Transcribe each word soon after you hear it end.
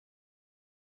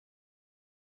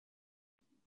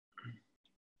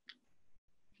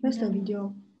Where's the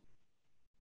video?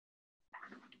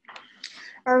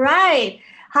 All right.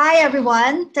 Hi,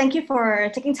 everyone. Thank you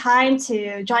for taking time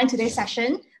to join today's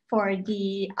session for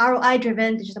the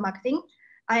ROI-driven digital marketing.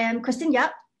 I am Christine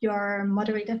Yap, your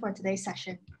moderator for today's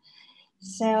session.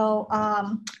 So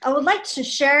I would like to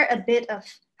share a bit of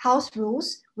house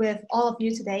rules with all of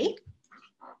you today.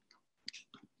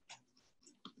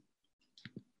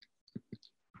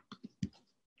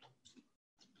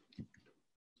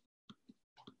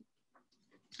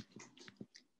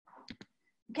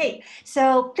 Okay,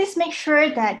 so please make sure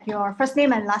that your first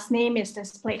name and last name is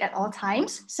displayed at all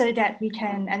times so that we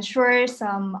can ensure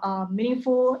some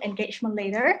meaningful engagement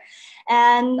later.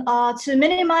 And to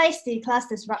minimize the class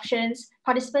disruptions,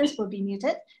 participants will be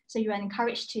muted. So you are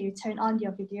encouraged to turn on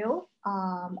your video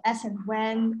as and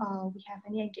when we have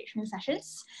any engagement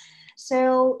sessions.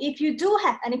 So if you do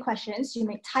have any questions, you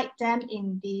may type them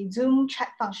in the Zoom chat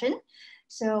function.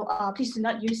 So please do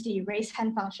not use the raise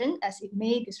hand function as it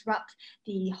may disrupt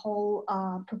the whole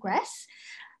progress.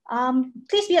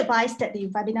 Please be advised that the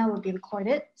webinar will be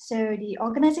recorded. So the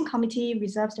organizing committee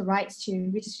reserves the rights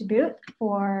to redistribute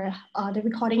for the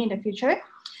recording in the future.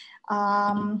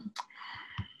 The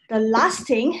last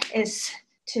thing is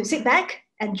to sit back,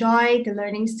 enjoy the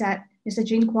learnings that Mr.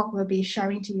 Gene Kwok will be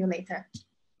sharing to you later.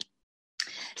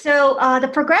 So the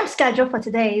program schedule for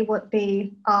today would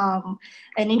be an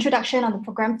introduction on the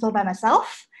program flow by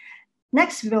myself.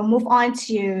 Next, we'll move on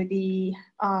to the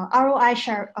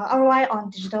ROI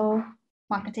on digital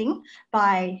marketing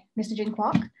by Mr. Gene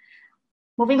Kwok.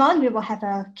 Moving on, we will have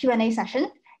a Q&A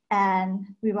session and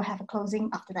we will have a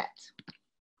closing after that.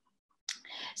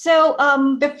 So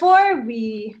before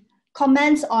we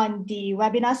comment on the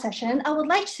webinar session, I would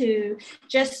like to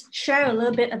just share a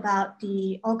little bit about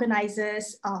the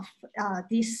organizers of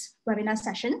this webinar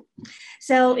session.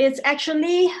 So it's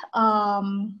actually,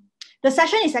 the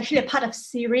session is actually a part of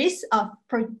series of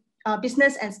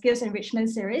business and skills enrichment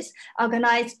series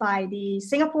organized by the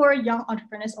Singapore Young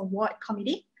Entrepreneurs Award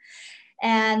Committee.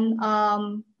 And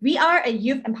we are a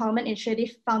youth empowerment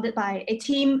initiative founded by a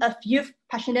team of youth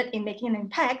passionate in making an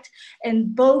impact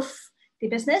in both the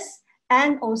business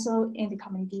and also in the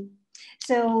community.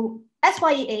 So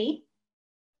SYEA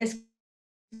is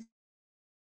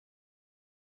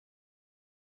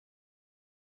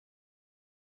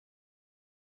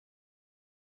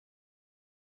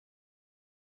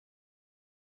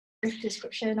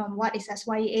description on what is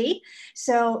SYEA.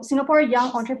 So Singapore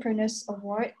Young Entrepreneurs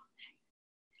Award.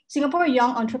 Singapore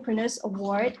Young Entrepreneurs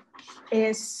Award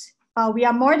is, we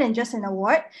are more than just an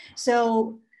award.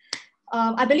 So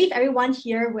I believe everyone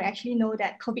here will actually know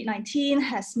that COVID-19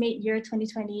 has made year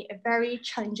 2020 a very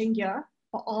challenging year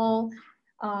for all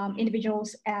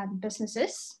individuals and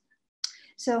businesses.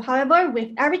 So however,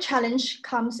 with every challenge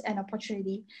comes an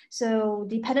opportunity. So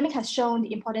the pandemic has shown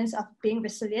the importance of being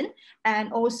resilient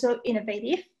and also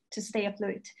innovative to stay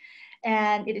afloat.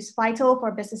 And it is vital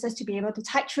for businesses to be able to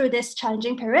tide through this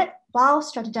challenging period while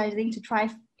strategizing to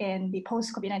thrive in the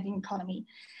post-COVID-19 economy.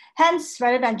 Hence,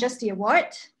 rather than just the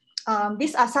award,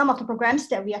 these are some of the programs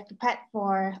that we have prepared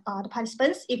for the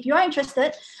participants. If you are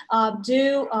interested, at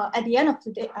the end of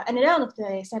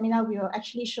the seminar, we will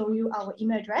actually show you our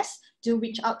email address. Do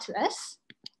reach out to us.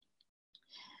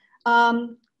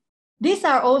 These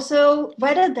are also,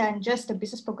 rather than just the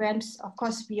business programs, of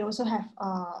course, we also have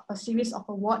a series of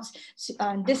awards.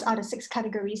 These are the 6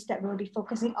 categories that we'll be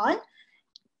focusing on.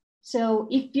 So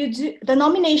if you do, the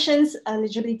nominations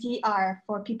eligibility are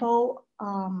for people,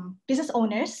 business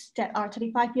owners that are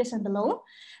 35 years and below,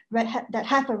 that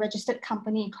have a registered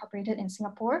company incorporated in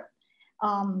Singapore.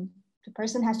 The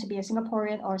person has to be a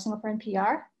Singaporean or Singaporean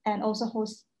PR and also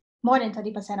holds more than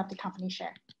 30% of the company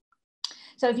share.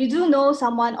 So if you do know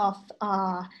someone of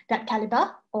that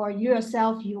caliber, or you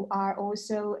yourself, you are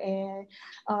also a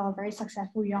very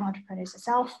successful young entrepreneur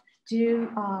yourself, do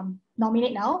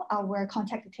nominate now. Our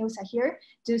contact details are here.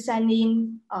 Do send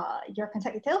in your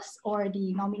contact details or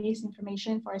the nominees'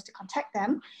 information for us to contact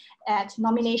them at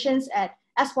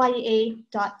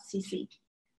nominations@syea.cc.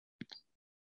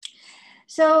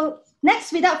 So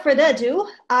next, without further ado,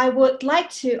 I would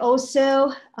like to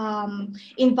also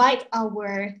invite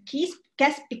our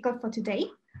guest speaker for today.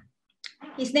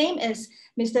 His name is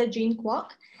Mr. Gene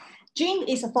Kwok. Gene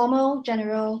is a former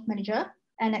general manager,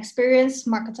 an experienced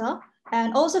marketer,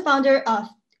 and also founder of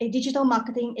a digital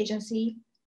marketing agency,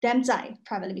 Damnzai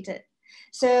Pte Ltd.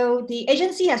 So the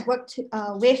agency has worked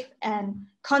with and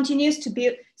continues to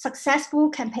build successful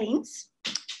campaigns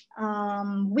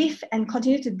with and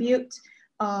continue to build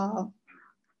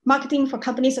marketing for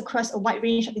companies across a wide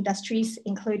range of industries,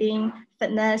 including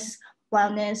fitness,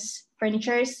 wellness,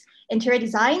 furniture, interior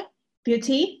design,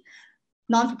 beauty,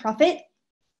 non-for-profit,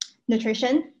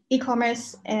 nutrition,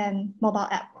 e-commerce, and mobile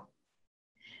app.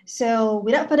 So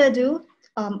without further ado,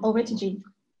 over to Gene.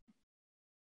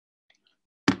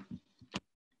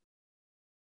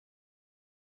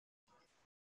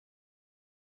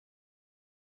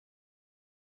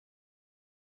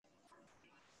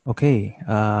 Okay,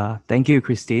 thank you,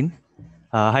 Christine.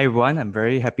 Hi, everyone. I'm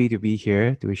very happy to be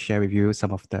here to share with you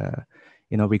some of the,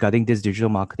 regarding this digital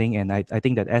marketing. And I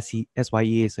think that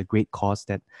SYEA is a great cause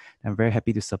that I'm very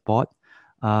happy to support.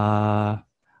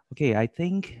 Okay, I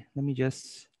think,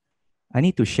 I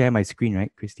need to share my screen,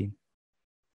 right, Christine?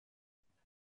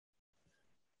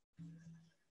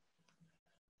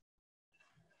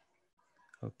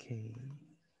 Okay.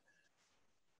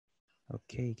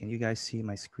 Okay, can you guys see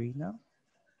my screen now?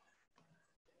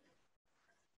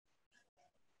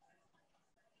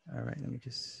 All right, let me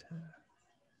just...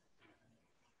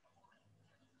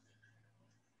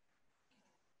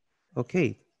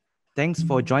 Okay, thanks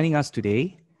for joining us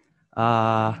today.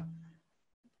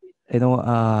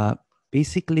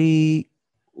 Basically,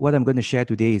 what I'm going to share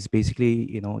today is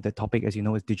basically, the topic, as you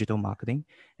know, is digital marketing.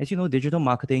 As you know, digital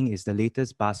marketing is the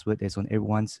latest buzzword that's on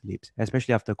everyone's lips,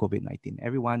 especially after COVID-19.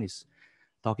 Everyone is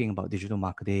talking about digital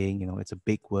marketing. It's a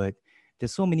big word.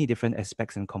 There's so many different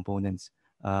aspects and components.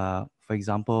 For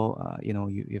example,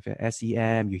 you have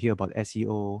SEM, you hear about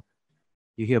SEO,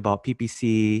 you hear about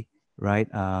PPC, right?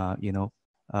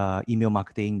 Email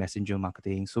marketing, messenger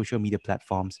marketing, social media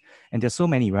platforms. And there's so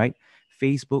many, right?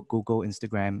 Facebook, Google,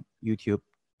 Instagram, YouTube,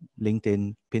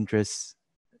 LinkedIn, Pinterest,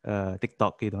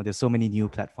 TikTok, there's so many new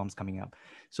platforms coming up.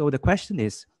 So the question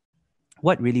is,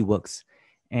 what really works?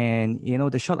 And,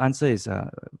 the short answer is,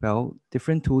 well,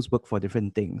 different tools work for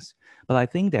different things. But I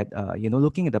think that,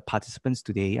 looking at the participants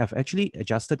today, I've actually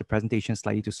adjusted the presentation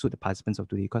slightly to suit the participants of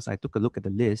today because I took a look at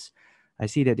the list. I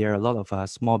see that there are a lot of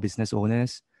small business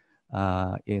owners,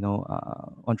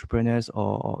 entrepreneurs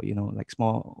or like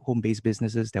small home-based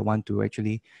businesses that want to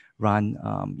actually run,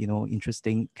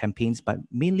 interesting campaigns, but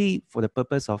mainly for the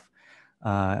purpose of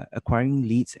acquiring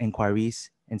leads,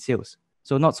 inquiries, and sales.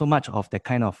 So not so much of that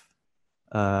kind of,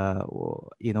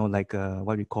 what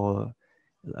we call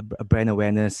a brand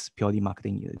awareness, purely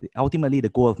marketing. Ultimately, the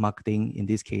goal of marketing in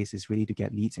this case is really to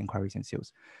get leads, inquiries, and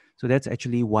sales. So that's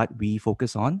actually what we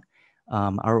focus on,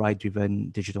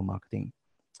 ROI-driven digital marketing.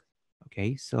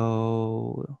 Okay,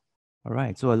 so, all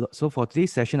right. So for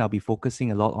today's session, I'll be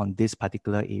focusing a lot on this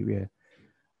particular area.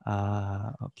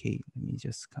 Okay, let me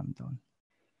just come down.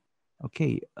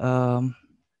 Okay.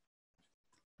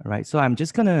 All right, so I'm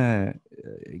just gonna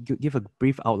give a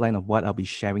brief outline of what I'll be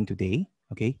sharing today.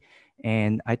 Okay,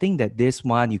 and I think that this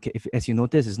one, as you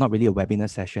notice, it's not really a webinar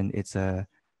session. It's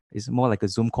more like a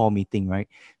Zoom call meeting, right?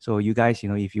 So you guys,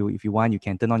 if you want, you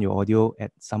can turn on your audio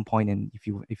at some point, and if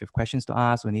you have questions to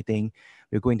ask or anything,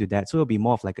 we'll go into that. So it'll be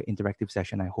more of like an interactive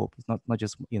session. I hope it's not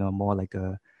just more like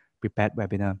a prepared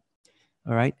webinar.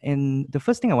 All right, and the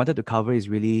first thing I wanted to cover is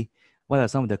really what are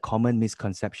some of the common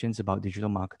misconceptions about digital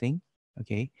marketing.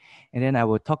 Okay, and then I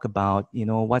will talk about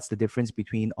what's the difference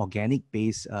between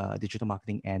organic-based digital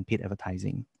marketing and paid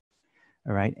advertising.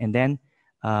 All right, and then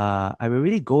I will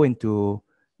really go into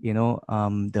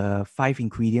the 5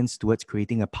 ingredients towards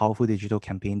creating a powerful digital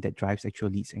campaign that drives actual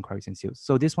leads, inquiries, and sales.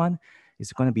 So this one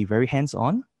is going to be very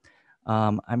hands-on.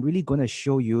 I'm really going to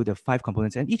show you the 5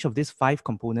 components, and each of these 5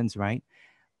 components, right?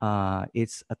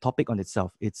 It's a topic on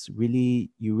itself. It's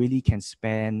really, you really can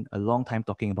spend a long time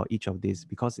talking about each of these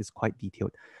because it's quite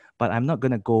detailed. But I'm not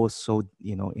going to go so,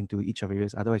 into each of the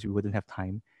areas. Otherwise, we wouldn't have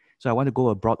time. So I want to go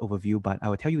a broad overview, but I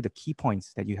will tell you the key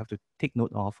points that you have to take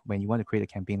note of when you want to create a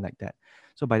campaign like that.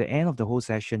 So by the end of the whole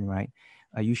session, right,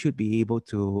 you should be able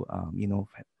to,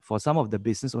 for some of the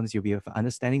business owners, you'll be have an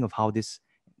understanding of how this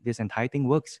entire thing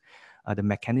works. The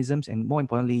mechanisms, and more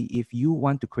importantly, if you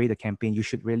want to create a campaign, you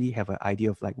should really have an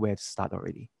idea of like where to start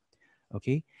already.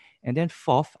 Okay, and then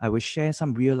 4th, I will share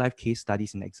some real life case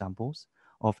studies and examples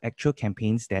of actual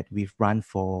campaigns that we've run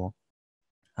for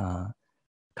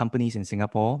companies in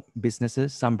Singapore,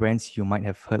 businesses, some brands you might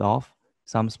have heard of,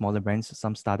 some smaller brands,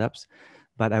 some startups,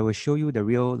 but I will show you the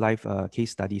real life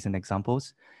case studies and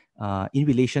examples in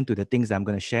relation to the things that I'm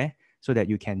going to share, so that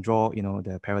you can draw,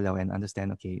 the parallel and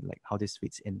understand, okay, like how this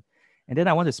fits in. And then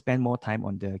I want to spend more time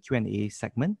on the Q&A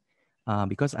segment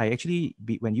because I actually,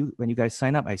 when you guys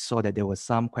sign up, I saw that there were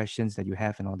some questions that you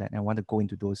have and all that, and I want to go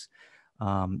into those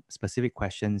specific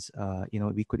questions.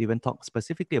 We could even talk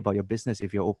specifically about your business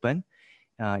if you're open,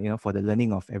 for the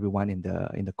learning of everyone in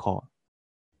the call.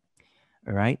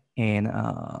 All right, and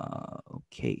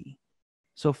okay.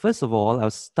 So first of all,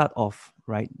 I'll start off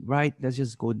right. Let's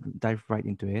just dive right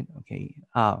into it. Okay.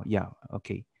 Yeah.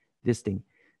 Okay. this thing.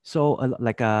 So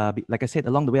like I said,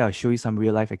 along the way, I'll show you some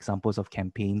real life examples of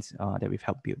campaigns that we've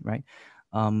helped build, right?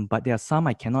 But there are some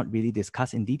I cannot really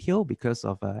discuss in detail because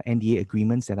of NDA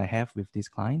agreements that I have with these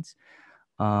clients.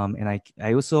 And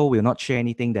I also will not share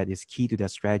anything that is key to their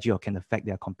strategy or can affect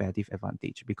their competitive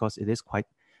advantage, because it is quite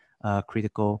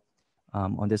critical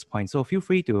on this point. So feel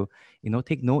free to,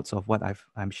 take notes of what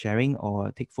I'm sharing,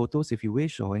 or take photos if you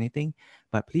wish, or anything.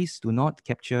 But please do not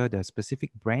capture the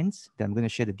specific brands that I'm going to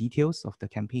share the details of the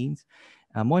campaigns.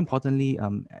 More importantly,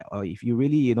 or if you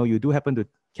really, you do happen to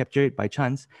capture it by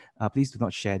chance, please do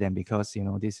not share them, because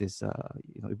this is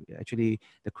actually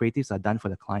the creatives are done for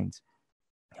the clients.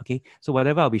 Okay, so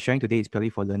whatever I'll be sharing today is purely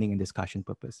for learning and discussion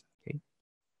purpose. Okay,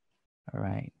 all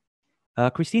right.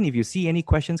 Christine, if you see any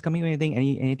questions coming or anything,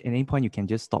 at any point, you can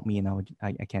just stop me, and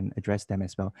I can address them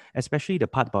as well. Especially the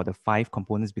part about the 5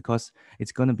 components, because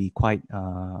it's going to be quite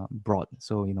broad.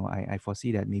 So I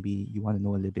foresee that maybe you want to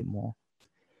know a little bit more.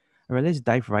 All right, let's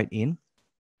dive right in.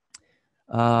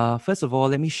 First of all,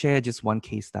 let me share just one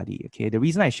case study. Okay, the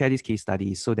reason I share this case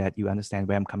study is so that you understand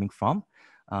where I'm coming from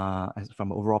an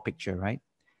overall picture, right?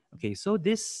 Okay, so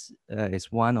this was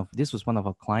one of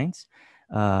our clients.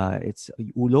 It's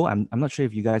Ulo. I'm not sure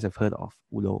if you guys have heard of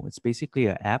Ulo. It's basically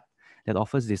an app that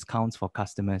offers discounts for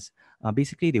customers.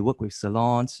 Basically, they work with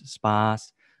salons,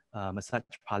 spas, massage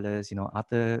parlors,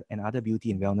 other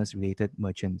beauty and wellness related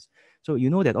merchants. So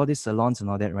that all these salons and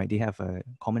all that, right? They have a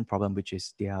common problem, which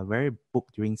is they are very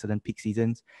booked during certain peak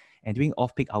seasons, and during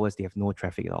off-peak hours, they have no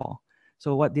traffic at all.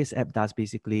 So what this app does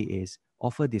basically is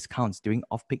offer discounts during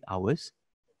off-peak hours,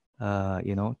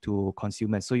 to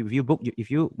consumers. So if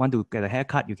you want to get a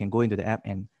haircut, you can go into the app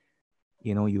and,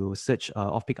 you search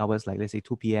off-peak hours, like let's say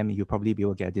 2 p.m., you'll probably be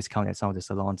able to get a discount at some of the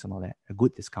salons and all that, a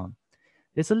good discount.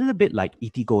 It's a little bit like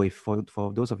Eatigo. If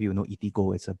for those of you who know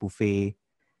Eatigo, it's a buffet.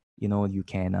 You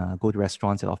can go to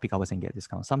restaurants at off-peak hours and get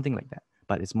discounts, something like that.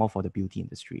 But it's more for the beauty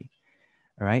industry.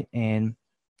 All right. And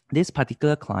this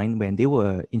particular client, when they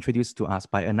were introduced to us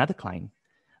by another client,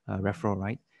 referral,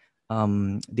 right?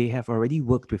 They have already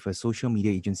worked with a social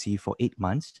media agency for 8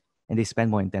 months, and they spent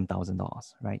more than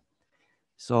 $10,000, right?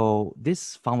 So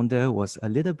this founder was a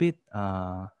little bit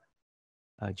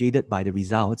jaded by the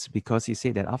results, because he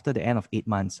said that after the end of 8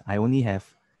 months,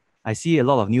 I see a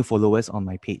lot of new followers on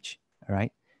my page, all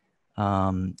right?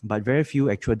 But very few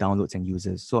actual downloads and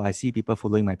users. So I see people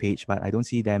following my page, but I don't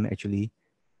see them actually,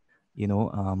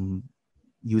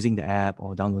 using the app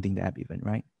or downloading the app even,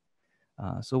 right?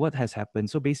 So what has happened?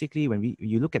 So basically, when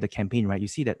you look at the campaign, right, you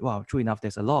see that, wow, true enough,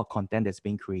 there's a lot of content that's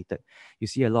being created. You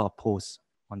see a lot of posts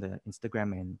on the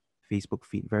Instagram and Facebook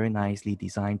feed, very nicely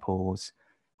designed posts,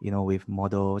 with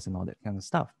models and all that kind of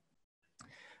stuff.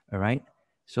 All right.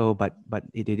 So, but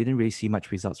they didn't really see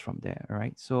much results from there. All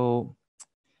right. So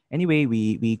anyway,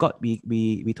 we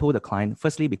told the client,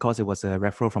 firstly, because it was a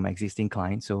referral from an existing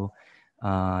client. So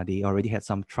they already had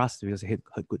some trust because they had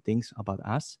heard good things about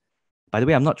us. By the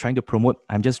way, I'm not trying to promote.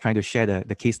 I'm just trying to share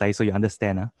the case study so you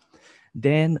understand.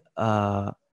 Then,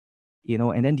 and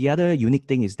then the other unique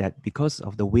thing is that because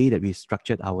of the way that we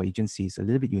structured our agency is a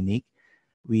little bit unique,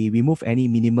 we remove any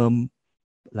minimum,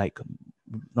 like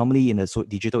normally in a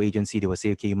digital agency, they will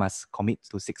say, okay, you must commit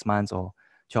to 6 months or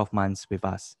 12 months with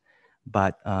us.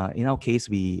 But in our case,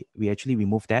 we actually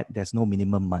remove that. There's no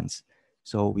minimum months.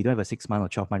 So we don't have a 6 month or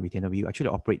 12 month retainer. We actually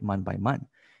operate month by month,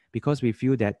 because we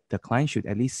feel that the client should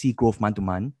at least see growth month to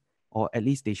month, or at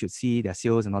least they should see their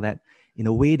sales and all that in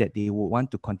a way that they would want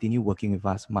to continue working with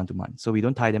us month to month. So we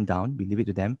don't tie them down. We leave it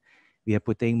to them. We are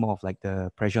putting more of like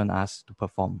the pressure on us to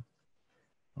perform.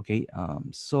 Okay.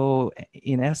 So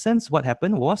in essence, what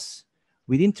happened was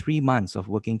within 3 months of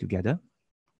working together,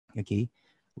 okay,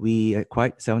 we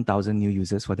acquired 7,000 new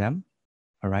users for them.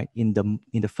 All right. In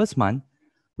the first month,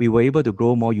 we were able to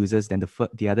grow more users than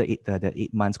the other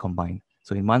 8 months combined.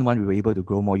 So in month 1, we were able to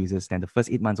grow more users than the first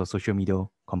 8 months of social media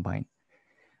combined.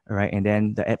 All right. And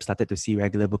then the app started to see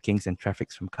regular bookings and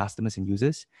traffics from customers and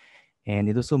users. And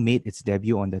it also made its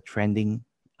debut on the trending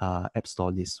app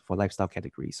store list for lifestyle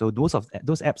category. So those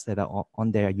apps that are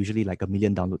on there are usually like 1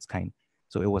 million downloads kind.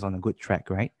 So it was on a good track,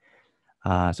 right?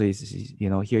 So it's,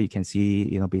 here you can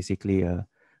see, basically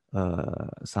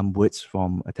some words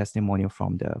from a testimonial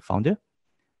from the founder.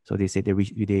 So they said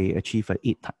they achieve a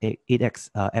 8x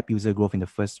app user growth in the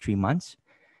first 3 months.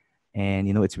 And,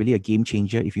 it's really a game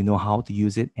changer if you know how to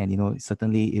use it. And,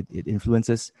 certainly it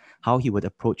influences how he would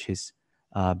approach his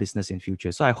business in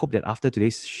future. So I hope that after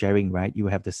today's sharing, right, you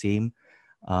will have the same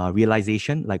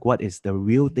realization, like what is the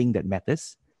real thing that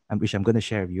matters, which I'm going to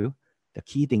share with you, the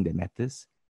key thing that matters,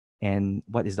 and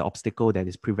what is the obstacle that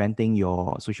is preventing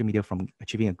your social media from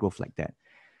achieving a growth like that.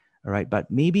 All right. But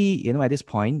maybe, at this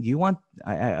point,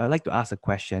 I'd like to ask a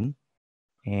question.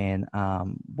 And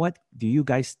what do you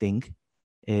guys think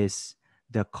is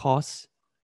the cost?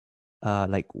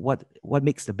 Like what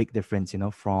makes the big difference,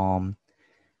 from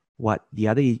what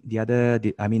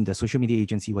the social media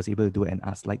agency was able to do and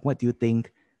us? Like, what do you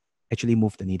think actually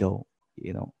moved the needle?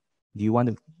 Do you want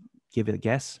to give it a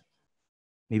guess?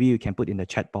 Maybe you can put in the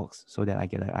chat box so that I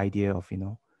get an idea of,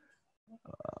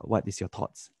 what is your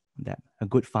thoughts on that? A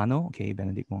good funnel. Okay,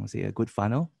 Benedict Wong say a good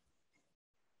funnel.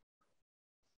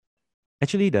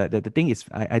 Actually, the thing is,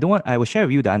 I will share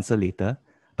with you the answer later.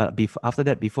 But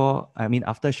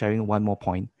after sharing one more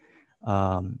point,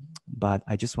 but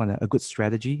I just want a good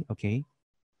strategy. Okay,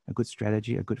 a good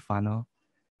strategy, a good funnel.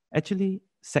 Actually,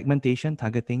 segmentation,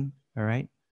 targeting. All right,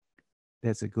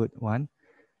 that's a good one.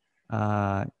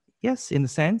 Yes, in a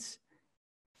sense.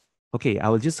 Okay, I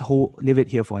will just leave it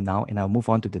here for now, and I'll move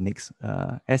on to the next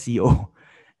SEO.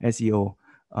 SEO,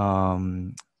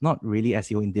 not really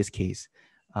SEO in this case,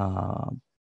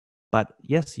 but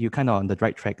yes, you're kind of on the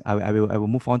right track. I will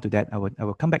move on to that. I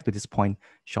will come back to this point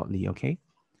shortly. Okay,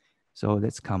 so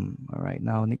let's come. All right,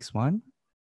 now next one.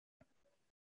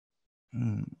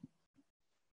 Let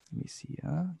me see.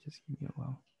 Just give me a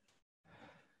while.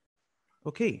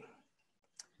 Okay,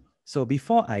 so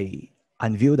before I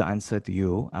unveil the answer to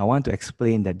you, I want to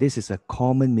explain that this is a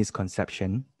common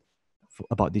misconception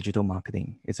about digital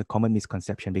marketing. It's a common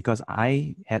misconception because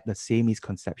I had the same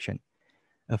misconception.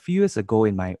 A few years ago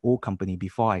in my old company,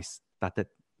 before I started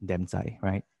Damnzai,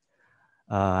 right?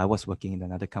 I was working in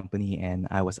another company and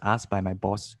I was asked by my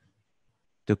boss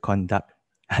to conduct,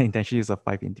 I intentionally use a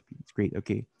 5 interview, it's great,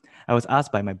 okay. I was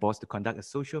asked by my boss to conduct a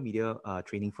social media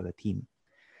training for the team.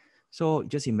 So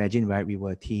just imagine, right? We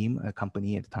were a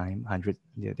company at the time,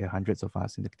 there are hundreds of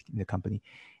us in the company.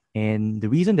 And the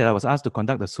reason that I was asked to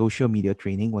conduct the social media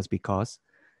training was because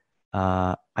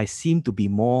I seem to be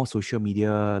more social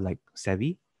media like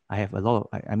savvy. I have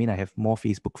I have more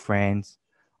Facebook friends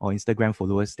or Instagram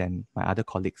followers than my other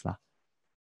colleagues lah.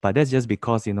 But that's just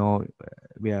because,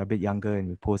 we are a bit younger and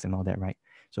we post and all that, right?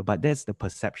 So, but that's the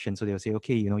perception. So they'll say,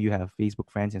 okay, you have Facebook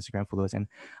friends, Instagram followers. And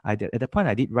at that point,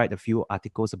 I did write a few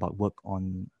articles about work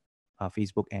on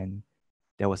Facebook, and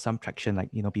there was some traction, like,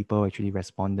 people actually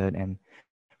responded. And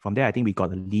from there, I think we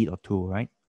got a lead or two, right?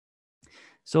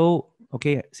 So,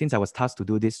 okay, since I was tasked to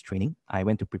do this training, I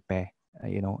went to prepare,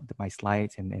 my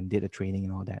slides and did a training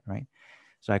and all that, right?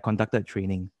 So I conducted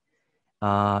training.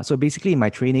 So basically in my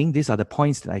training, these are the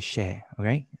points that I share,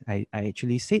 okay? I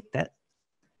actually said that,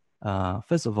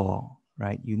 first of all,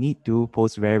 right, you need to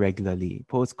post very regularly,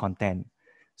 post content.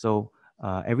 So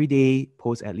every day,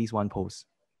 post at least one post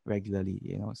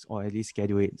regularly, or at least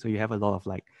schedule it. So you have a lot of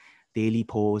like daily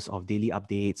posts of daily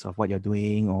updates of what you're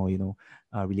doing, or,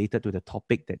 related to the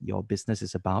topic that your business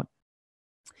is about.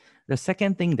 The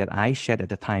second thing that I shared at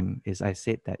the time is I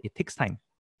said that it takes time.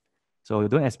 So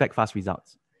don't expect fast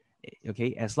results.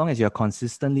 Okay, as long as you're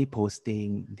consistently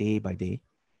posting day by day,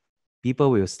 people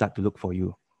will start to look for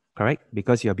you, correct?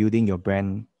 Because you're building your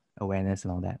brand awareness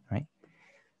and all that, right?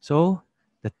 So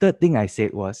the third thing I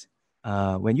said was,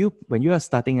 when you are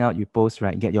starting out, you post,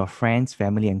 right? Get your friends,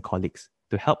 family, and colleagues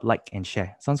to help like and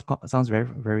share. Sounds very,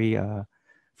 very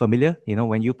familiar.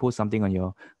 When you post something on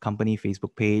your company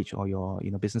Facebook page or your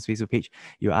business Facebook page,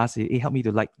 you ask, hey, help me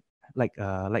to like,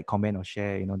 comment, or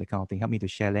share, that kind of thing. Help me to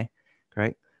share there,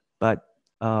 correct? But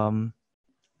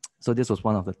so this was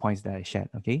one of the points that I shared,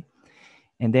 okay?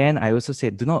 And then I also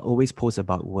said, do not always post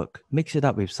about work. Mix it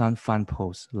up with some fun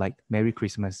posts like Merry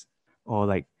Christmas, or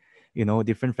like,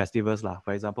 different festivals lah.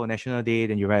 For example, National Day,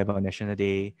 then you write about National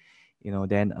Day,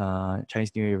 then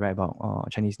Chinese New Year, you write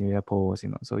about Chinese New Year posts,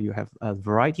 So you have a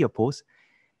variety of posts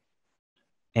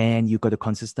and you got to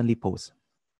consistently post.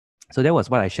 So that was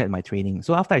what I shared in my training.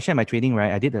 So after I shared my training,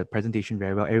 right, I did the presentation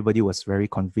very well. Everybody was very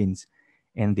convinced.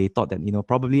 And they thought that,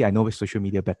 probably I know social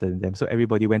media better than them. So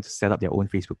everybody went to set up their own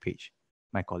Facebook page.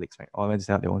 My colleagues, right, all went to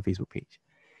set up their own Facebook page.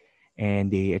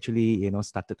 And they actually,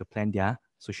 started to plan their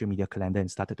social media calendar and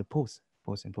started to post.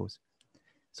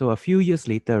 So a few years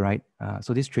later, right,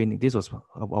 so this was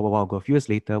a while ago. A few years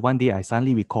later, one day I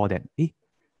suddenly recalled that,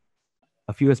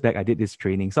 a few years back I did this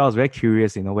training. So I was very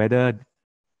curious,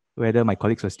 whether my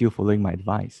colleagues were still following my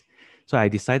advice. So I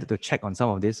decided to check on some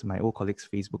of this, my old colleagues'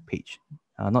 Facebook page.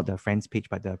 Not the friends page,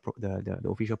 but the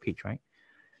official page, right?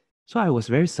 So I was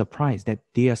very surprised that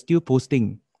they are still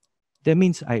posting. That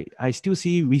means I still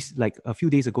see, like a few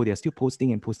days ago, they are still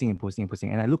posting and posting and posting and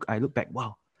posting. And I look back,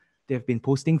 wow, they've been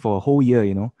posting for a whole year,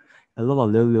 a lot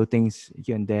of little things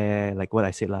here and there, like what I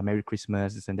said, Merry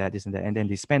Christmas, this and that. And then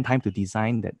they spend time to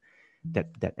design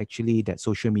that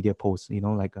social media post, you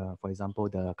know, like for example,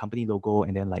 the company logo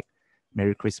and then like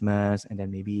Merry Christmas and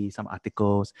then maybe some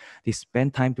articles. They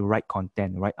spend time to write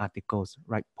content, write articles,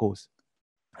 write posts,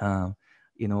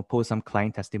 you know, post some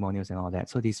client testimonials and all that.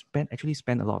 So they actually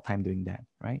spend a lot of time doing that,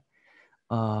 right?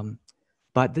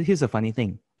 But here's the funny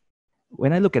thing.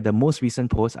 When I look at the most recent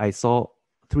post, I saw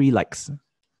 3 likes.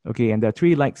 Okay, and the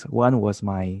 3 likes, one was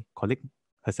my colleague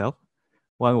herself,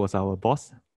 one was our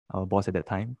boss at that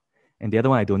time, and the other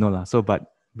one I don't know lah. So,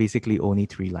 but basically only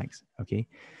 3 likes. Okay,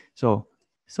 so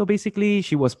basically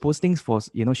she was posting for,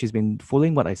 you know, she's been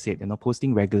following what I said, you know,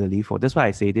 posting regularly for. That's why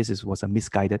I say was a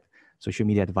misguided social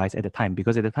media advice at the time,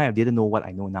 because at the time I didn't know what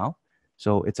I know now.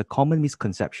 So it's a common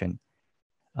misconception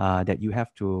that you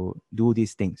have to do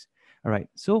these things. All right.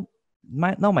 So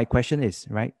now my question is,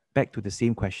 right, back to the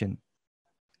same question.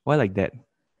 Why like that?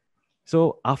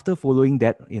 So after following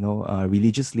that, you know,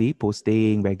 religiously,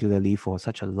 posting regularly for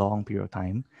such a long period of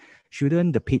time,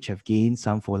 shouldn't the page have gained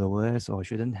some followers, or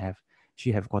shouldn't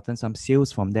she have gotten some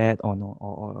sales from that, or no,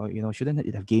 or you know, shouldn't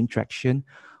it have gained traction?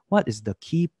 What is the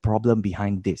key problem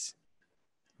behind this?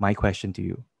 My question to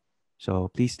you. So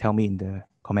please tell me in the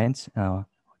comments,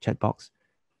 chat box,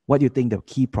 what do you think the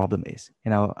key problem is?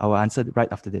 And I'll answer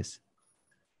right after this.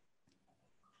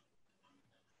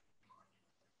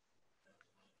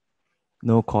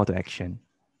 No call to action.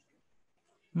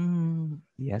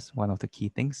 Yes, one of the key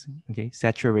things. Okay,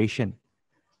 saturation.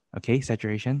 Okay,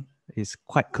 saturation is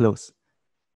quite close,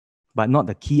 but not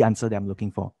the key answer that I'm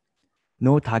looking for.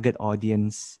 No target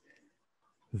audience.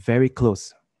 Very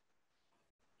close.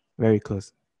 Very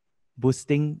close.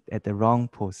 Boosting at the wrong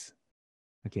post.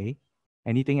 Okay.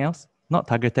 Anything else? Not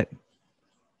targeted.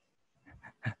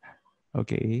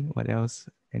 Okay. What else?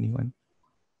 Anyone?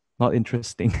 Not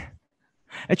interesting.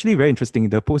 Actually, very interesting.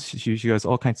 The post she has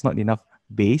all kinds. Not enough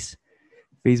base.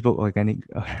 Facebook organic.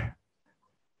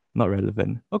 Not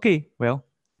relevant. Okay. Well,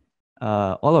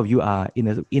 all of you are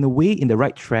in a way in the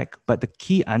right track, but the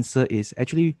key answer is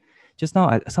actually, just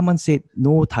now someone said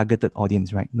no targeted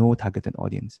audience, right? No targeted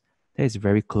audience. That is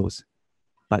very close.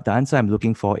 But the answer I'm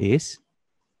looking for is,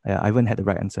 Ivan had the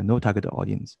right answer, no targeted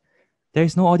audience. There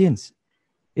is no audience.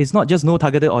 It's not just no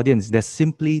targeted audience. There's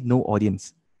simply no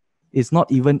audience. It's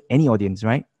not even any audience,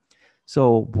 right?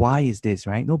 So why is this,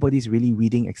 right? Nobody's really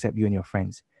reading except you and your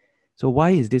friends. So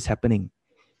why is this happening?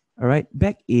 All right.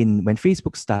 Back in when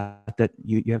Facebook started,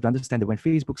 you have to understand that when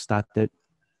Facebook started,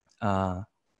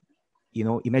 you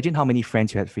know, imagine how many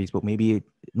friends you had Facebook. Maybe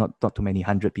not too many,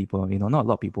 100 people, you know, not a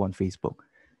lot of people on Facebook.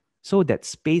 So that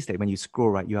space that when you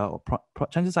scroll, right, you are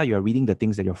chances are you are reading the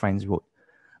things that your friends wrote.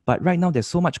 But right now there's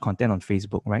so much content on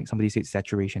Facebook, right? Somebody said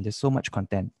saturation. There's so much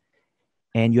content.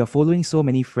 And you are following so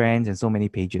many friends and so many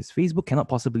pages. Facebook cannot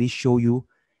possibly show you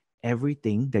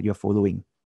everything that you're following.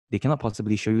 They cannot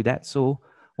possibly show you that. So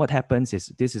what happens is,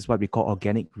 this is what we call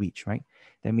organic reach, right?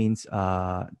 That means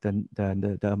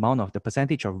the amount of the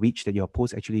percentage of reach that your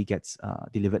post actually gets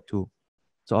delivered to.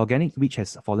 So organic reach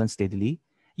has fallen steadily.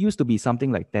 It used to be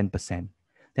something like 10%.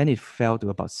 Then it fell to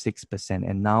about 6%,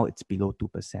 and now it's below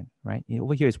 2%, right?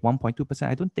 Over here is 1.2%.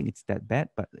 I don't think it's that bad,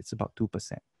 but it's about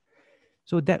 2%.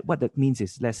 So what that means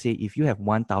is, let's say if you have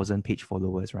 1,000 page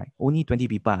followers, right? Only 20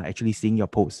 people are actually seeing your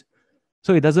post.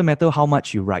 So it doesn't matter how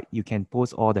much you write. You can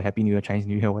post all the Happy New Year, Chinese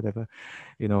New Year, whatever,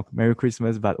 you know, Merry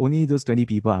Christmas, but only those 20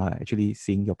 people are actually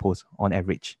seeing your post on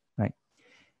average, right?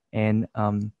 And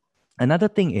another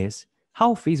thing is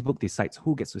how Facebook decides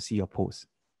who gets to see your post.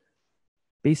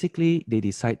 Basically, they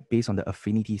decide based on the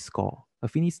affinity score.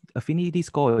 Affinity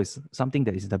score is something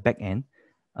that is the back end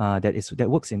that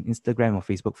works in Instagram or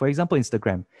Facebook. For example,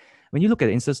 Instagram. When you look at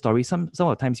Insta stories, some of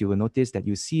the times you will notice that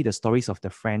you see the stories of the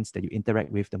friends that you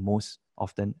interact with the most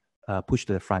often pushed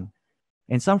to the front.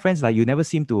 And some friends, like, you never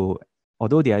seem to,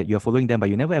 although you're following them, but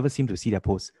you never ever seem to see their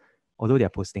posts, although they're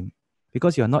posting,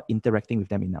 because you're not interacting with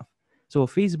them enough. So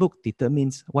Facebook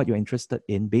determines what you're interested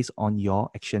in based on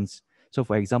your actions. So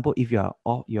for example, if you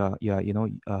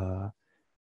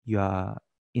are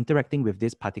interacting with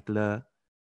this particular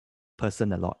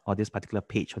person a lot, or this particular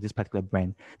page, or this particular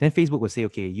brand, then Facebook will say,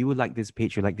 okay, you like this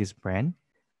page, you like this brand,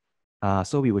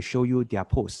 so we will show you their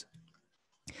posts.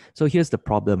 So here's the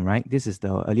problem, right? This is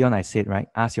earlier on I said, right,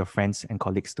 ask your friends and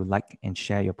colleagues to like and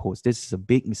share your posts. This is a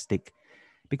big mistake,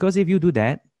 because if you do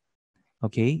that,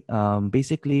 okay,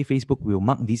 basically Facebook will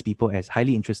mark these people as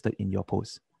highly interested in your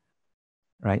posts,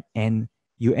 right? And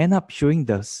you end up showing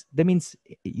this. That means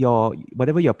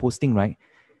whatever you're posting, right,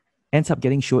 ends up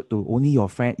getting showed to only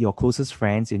your closest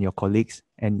friends and your colleagues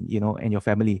and and your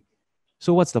family.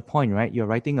 So what's the point, right? You're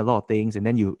writing a lot of things, and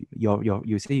then you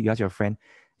ask your friend,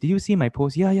 "Did you see my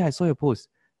post?" Yeah, I saw your post.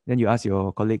 Then you ask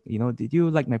your colleague, did you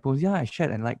like my post? Yeah, I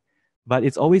shared and like. But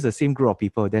it's always the same group of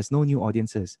people. There's no new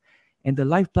audiences. And the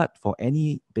lifeblood for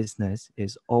any business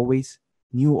is always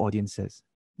new audiences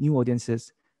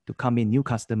to come in, new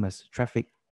customers,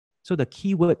 traffic. So the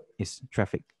keyword is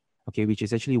traffic, okay, which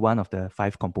is actually one of the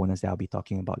 5 components that I'll be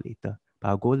talking about later. But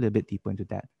I'll go a little bit deeper into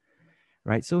that,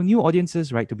 right? So new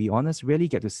audiences, right, to be honest, really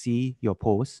get to see your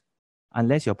post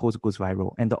unless your post goes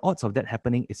viral. And the odds of that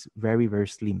happening is very, very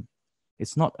slim.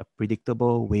 It's not a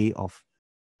predictable way of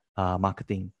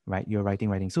marketing, right? You're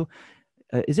writing. So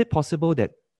is it possible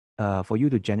that for you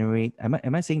to generate,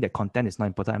 am I saying that content is not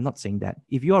important? I'm not saying that.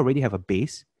 If you already have a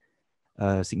base,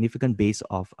 a significant base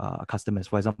of customers,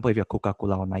 for example, if you're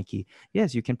Coca-Cola or Nike,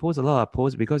 yes, you can post a lot of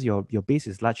posts because your base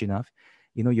is large enough.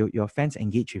 Your fans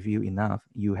engage with you enough.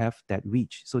 You have that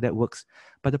reach, so that works.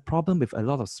 But the problem with a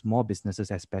lot of small businesses,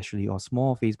 especially, or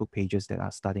small Facebook pages that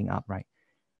are starting up, right,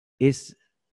 is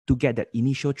to get that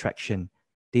initial traction.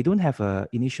 They don't have a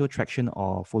initial traction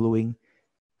or following,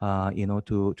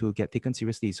 to get taken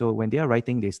seriously. So when they are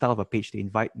writing, they start off a page, they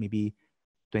invite maybe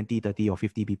 20, 30, or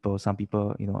 50 people, some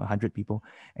people, 100 people,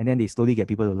 and then they slowly get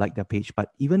people to like their page.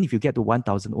 But even if you get to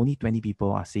 1,000, only 20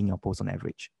 people are seeing your post on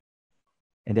average.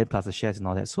 And then plus the shares and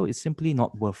all that. So it's simply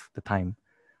not worth the time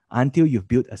until you've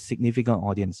built a significant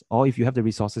audience, or if you have the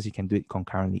resources, you can do it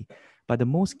concurrently. But the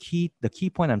key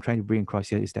point I'm trying to bring across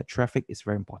here is that traffic is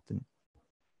very important.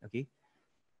 Okay.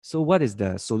 So what is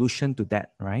the solution to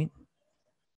that, right?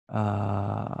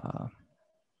 The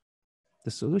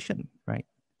solution, right,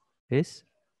 is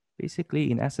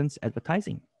basically, in essence,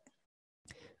 advertising.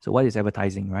 So what is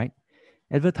advertising, right?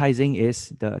 Advertising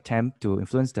is the attempt to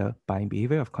influence the buying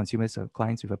behavior of consumers or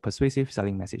clients with a persuasive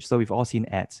selling message. So we've all seen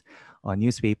ads on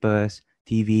newspapers,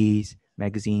 TVs,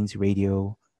 magazines,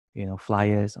 radio,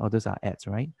 flyers. All those are ads,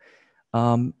 right?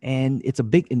 And it's a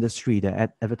big industry,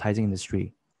 the advertising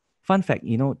industry. Fun fact,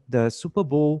 the Super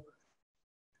Bowl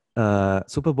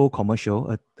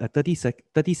commercial, a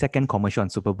 30-second commercial on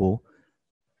Super Bowl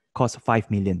cost 5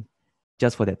 million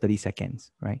just for that 30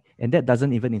 seconds, right? And that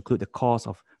doesn't even include the cost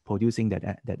of producing that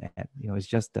ad. It's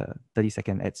just the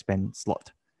 30-second ad spend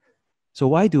slot. So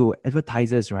why do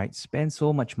advertisers, right, spend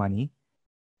so much money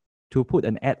to put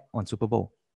an ad on Super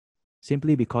Bowl?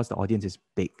 Simply because the audience is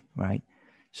big, right?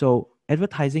 So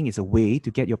advertising is a way to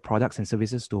get your products and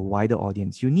services to a wider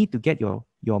audience. You need to get your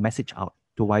message out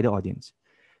to a wider audience.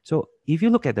 So if you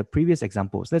look at the previous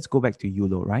examples, let's go back to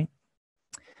YOLO, right?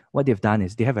 What they've done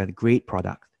is they have a great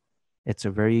product. It's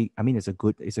a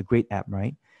great app,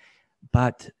 right?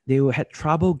 But they had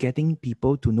trouble getting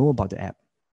people to know about the app.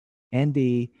 And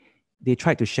they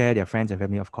tried to share their friends and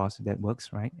family, of course, that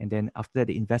works, right? And then after that,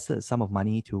 they invested a sum of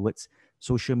money towards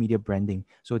social media branding.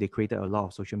 So they created a lot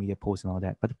of social media posts and all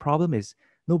that. But the problem is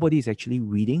nobody is actually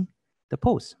reading the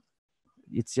posts.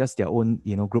 It's just their own,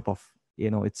 group of,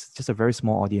 it's just a very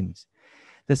small audience.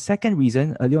 The second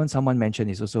reason, earlier on someone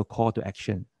mentioned, is also call to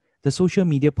action. The social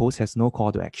media post has no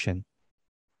call to action.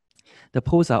 The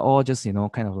posts are all just,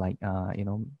 kind of like,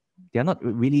 they're not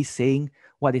really saying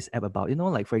what is app about.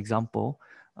 Like, for example,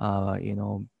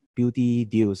 beauty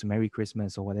deals, Merry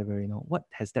Christmas or whatever, what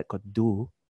has that got to do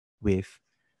with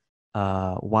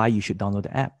why you should download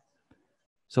the app?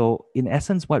 So in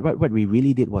essence, what we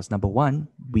really did was, number one,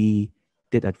 we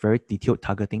did a very detailed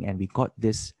targeting and we got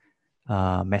this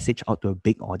message out to a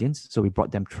big audience. So we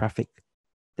brought them traffic.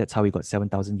 That's how we got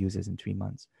 7,000 users in 3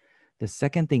 months. The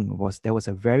second thing was there was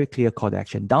a very clear call to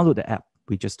action. Download the app.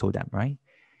 We just told them, right?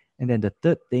 And then the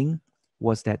third thing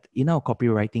was that in our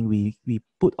copywriting, we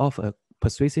put off a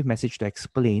persuasive message to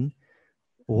explain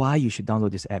why you should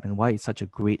download this app and why it's such a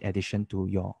great addition to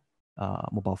your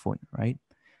mobile phone, right?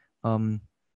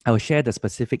 I will share the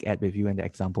specific ad with you and the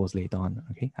examples later on.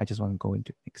 Okay, I just want to go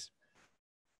into next.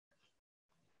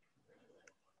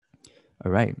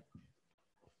 All right.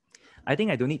 I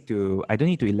think I don't need to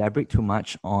elaborate too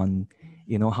much on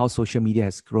how social media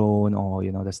has grown, or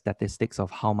the statistics of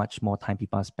how much more time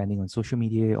people are spending on social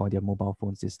media or their mobile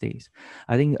phones these days.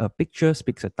 I think a picture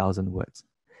speaks 1,000 words,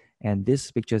 and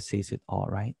this picture says it all,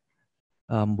 right?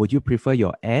 Would you prefer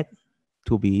your ad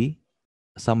to be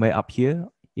somewhere up here,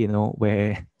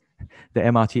 where the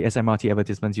SMRT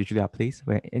advertisements usually are placed,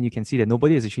 and you can see that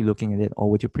nobody is actually looking at it, or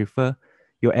would you prefer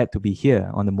your ad to be here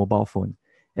on the mobile phone?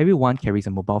 Everyone carries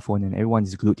a mobile phone and everyone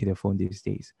is glued to their phone these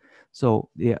days. So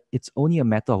it's only a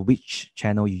matter of which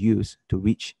channel you use to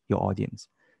reach your audience,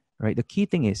 right? The key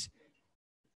thing is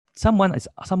someone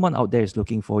out there is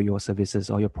looking for your services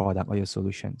or your product or your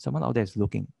solution. Someone out there is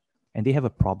looking and they have a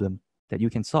problem that you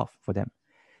can solve for them.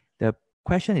 The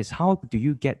question is, how do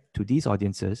you get to these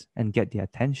audiences and get their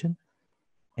attention?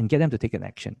 and get them to take an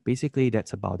action. Basically,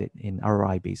 that's about it in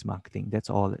ROI-based marketing. That's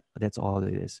all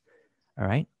it is. All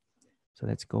right. So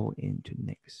let's go into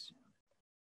next.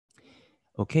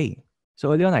 Okay.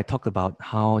 So earlier on, I talked about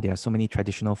how there are so many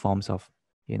traditional forms of,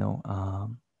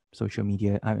 social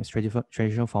media,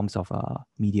 traditional forms of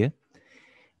media.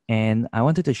 And I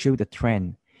wanted to show the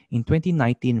trend. In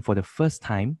 2019, for the first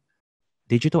time,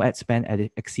 digital ad spend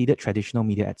exceeded traditional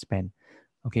media ad spend.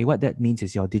 Okay, what that means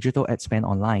is your digital ad spend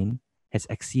online has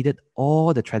exceeded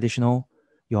all the traditional,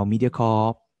 your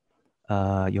MediaCorp,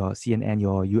 your CNN,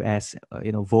 your US,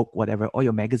 Vogue, whatever, all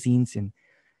your magazines and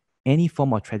any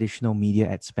form of traditional media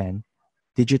ad spend.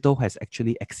 Digital has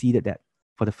actually exceeded that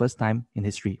for the first time in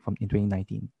history in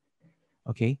 2019.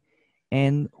 Okay,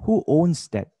 and who owns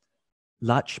that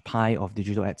large pie of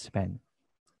digital ad spend?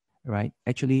 Right?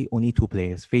 Actually, only two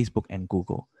players, Facebook and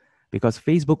Google, because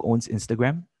Facebook owns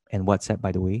Instagram and WhatsApp,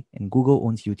 by the way, and Google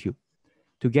owns YouTube.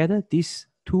 Together, these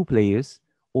two players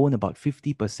own about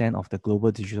 50% of the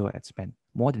global digital ad spend,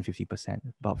 more than 50%,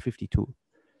 about 52%.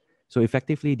 So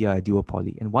effectively, they are a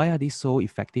duopoly. And why are they so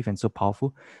effective and so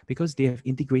powerful? Because they have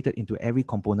integrated into every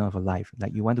component of a life.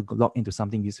 Like you want to log into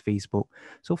something, use Facebook.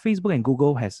 So Facebook and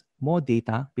Google has more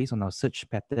data based on our search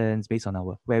patterns, based on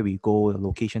our where we go, the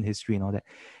location history and all that.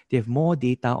 They have more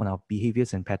data on our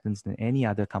behaviors and patterns than any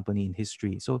other company in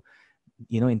history. So,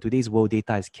 in today's world,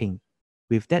 data is king.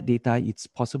 With that data, it's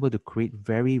possible to create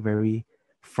very, very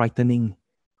frighteningly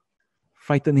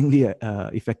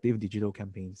effective digital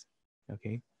campaigns.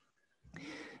 Okay.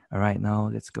 All right, now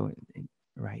let's go.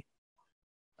 Right.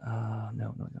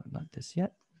 No, not this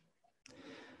yet.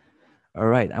 All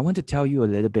right, I want to tell you a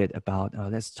little bit about,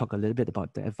 let's talk a little bit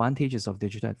about the advantages of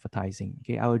digital advertising.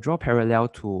 Okay, I will draw parallel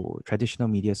to traditional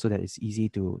media so that it's easy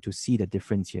to see the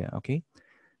difference here, okay?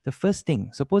 The first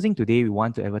thing, supposing today we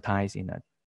want to advertise in a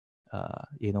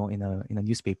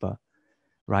newspaper,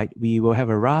 right? We will have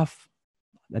a rough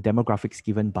demographics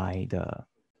given by the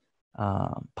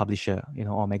publisher,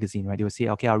 or magazine, right? They will say,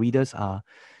 okay, our readers are,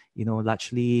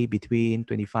 largely between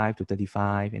 25 to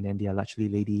 35, and then they are largely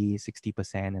ladies,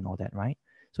 60% and all that, right?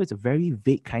 So it's a very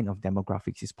vague kind of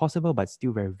demographics. It's possible, but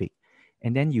still very vague.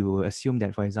 And then you assume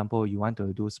that, for example, you want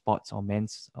to do sports or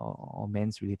men's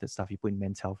related stuff, you put in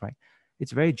men's health, right?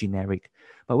 It's very generic.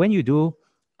 But when you do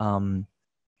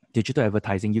digital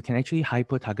advertising, you can actually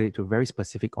hyper target it to a very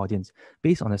specific audience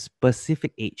based on a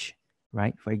specific age,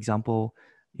 right? For example,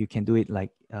 you can do it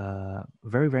like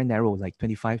very, very narrow, like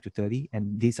 25 to 30.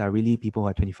 And these are really people who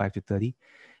are 25 to 30.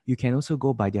 You can also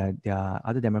go by their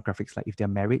other demographics, like if they're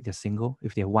married, they're single.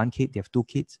 If they have one kid, they have two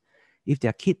kids. If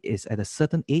their kid is at a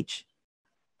certain age,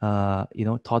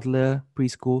 toddler,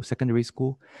 preschool, secondary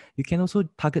school, you can also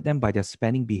target them by their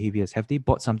spending behaviors. Have they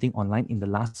bought something online in the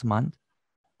last month?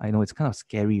 I know it's kind of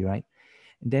scary, right?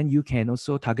 And then you can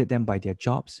also target them by their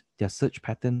jobs, their search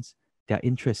patterns, their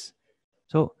interests.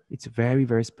 So it's very,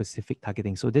 very specific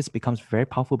targeting. So this becomes very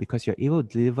powerful because you're able to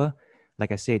deliver,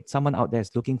 like I said, someone out there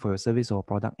is looking for a service or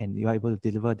product and you're able to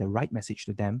deliver the right message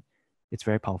to them. It's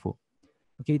very powerful.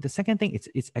 Okay, the second thing,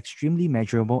 it's extremely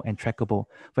measurable and trackable.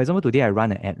 For example, today I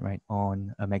run an ad, right,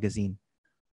 on a magazine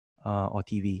or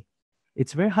TV.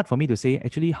 It's very hard for me to say,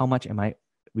 actually, how much am I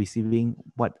receiving,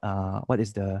 what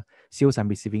is the sales I'm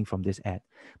receiving from this ad.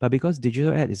 But because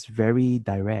digital ad is very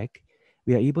direct,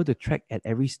 we are able to track at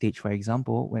every stage. For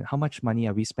example, how much money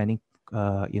are we spending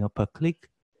per click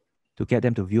to get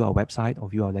them to view our website or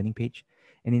view our landing page.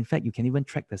 And in fact, you can even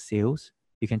track the sales.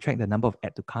 You can track the number of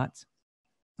add to carts.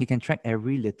 You can track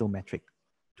every little metric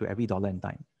to every dollar and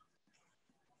dime.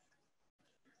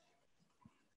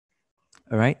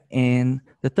 All right. And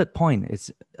the third point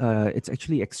is it's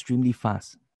actually extremely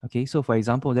fast. Okay. So for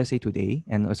example, let's say today,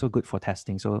 and also good for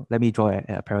testing. So let me draw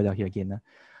a parallel here again.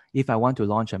 If I want to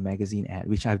launch a magazine ad,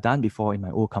 which I've done before in my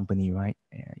old company, right?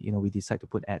 We decide to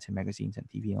put ads in magazines and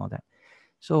TV and all that.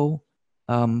 So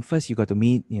first you got to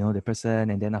meet, the person,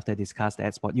 and then after discuss the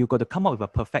ad spot, you got to come up with a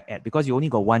perfect ad because you only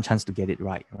got one chance to get it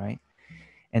right?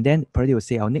 And then Purdy will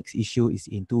say, our next issue is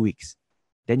in 2 weeks.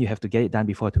 Then you have to get it done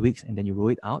before 2 weeks, and then you roll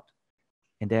it out.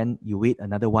 And then you wait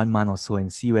another 1 month or so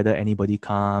and see whether anybody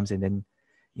comes, and then,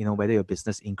 whether your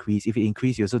business increase. If it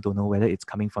increase, you also don't know whether it's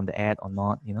coming from the ad or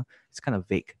not. It's kind of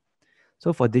vague.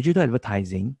 So for digital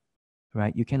advertising,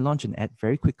 right, you can launch an ad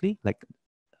very quickly. Like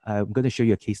I'm going to show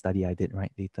you a case study I did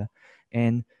later.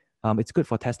 And it's good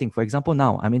for testing. For example,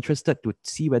 now I'm interested to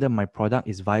see whether my product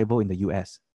is viable in the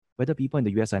US, whether people in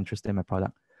the US are interested in my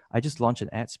product. I just launch an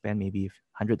ad, spend maybe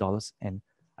 $100, and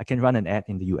I can run an ad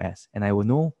in the US. And I will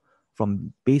know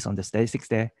based on the statistics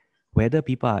there, whether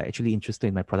people are actually interested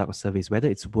in my product or service, whether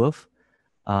it's worth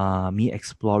me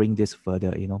exploring this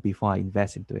further, before I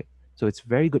invest into it. So it's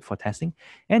very good for testing.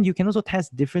 And you can also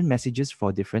test different messages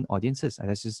for different audiences. And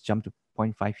let's just jump to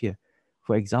point 5 here.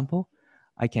 For example,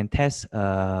 I can test,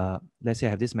 let's say I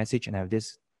have this message and I have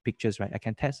this pictures, right? I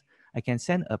can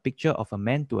send a picture of a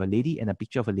man to a lady and a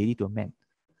picture of a lady to a man,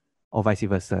 or vice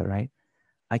versa, right?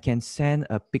 I can send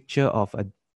a picture of a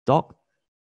dog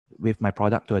with my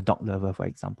product to a dog lover, for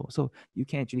example. So you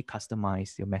can actually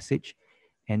customize your message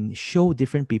and show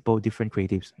different people different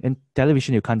creatives. In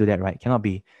television, you can't do that, right? Cannot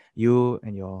be you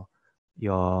and your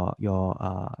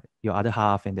other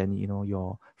half, and then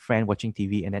your friend watching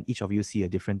TV, and then each of you see a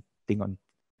different thing on,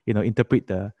 interpret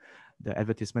the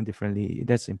advertisement differently.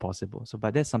 That's impossible. So,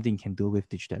 but that's something you can do with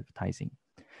digital advertising.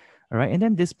 All right, and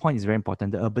then this point is very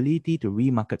important: the ability to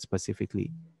remarket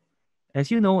specifically. As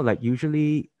you know, like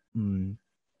usually.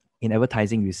 In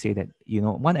advertising, you say that,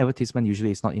 one advertisement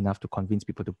usually is not enough to convince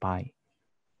people to buy.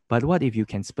 But what if you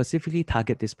can specifically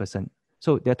target this person?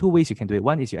 So there are two ways you can do it.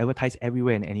 One is you advertise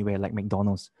everywhere and anywhere, like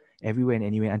McDonald's, everywhere and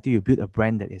anywhere, until you build a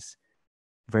brand that is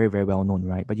very, very well known,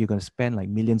 right? But you're going to spend like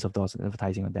millions of dollars on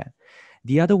advertising on that.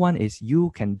 The other one is you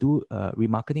can do a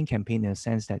remarketing campaign in a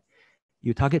sense that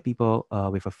you target people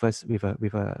with a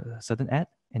certain ad,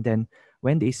 and then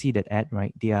when they see that ad,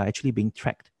 right, they are actually being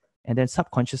tracked, and then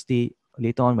subconsciously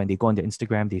later on when they go on their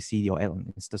Instagram, they see your ad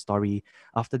on Insta story.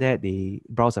 After that, they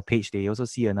browse a page, they also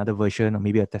see another version or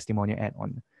maybe a testimonial ad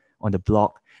on the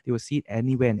blog. They will see it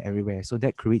anywhere and everywhere. So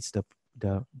that creates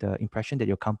the impression that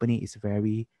your company is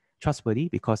very trustworthy,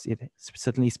 because it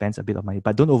certainly spends a bit of money.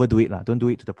 But don't overdo it. Don't do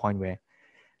it to the point where,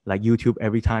 like YouTube,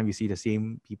 every time you see the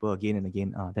same people again and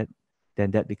again,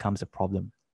 then that becomes a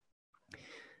problem.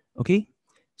 Okay,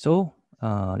 so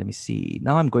let me see.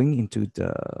 Now I'm going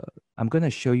to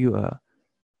show you a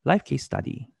live case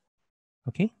study.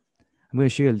 Okay, I'm going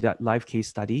to show you that live case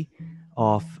study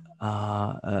of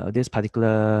this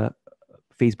particular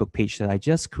Facebook page that I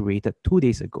just created 2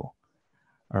 days ago.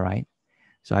 All right,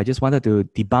 so I just wanted to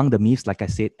debunk the myths, like I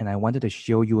said, and I wanted to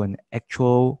show you an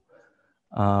actual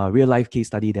real life case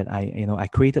study that I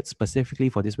created specifically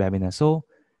for this webinar. So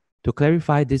to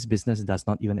clarify, this business does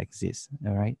not even exist.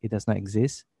 All right, it does not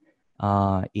exist.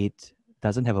 It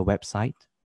doesn't have a website.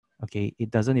 Okay,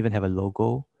 it doesn't even have a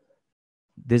logo.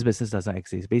 This business doesn't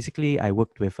exist. Basically, I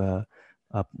worked with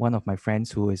one of my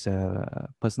friends who is a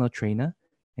personal trainer,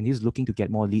 and he's looking to get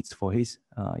more leads for his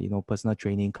personal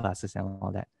training classes and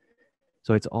all that.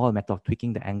 So it's all a matter of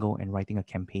tweaking the angle and writing a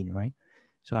campaign, right?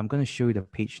 So I'm going to show you the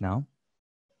page now.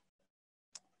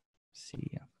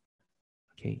 See,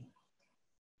 okay.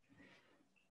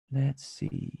 Let's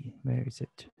see, where is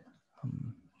it?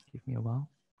 Give me a while.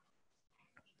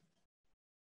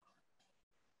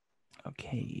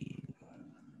 Okay.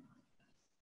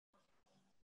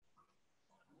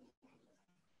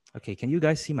 Okay, can you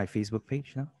guys see my Facebook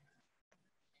page now?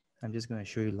 I'm just going to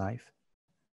show you live.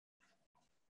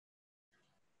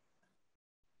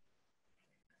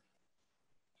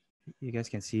 You guys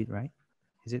can see it, right?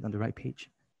 Is it on the right page?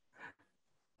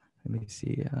 Let me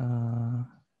see.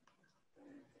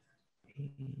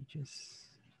 Pages.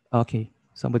 Okay,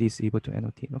 somebody is able to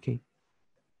annotate. Okay.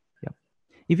 Yeah.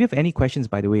 If you have any questions,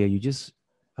 by the way, you just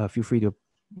feel free to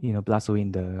blast away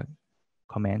in the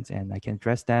comments, and I can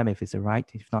address them if it's right.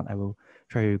 If not, I will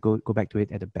try to go back to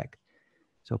it at the back.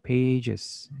 So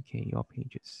pages. Okay, your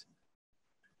pages.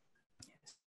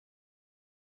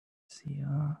 See,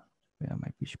 where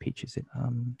my which page is it?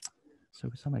 So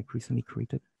some I recently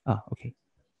created. Okay,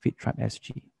 Fit Tribe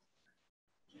SG.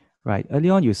 Right, early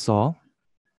on you saw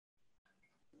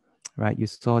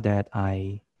that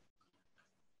I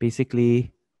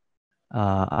basically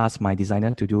asked my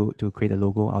designer to create a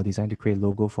logo. Our designer to create a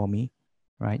logo for me,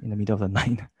 right, in the middle of the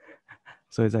night.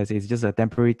 So as I say, it's just a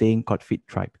temporary thing called Fit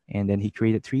Tribe, and then he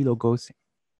created 3 logos,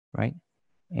 right?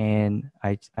 And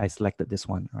I selected this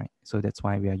one, right? So that's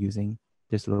why we are using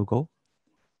this logo.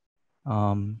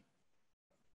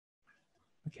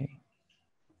 Okay.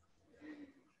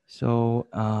 So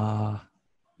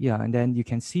yeah, and then you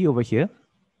can see over here,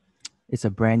 it's a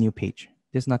brand new page.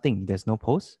 There's nothing. There's no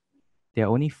post. There are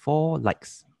only 4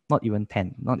 likes, not even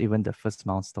 10, not even the first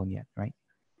milestone yet, right?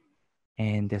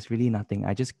 And there's really nothing.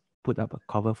 I just put up a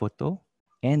cover photo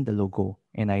and the logo,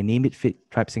 and I named it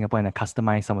Fit Tribe Singapore, and I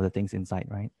customized some of the things inside,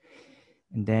 right?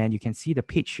 And then you can see the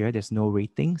page here. There's no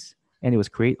ratings, and it was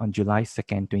created on July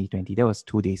 2nd, 2020. That was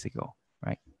 2 days ago,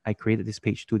 right? I created this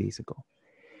page 2 days ago,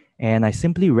 and I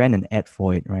simply ran an ad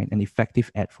for it, right? An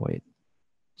effective ad for it.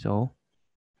 So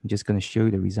I'm just going to show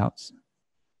you the results,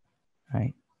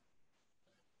 right?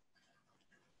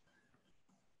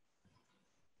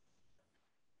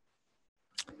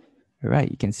 All right,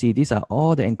 you can see these are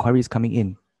all the inquiries coming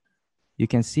in. You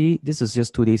can see, this is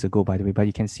just 2 days ago, by the way, but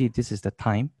you can see this is the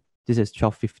time. This is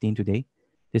 12:15 today.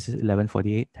 This is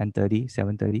 11:48, 10:30,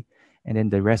 7:30. And then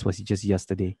the rest was just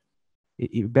yesterday.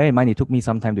 Bear in mind, it took me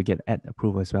some time to get ad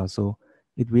approval as well. So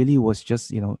it really was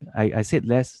just, I said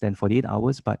less than 48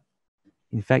 hours, but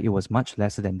in fact, it was much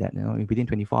lesser than that. Within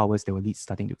 24 hours, there were leads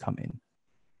starting to come in.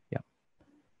 Yeah.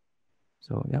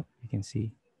 So yeah, you can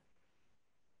see.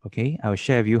 Okay, I will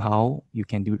share with you how you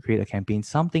can create a campaign,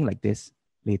 something like this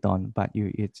later on, but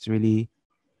it's really,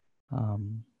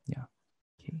 yeah.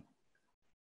 Okay.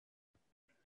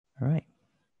 All right.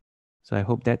 So I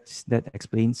hope that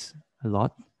explains a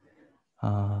lot.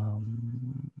 Yeah,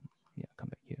 come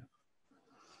back here.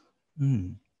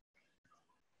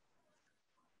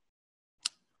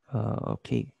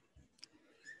 Okay.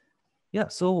 Yeah,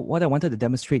 so what I wanted to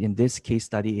demonstrate in this case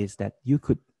study is that you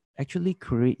could actually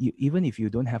create, even if you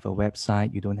don't have a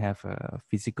website, you don't have a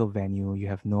physical venue, you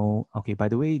have no, okay, by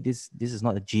the way, this is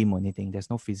not a gym or anything. There's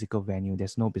no physical venue.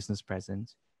 There's no business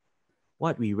presence.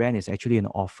 What we ran is actually an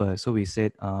offer. So we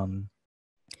said,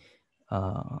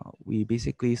 we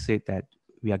basically said that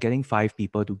we are getting 5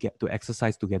 people to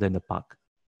exercise together in the park.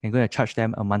 And going to charge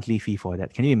them a monthly fee for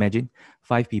that. Can you imagine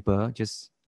 5 people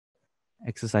just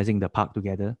exercising in the park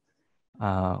together,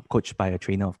 coached by a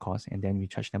trainer, of course, and then we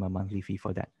charge them a monthly fee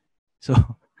for that.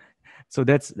 So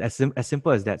that's as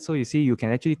simple as that. So you see, you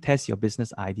can actually test your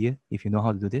business idea if you know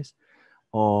how to do this,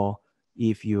 or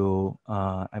if you,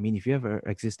 if you have an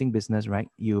existing business, right,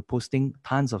 you're posting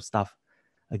tons of stuff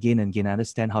again and again. I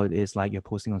understand how it is like you're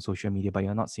posting on social media, but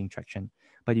you're not seeing traction.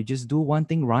 But you just do one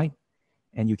thing right,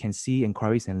 and you can see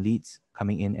inquiries and leads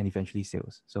coming in and eventually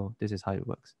sales. So this is how it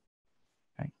works,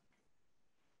 right?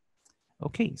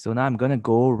 Okay, so now I'm going to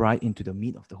go right into the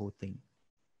meat of the whole thing.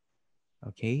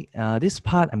 Okay, this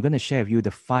part, I'm going to share with you the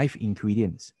 5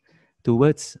 ingredients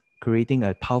towards creating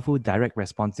a powerful direct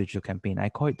response digital campaign. I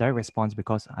call it direct response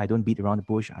because I don't beat around the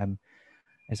bush.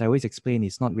 As I always explain,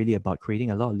 it's not really about creating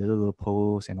a lot of little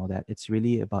posts and all that. It's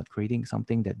really about creating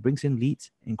something that brings in leads,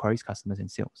 inquiries, customers,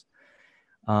 and sales.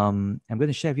 I'm going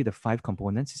to share with you the 5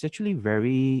 components. It's actually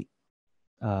very,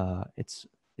 it's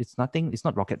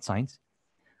not rocket science.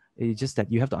 It's just that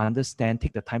you have to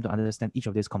take the time to understand each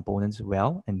of these components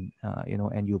well, and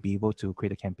and you'll be able to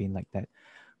create a campaign like that.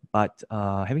 But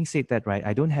having said that, right,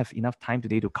 I don't have enough time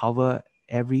today to cover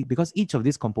because each of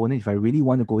these components, if I really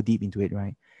want to go deep into it,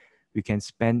 right, we can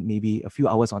spend maybe a few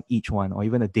hours on each one, or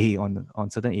even a day on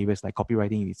certain areas like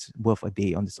copywriting. It's worth a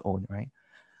day on its own, right?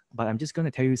 But I'm just going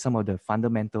to tell you some of the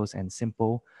fundamentals and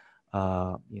simple,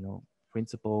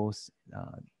 principles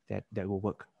that will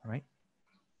work, right?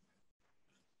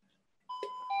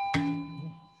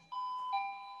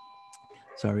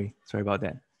 Sorry about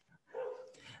that.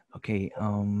 Okay,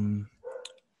 let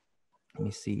me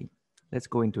see. Let's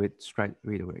go into it straight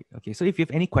away. Okay, so if you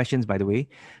have any questions, by the way,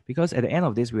 because at the end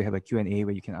of this, we have a Q&A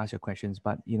where you can ask your questions.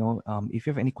 But, if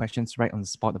you have any questions right on the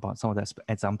spot about some of the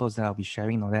examples that I'll be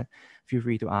sharing on that, feel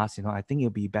free to ask. I think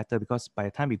it'll be better because by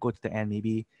the time we go to the end,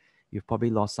 maybe you've probably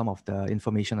lost some of the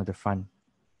information at the front.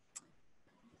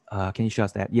 Can you show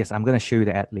us that? Yes, I'm going to show you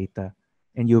the ad later.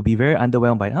 And you'll be very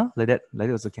underwhelmed by, like that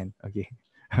also can. Okay,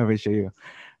 I will show you.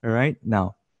 All right,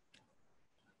 now.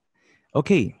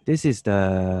 Okay, this is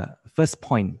the first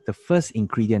point. The first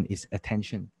ingredient is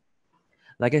attention.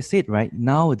 Like I said, right,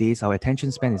 nowadays our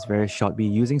attention span is very short. We're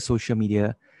using social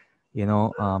media,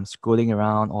 scrolling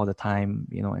around all the time,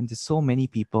 and there's so many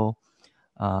people,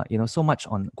 so much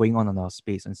going on our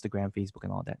space, Instagram, Facebook,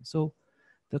 and all that. So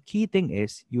the key thing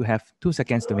is you have 2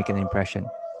 seconds to make an impression.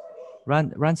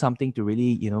 Run something to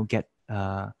really, get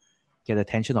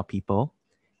attention of people,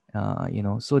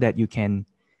 so that you can,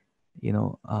 let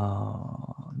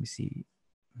me see.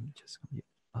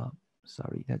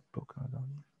 Sorry, that broke out.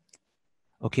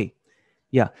 Okay.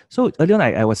 Yeah. So earlier on,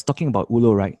 I was talking about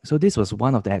Ulo, right? So this was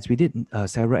one of the ads. We did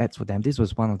several ads for them. This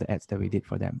was one of the ads that we did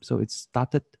for them. So it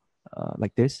started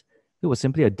like this. It was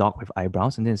simply a dog with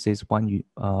eyebrows. And then it says, when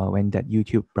that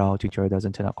YouTube brow tutorial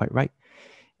doesn't turn out quite right.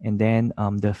 And then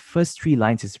the first 3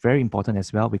 lines is very important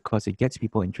as well because it gets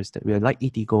people interested. We like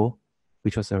Eatigo,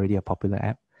 which was already a popular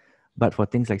app, but for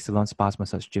things like salons, spas,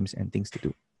 massage gyms, and things to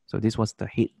do. So this was the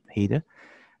header.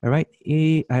 All right.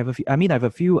 I have a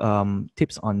few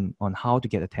tips on how to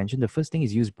get attention. The first thing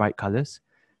is use bright colors.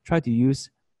 Try to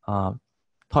use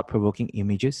thought-provoking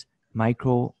images,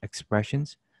 micro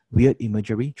expressions, weird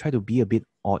imagery. Try to be a bit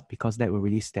odd because that will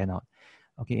really stand out.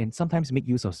 Okay, and sometimes make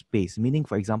use of space. Meaning,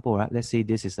 for example, right, let's say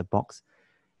this is a box,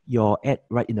 your ad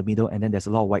right in the middle, and then there's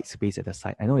a lot of white space at the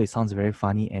side. I know it sounds very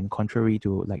funny and contrary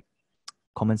to like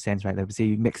common sense, right? Like we say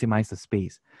you maximize the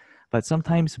space. But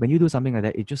sometimes when you do something like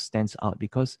that, it just stands out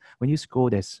because when you scroll,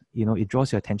 there's, it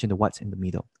draws your attention to what's in the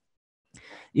middle.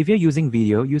 If you're using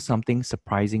video, use something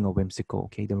surprising or whimsical.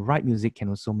 Okay, the right music can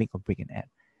also make or break an ad.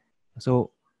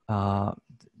 So,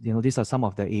 these are some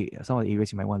of the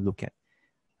areas you might want to look at.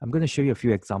 I'm going to show you a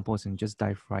few examples and just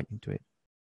dive right into it.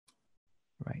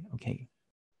 Right. Okay.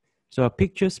 So a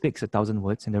picture speaks 1,000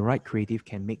 words, and the right creative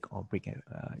can make or break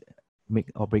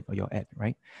your ad.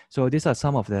 Right. So these are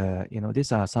some of the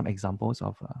these are some examples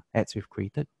of ads we've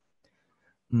created.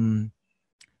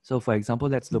 So for example,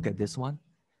 let's look at this one.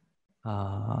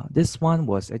 This one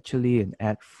was actually an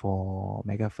ad for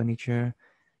Mega Furniture,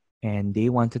 and they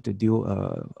wanted to do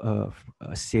a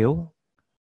sale,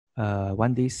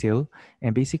 1-day sale,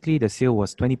 and basically the sale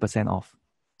was 20% off.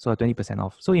 So 20%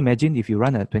 off. So imagine if you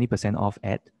run a 20% off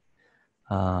ad,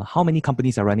 how many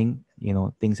companies are running,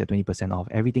 things at 20% off?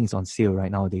 Everything's on sale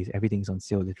right nowadays. Everything's on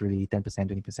sale, literally 10%,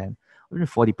 20%, or even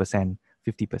 40%,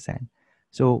 50%.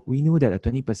 So we knew that a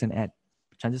 20% ad,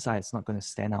 chances are it's not going to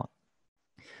stand out.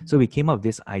 So we came up with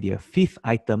this idea: fifth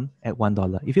item at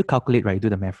 $1. If you calculate, right, do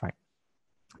the math, right?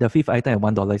 The fifth item at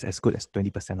 $1 is as good as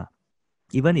 20%.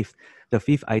 Even if the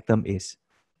fifth item is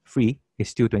free, it's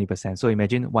still 20%. So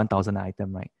imagine 1,000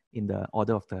 item, right? In the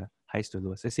order of the highest to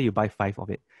lowest. Let's say you buy 5 of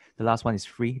it. The last one is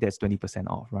free, that's 20%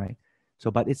 off, right? So,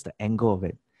 but it's the angle of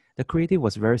it. The creative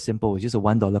was very simple. It was just a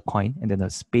 $1 coin and then a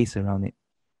space around it.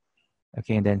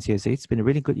 Okay, and then CSA, it's been a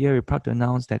really good year. We're proud to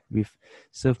announce that we've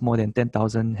served more than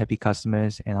 10,000 happy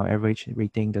customers, and our average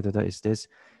rating is this.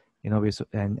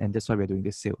 And that's why we're doing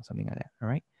this sale, something like that. All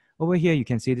right. Over here, you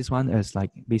can see this one as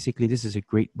like, basically, this is a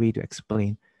great way to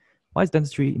explain why is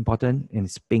dentistry important. And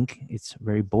it's pink. It's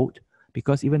very bold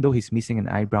because even though he's missing an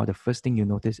eyebrow, the first thing you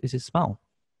notice is his smile.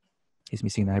 He's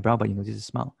missing an eyebrow, but you notice his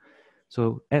smile.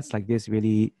 So ads like this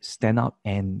really stand out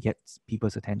and get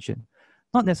people's attention.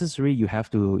 Not necessarily you have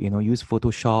to, use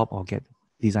Photoshop or get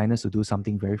designers to do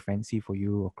something very fancy for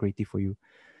you or creative for you.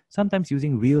 Sometimes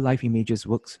using real life images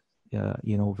works,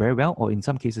 very well, or in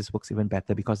some cases works even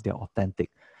better because they're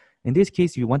authentic. In this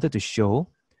case, you wanted to show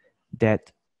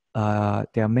that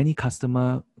there are many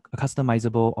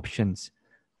customizable options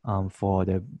for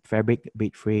the fabric,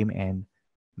 bed frame, and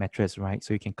mattress, right?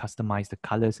 So you can customize the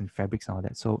colors and fabrics and all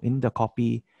that. So in the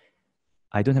copy,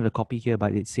 I don't have the copy here,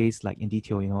 but it says like in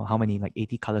detail, how many, like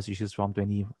 80 colors you choose from,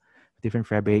 20 different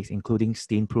fabrics, including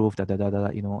stain-proof,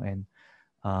 and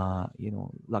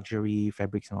luxury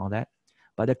fabrics and all that.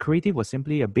 But the creative was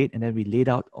simply a bed, and then we laid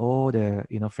out all the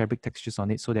fabric textures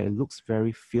on it so that it looks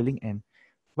very filling, and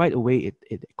right away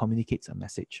it communicates a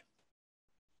message.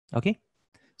 Okay,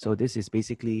 so this is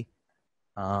basically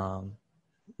in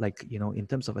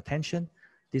terms of attention,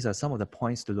 these are some of the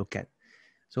points to look at.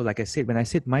 So like I said, when I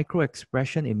said micro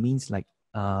expression, it means like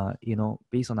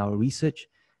based on our research,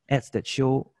 ads that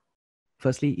show,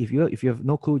 firstly, if you have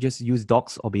no clue, just use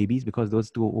dogs or babies because those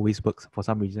two always work for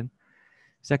some reason.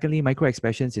 Secondly, micro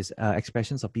expressions is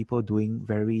expressions of people doing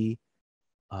very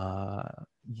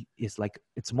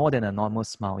it's more than a normal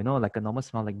smile. Like a normal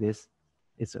smile like this,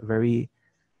 it's a very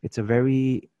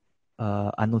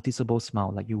unnoticeable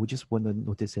smile. Like you would just want to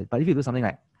notice it. But if you do something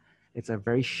like it's a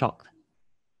very shocked,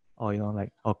 or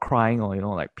or crying, or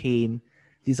like pain,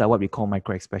 these are what we call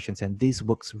micro expressions, and this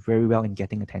works very well in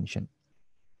getting attention.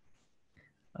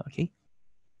 Okay.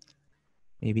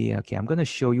 I'm going to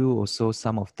show you also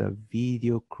some of the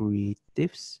video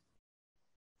creatives.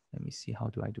 Let me see, how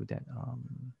do I do that?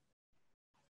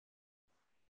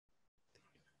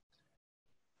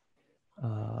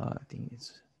 I think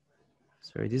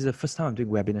sorry, this is the first time I'm doing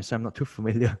webinar, so I'm not too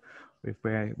familiar with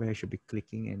where I should be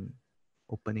clicking and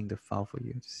opening the file for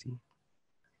you to see.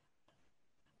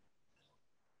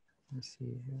 Let me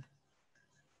see here.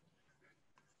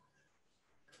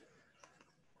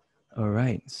 All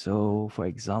right, so for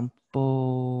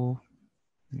example,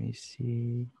 let me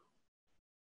see.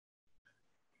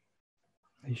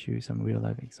 I show you some real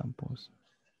life examples.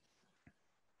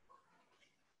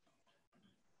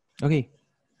 Okay,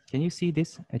 can you see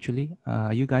this actually?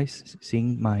 Are you guys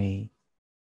seeing my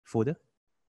folder?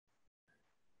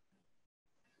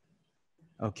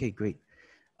 Okay, great.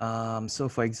 So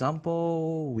for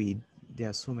example, there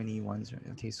are so many ones,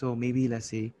 right? Okay, so maybe let's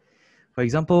say, for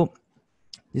example,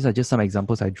 these are just some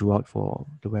examples I drew out for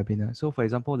the webinar. So for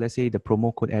example, let's say the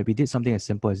promo code ad, we did something as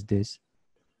simple as this.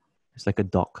 It's like a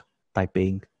dog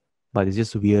typing, but it's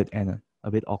just weird and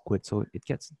a bit awkward. So it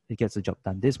gets the job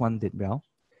done. This one did well.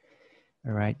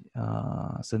 All right.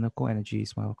 Seneco Energy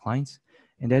is one of our clients.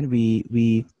 And then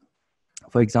we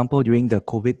for example, during the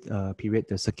COVID period,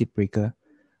 the circuit breaker,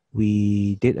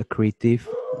 we did a creative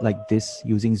like this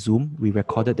using Zoom. We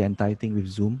recorded the entire thing with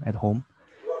Zoom at home.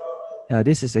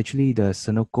 this is actually the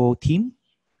Sunoco team.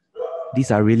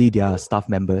 These are really their staff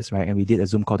members, right? And we did a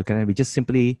Zoom call together. We just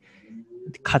simply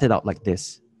cut it out like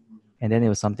this. And then it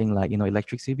was something like,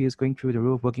 electricity bills going through the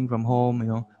roof, working from home,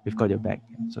 we've got your back.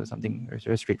 So something very,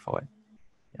 very straightforward.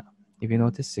 Yeah. If you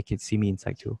notice, you can see me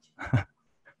inside too. Huh?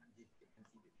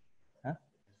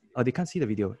 Oh, they can't see the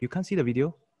video. You can't see the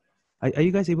video? Are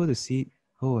you guys able to see?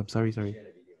 Oh, I'm sorry.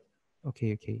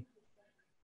 Okay.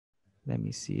 Let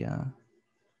me see.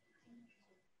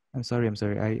 I'm sorry.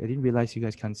 I didn't realize you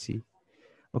guys can't see.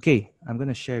 Okay, I'm going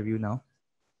to share with you now.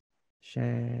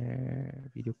 Share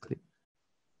video clip.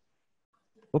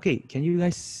 Okay, can you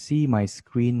guys see my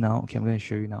screen now? Okay, I'm going to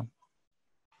show you now.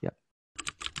 Yeah.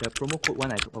 The promo code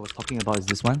one I was talking about is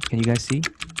this one. Can you guys see?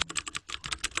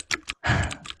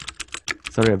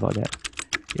 Sorry about that.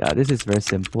 Yeah, this is very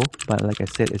simple, but like I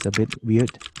said, it's a bit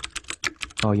weird.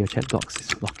 Oh, your chat box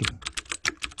is blocking.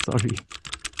 Sorry.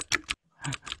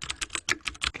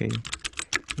 Okay.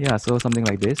 Yeah, so something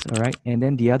like this, all right? And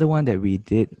then the other one that we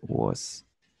did was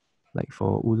like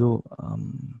for Ulu,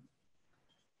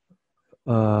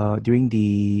 during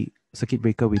the circuit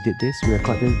breaker, we did this. We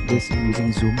recorded this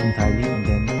using Zoom entirely and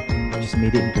then just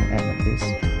made it into an app like this.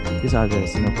 These are the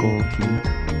Sunoco team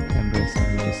members,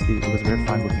 and we just did it. It was very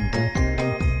fun working with them.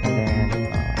 And then,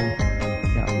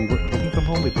 yeah, we working from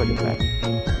home, we've got your back.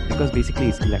 Because basically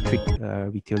it's electric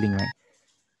retailing, right?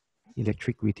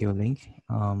 Electric retailing,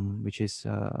 which is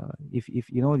if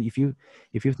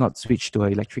you've not switched to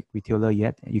an electric retailer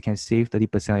yet, you can save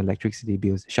 30% electricity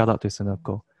bills. Shout out to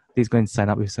Sunoco. Please go and sign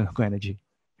up with Sunoco Energy.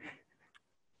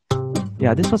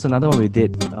 Yeah, this was another one we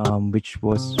did, which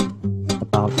was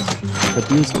about the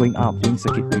bills going up during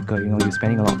circuit breaker. You're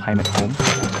spending a lot of time at home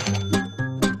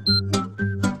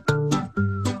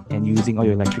and using all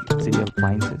your electricity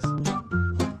appliances.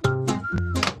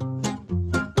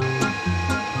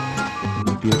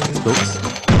 Bill explodes.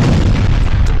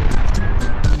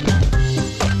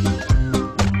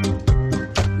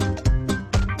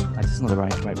 This is not the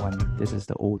right one. This is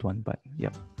the old one, but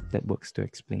yep, that works to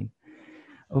explain.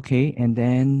 Okay, and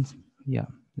then yeah,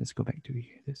 let's go back to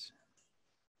this.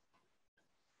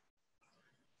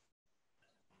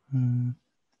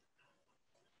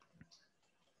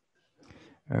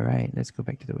 All right, let's go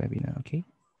back to the webinar. Okay.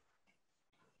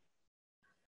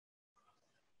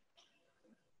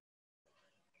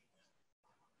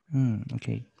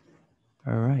 Okay.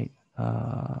 All right.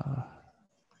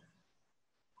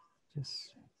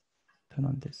 Just turn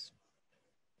on this.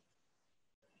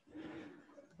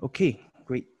 Okay,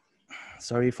 great.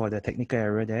 Sorry for the technical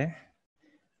error there.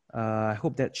 I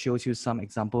hope that shows you some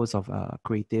examples of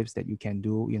creatives that you can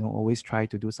do. Always try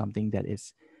to do something that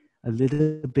is a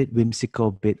little bit whimsical,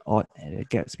 a bit odd, and it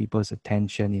gets people's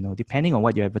attention. Depending on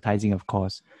what you're advertising, of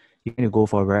course. You're going to go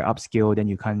for a very upscale, then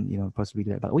you can't, possibly do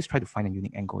that. But always try to find a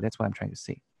unique angle. That's what I'm trying to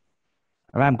say.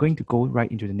 All right, I'm going to go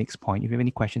right into the next point. If you have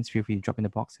any questions, feel free to drop in the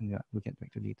box and we'll get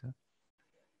back to later.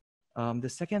 The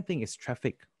second thing is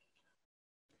traffic.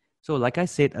 So like I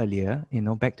said earlier,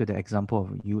 back to the example of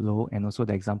Yulo and also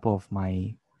the example of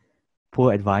my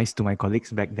poor advice to my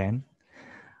colleagues back then,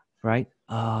 right?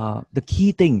 The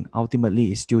key thing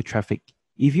ultimately is still traffic.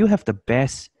 If you have the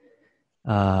best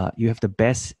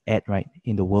ad, right,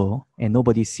 in the world and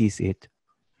nobody sees it,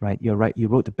 right? You're right. You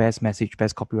wrote the best message,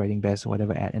 best copywriting, best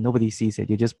whatever ad, and nobody sees it.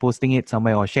 You're just posting it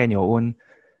somewhere or sharing your own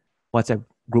WhatsApp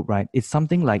group, right? It's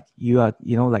something like you are,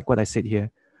 like what I said here.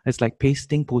 It's like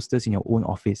pasting posters in your own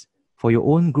office for your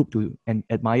own group to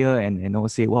admire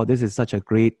and say, wow, this is such a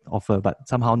great offer, but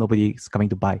somehow nobody is coming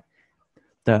to buy.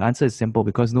 The answer is simple,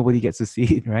 because nobody gets to see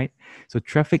it, right? So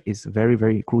traffic is very,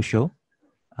 very crucial.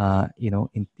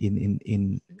 In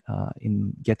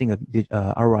getting a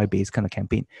ROI-based kind of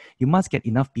campaign, you must get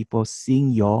enough people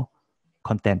seeing your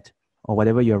content or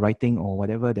whatever you're writing or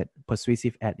whatever that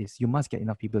persuasive ad is. You must get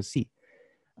enough people to see.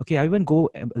 Okay, I even go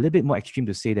a little bit more extreme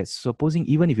to say that supposing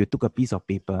even if you took a piece of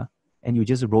paper and you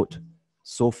just wrote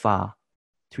so far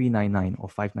 399 or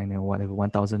 599 or whatever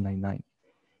 1099,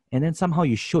 and then somehow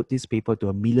you showed this paper to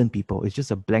 1 million people, it's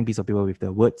just a blank piece of paper with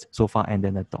the words so far and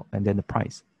then the top and then the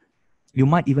price. You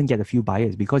might even get a few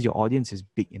buyers because your audience is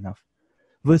big enough.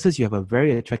 Versus you have a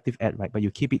very attractive ad, right? But you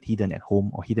keep it hidden at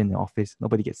home or hidden in the office.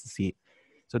 Nobody gets to see it.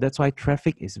 So that's why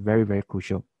traffic is very, very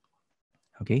crucial.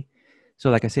 Okay. So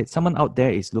like I said, someone out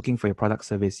there is looking for your product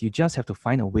service. You just have to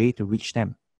find a way to reach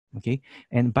them. Okay.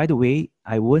 And by the way,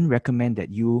 I wouldn't recommend that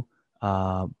you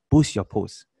boost your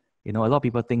posts. A lot of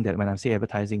people think that when I say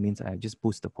advertising means I just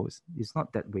boost the post. It's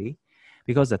not that way,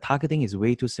 because the targeting is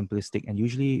way too simplistic and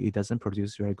usually it doesn't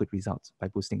produce very good results by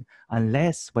boosting,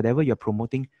 unless whatever you're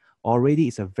promoting already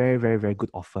is a very, very, very good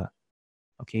offer.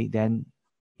 Okay, then,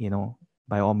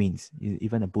 by all means,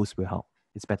 even a boost will help.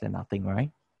 It's better than nothing,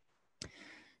 right?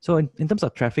 So in terms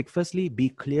of traffic, firstly, be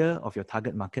clear of your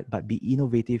target market, but be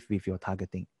innovative with your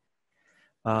targeting.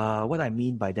 What I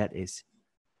mean by that is,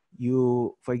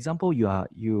 for example,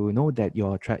 you know that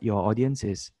your audience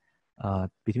is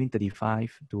between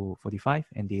 35 to 45,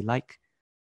 and they like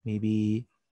maybe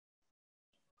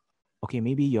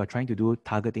you're trying to do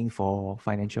targeting for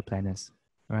financial planners,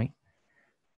 right?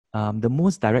 The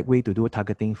most direct way to do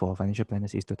targeting for financial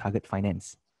planners is to target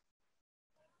finance.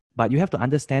 But you have to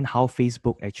understand how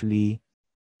Facebook actually,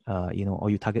 or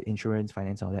you target insurance,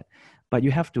 finance, all that. But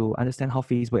you have to understand how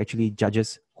Facebook actually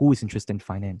judges who is interested in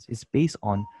finance. It's based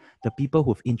on the people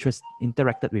who've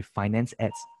interacted with finance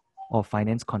ads or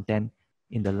finance content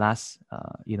in the last,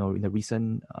 in the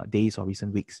recent days or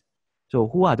recent weeks. So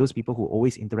who are those people who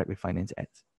always interact with finance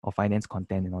ads or finance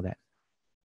content and all that?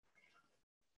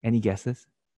 Any guesses?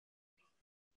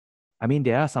 I mean,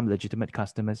 there are some legitimate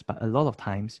customers, but a lot of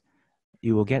times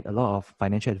you will get a lot of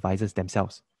financial advisors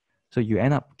themselves. So you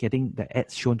end up getting the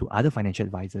ads shown to other financial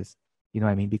advisors. You know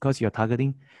what I mean? Because you're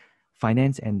targeting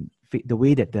finance, and the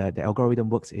way that the algorithm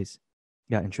works is,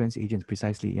 insurance agents,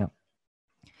 precisely, yeah.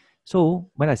 So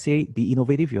when I say be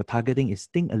innovative, your targeting is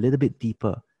think a little bit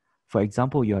deeper. For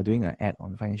example, you are doing an ad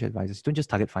on financial advisors. Don't just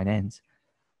target finance.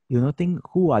 Think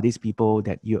who are these people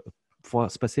that for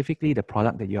specifically the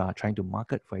product that you are trying to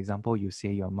market. For example, you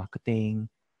say you're marketing,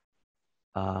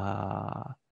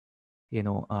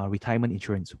 retirement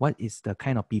insurance. What is the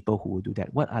kind of people who will do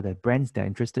that? What are the brands they're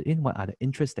interested in? What are the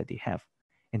interests that they have?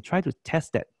 And try to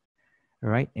test that,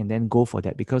 right? And then go for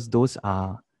that, because those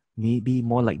are maybe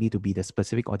more likely to be the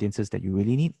specific audiences that you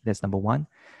really need. That's number one.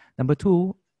 Number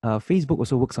two, Facebook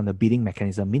also works on the bidding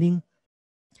mechanism, meaning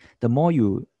the more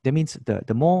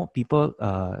people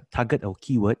target a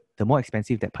keyword, the more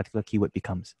expensive that particular keyword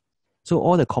becomes. So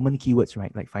all the common keywords,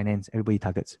 right, like finance, everybody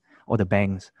targets, or the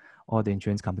banks, or the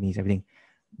insurance companies, everything,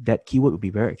 that keyword would be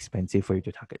very expensive for you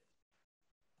to target.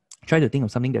 Try to think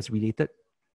of something that's related,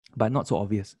 but not so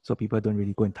obvious, so people don't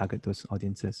really go and target those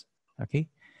audiences, okay?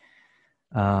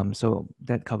 So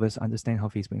that covers understand how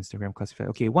Facebook, Instagram classify.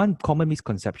 Okay, one common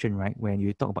misconception, right, when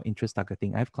you talk about interest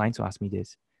targeting, I have clients who ask me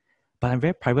this, but I'm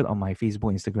very private on my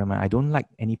Facebook, Instagram, and I don't like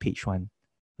any page one.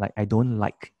 Like, I don't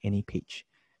like any page.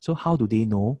 So how do they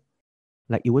know?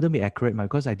 Like, it wouldn't be accurate,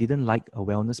 because I didn't like a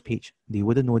wellness page. They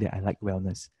wouldn't know that I like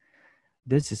wellness.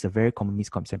 This is a very common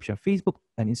misconception. Facebook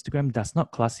and Instagram does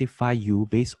not classify you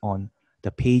based on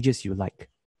the pages you like.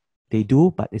 They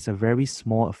do, but it's a very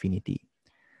small affinity.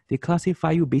 They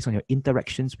classify you based on your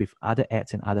interactions with other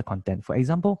ads and other content. For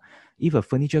example, if a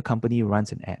furniture company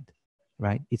runs an ad,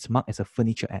 right, it's marked as a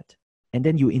furniture ad, and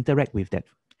then you interact with that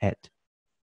ad,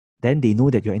 then they know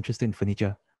that you're interested in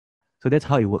furniture. So that's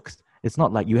how it works. It's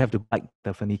not like you have to like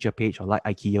the furniture page or like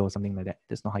IKEA or something like that.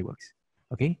 That's not how it works.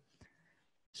 Okay.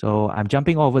 So I'm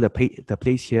jumping over the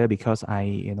place here because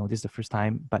this is the first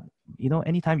time. But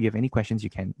anytime you have any questions, you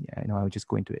can. I'll just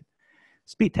go into it.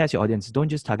 Speed test your audience. Don't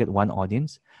just target one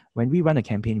audience. When we run a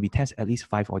campaign, we test at least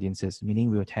 5 audiences.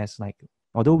 Meaning we will test,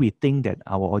 although we think that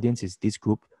our audience is this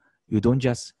group, you don't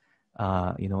just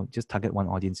just target one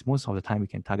audience. Most of the time, we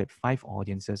can target 5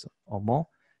 audiences or more,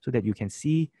 so that you can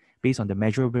see, based on the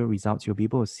measurable results, you'll be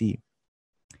able to see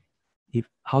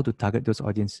how to target those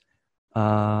audience.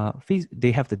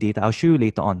 They have the data. I'll show you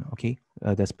later on, okay?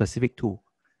 The specific tool.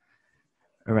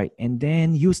 All right, and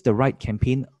then use the right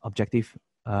campaign objective.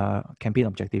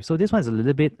 So this one is a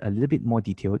little bit more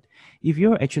detailed. If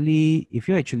you're actually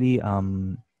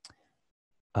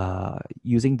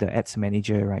using the ads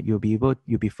manager, right, you'll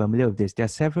be familiar with this. There are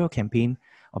several campaign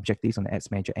objectives on the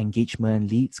ads manager: engagement,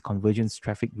 leads, conversions,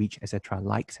 traffic reach, etc.,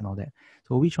 likes, and all that.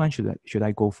 So which one should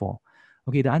I go for?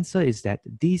 Okay, the answer is that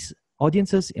these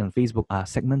audiences on Facebook are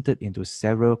segmented into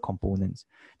several components.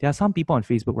 There are some people on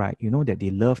Facebook, right, that they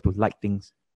love to like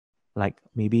things, like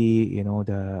maybe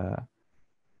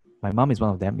my mom is one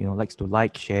of them, likes to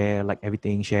share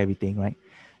everything, right?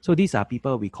 So these are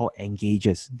people we call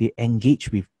engagers. They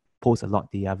engage with posts a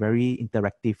lot. They are very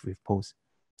interactive with posts,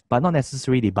 but not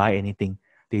necessarily they buy anything.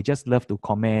 They just love to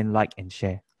comment, like, and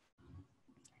share,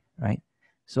 right?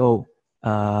 So,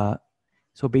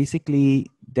 basically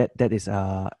that is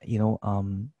the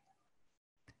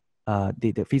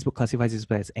Facebook classifies this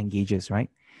as engagers, right?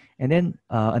 And then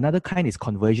another kind is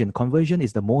conversion. Conversion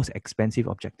is the most expensive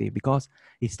objective because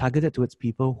it's targeted towards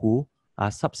people who are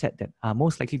subset that are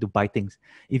most likely to buy things.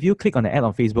 If you click on the ad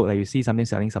on Facebook, like you see something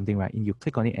selling something, right, and you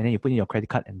click on it and then you put in your credit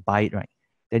card and buy it, right,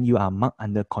 then you are marked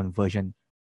under conversion.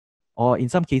 Or in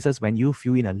some cases, when you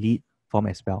fill in a lead form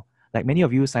as well, like many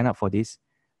of you sign up for this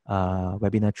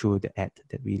webinar through the ad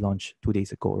that we launched 2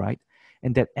 days ago, right?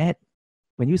 And that ad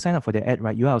when you sign up for the ad,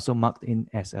 right, you are also marked in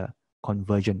as a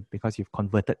conversion because you've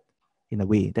converted in a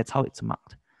way. That's how it's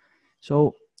marked.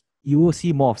 So you will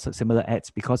see more of similar ads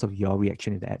because of your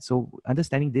reaction to the ad. So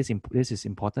understanding this is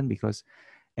important because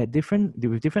with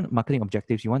different marketing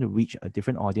objectives, you want to reach a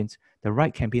different audience. The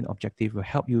right campaign objective will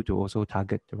help you to also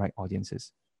target the right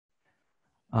audiences.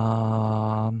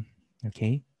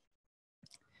 Okay.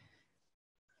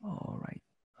 All right.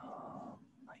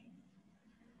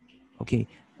 Okay.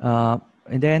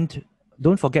 And then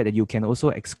don't forget that you can also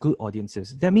exclude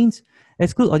audiences. That means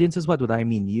exclude audiences. What do I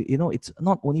mean? You know, it's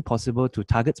not only possible to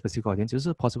target specific audiences, it's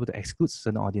also possible to exclude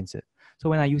certain audiences. So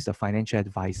when I use the financial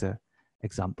advisor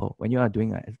example, when you are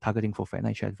doing targeting for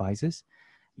financial advisors,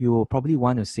 you will probably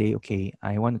want to say, okay,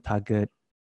 I want to target,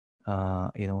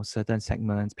 certain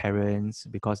segments, parents,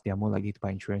 because they are more likely to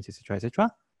buy insurance, etc.,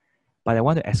 etc. But I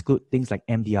want to exclude things like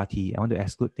MDRT. I want to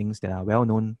exclude things that are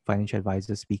well-known financial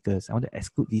advisors, speakers. I want to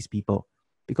exclude these people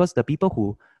because the people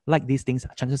who like these things,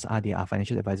 chances are they are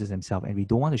financial advisors themselves, and we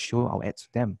don't want to show our ads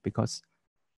to them because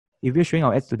if we're showing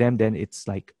our ads to them, then it's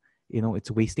like,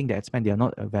 it's wasting the ad spend. They are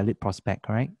not a valid prospect,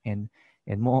 right? And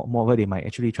moreover, they might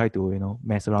actually try to,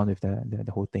 mess around with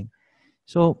the whole thing.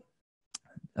 So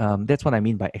that's what I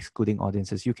mean by excluding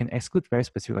audiences. You can exclude very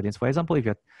specific audience. For example, if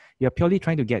you're purely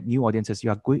trying to get new audiences,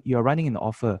 you're running an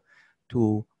offer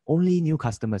to only new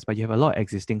customers, but you have a lot of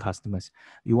existing customers.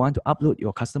 You want to upload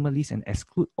your customer list and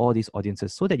exclude all these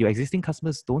audiences so that your existing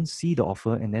customers don't see the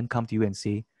offer and then come to you and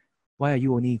say, why are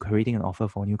you only creating an offer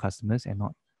for new customers and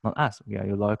not us? We are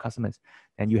your loyal customers.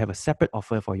 And you have a separate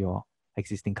offer for your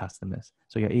existing customers.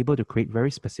 So you're able to create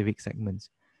very specific segments.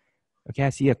 Okay, I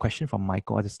see a question from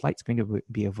Michael. Are the slides going to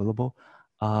be available?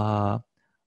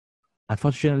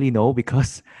 Unfortunately, no,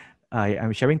 because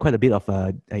I'm sharing quite a bit of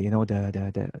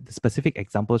the specific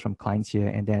examples from clients here,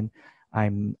 and then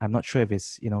I'm not sure if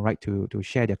it's right to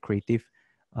share their creative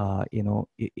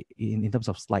in terms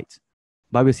of slides.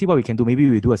 But we'll see what we can do. Maybe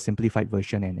we'll do a simplified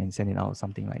version and send it out or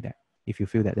something like that. If you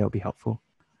feel that will be helpful.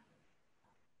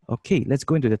 Okay, let's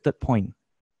go into the third point.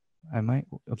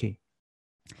 Okay.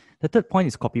 The third point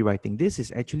is copywriting. This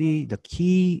is actually the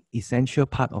key essential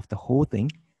part of the whole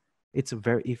thing.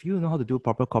 If you know how to do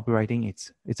proper copywriting,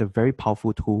 it's a very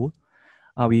powerful tool.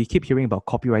 We keep hearing about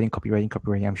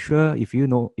copywriting. I'm sure if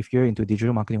you're into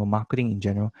digital marketing or marketing in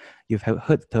general, you've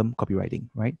heard the term copywriting,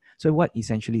 right? So what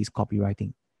essentially is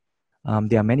copywriting?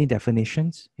 There are many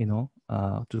definitions, to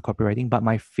copywriting, but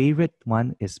my favorite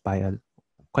one is by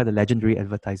quite a legendary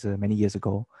advertiser many years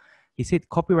ago. He said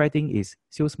copywriting is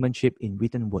salesmanship in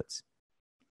written words.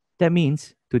 That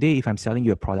means today, if I'm selling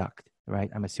you a product, right?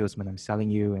 I'm a salesman, I'm selling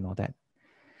you and all that.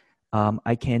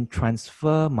 I can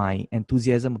transfer my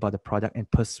enthusiasm about the product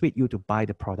and persuade you to buy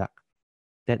the product.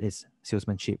 That is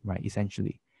salesmanship, right?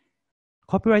 Essentially.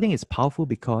 Copywriting is powerful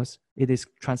because it is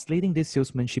translating this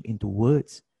salesmanship into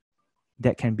words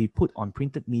that can be put on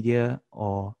printed media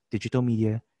or digital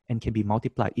media and can be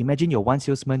multiplied. Imagine you're one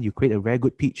salesman, you create a very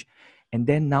good pitch, and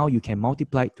then now you can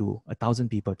multiply it to 1,000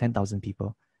 people, 10,000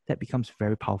 people. That becomes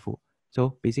very powerful.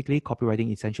 So basically,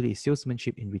 copywriting essentially is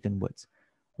salesmanship in written words.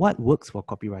 What works for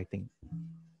copywriting?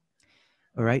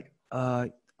 All right.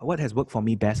 What has worked for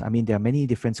me best? I mean, there are many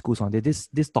different schools on there. This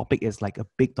topic is like a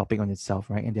big topic on itself,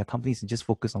 right? And there are companies that just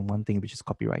focus on one thing, which is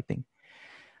copywriting.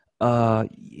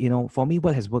 For me,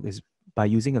 what has worked is by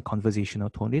using a conversational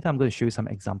tone. Later, I'm going to show you some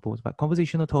examples. But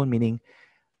conversational tone meaning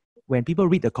when people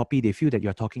read the copy, they feel that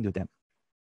you're talking to them.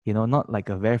 Not like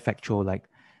a very factual, like,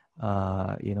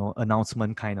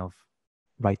 announcement kind of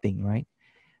writing, right?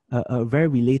 A very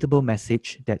relatable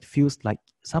message that feels like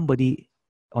somebody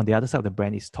on the other side of the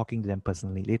brand is talking to them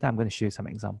personally. Later, I'm going to show you some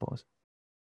examples.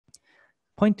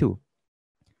 Point 2,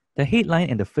 the headline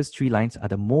and the first 3 lines are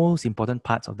the most important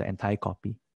parts of the entire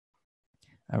copy.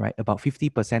 All right, about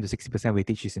 50% to 60%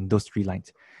 weightage is in those 3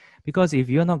 lines. Because if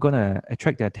you're not going to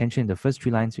attract their attention in the first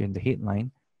 3 lines in the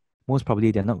headline, most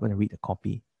probably they're not going to read the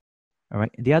copy. All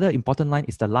right. The other important line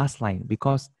is the last line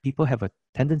because people have a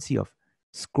tendency of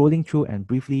scrolling through and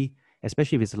briefly,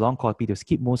 especially if it's a long copy, to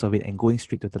skip most of it and going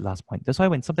straight to the last point. That's why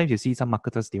when sometimes you see some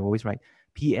marketers, they always write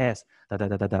PS,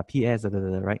 PS,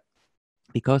 right?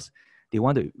 Because they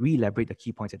want to re-elaborate the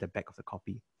key points at the back of the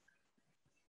copy.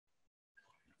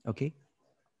 Okay.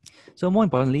 So more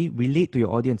importantly, relate to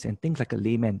your audience and think like a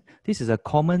layman. This is a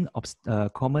common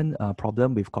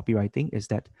problem with copywriting is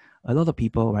that a lot of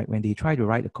people, right, when they try to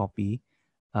write a copy,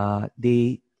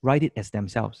 they write it as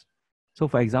themselves. So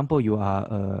for example,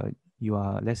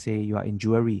 let's say you are in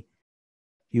jewelry.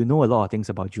 You know a lot of things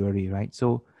about jewelry, right?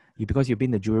 So because you've been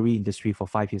in the jewelry industry for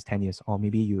 5 years, 10 years, or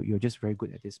maybe you're just very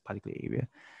good at this particular area.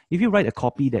 If you write a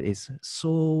copy that is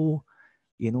so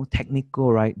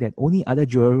technical, right, that only other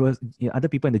jurors, other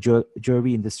people in the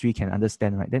jewelry industry can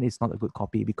understand, right, then it's not a good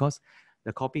copy, because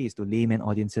the copy is to layman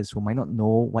audiences who might not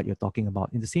know what you're talking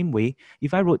about. In the same way,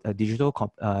 if I wrote a digital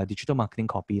marketing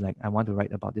copy, like I want to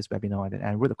write about this webinar, and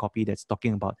I wrote a copy that's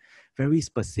talking about very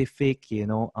specific,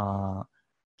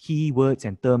 keywords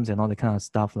and terms and all the kind of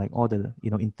stuff, like all the,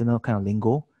 internal kind of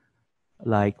lingo,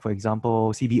 like for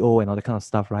example, CBO and all that kind of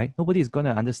stuff, right? Nobody is going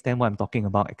to understand what I'm talking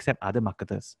about except other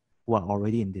marketers who are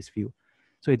already in this field.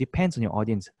 So it depends on your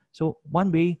audience. So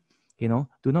one way, do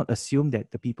not assume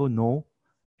that the people know,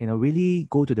 really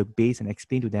go to the base and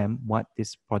explain to them what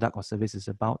this product or service is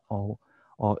about, or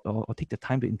take the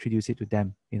time to introduce it to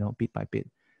them, bit by bit.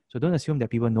 So don't assume that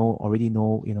people already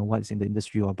know, what's in the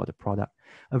industry or about the product.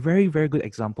 A very, very good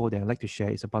example that I'd like to share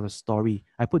is about a story.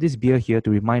 I put this beer here to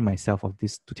remind myself of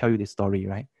this, to tell you this story,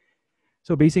 right?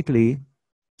 So basically,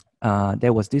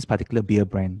 there was this particular beer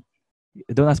brand.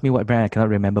 Don't ask me what brand, I cannot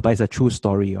remember, but it's a true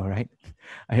story, all right?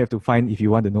 I have to find if you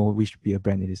want to know which beer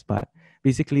brand it is. But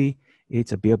basically,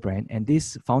 it's a beer brand. And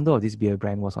this founder of this beer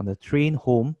brand was on the train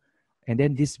home. And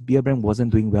then this beer brand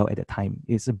wasn't doing well at the time.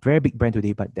 It's a very big brand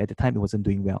today, but at the time it wasn't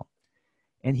doing well.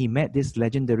 And he met this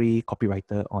legendary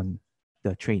copywriter on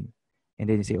the train. And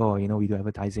then he said, oh, we do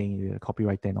advertising, you're a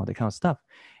copywriter and all that kind of stuff.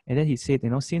 And then he said,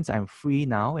 since I'm free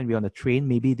now and we're on the train,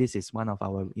 maybe this is one of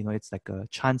our, it's like a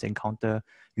chance encounter,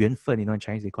 缘分, in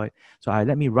Chinese they call it. So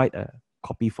let me write a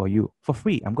copy for you for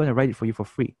free. I'm going to write it for you for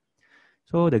free.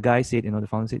 So the guy said, the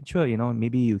founder said, sure,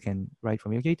 maybe you can write for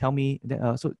me. Okay, tell me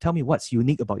what's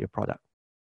unique about your product.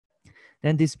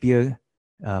 Then this beer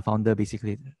founder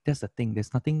basically, that's the thing.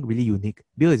 There's nothing really unique.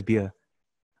 Beer is beer.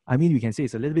 I mean, we can say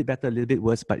it's a little bit better, a little bit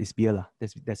worse, but it's beer lah.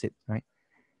 That's it, right?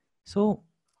 So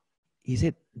he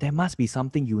said, there must be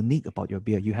something unique about your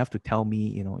beer. You have to tell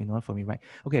me, in order for me, right?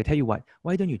 Okay, I tell you what.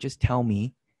 Why don't you just tell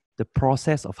me the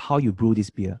process of how you brew this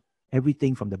beer?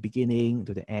 Everything from the beginning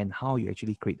to the end, how you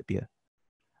actually create the beer.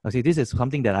 Okay, this is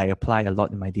something that I apply a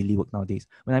lot in my daily work nowadays.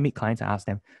 When I meet clients, I ask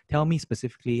them, tell me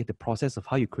specifically the process of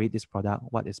how you create this product,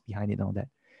 what is behind it and all that.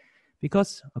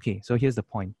 Because, okay, so here's the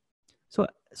point. So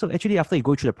actually after you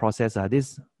go through the process,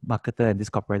 this marketer and this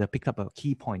copywriter picked up a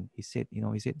key point. He said,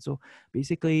 so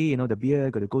basically, the beer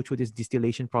got to go through this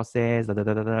distillation process, At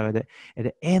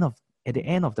the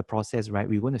end of the process, right,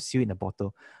 we want to seal it in a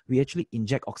bottle. We actually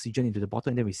inject oxygen into the bottle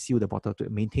and then we seal the bottle to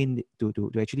maintain,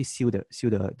 to actually seal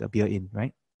the beer in,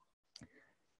 right?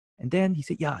 And then he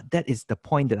said, yeah, that is the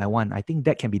point that I want. I think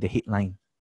that can be the headline.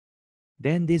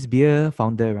 Then this beer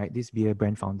founder, right, this beer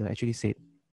brand founder actually said,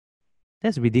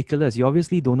 that's ridiculous. You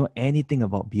obviously don't know anything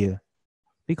about beer,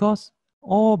 because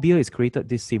all beer is created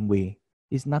this same way.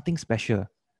 It's nothing special.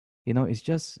 It's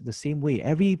just the same way.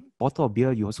 Every bottle of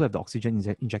beer, you also have the oxygen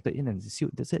injected in and it's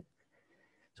sealed. That's it.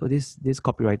 So this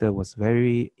copywriter was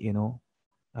very,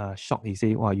 shocked. He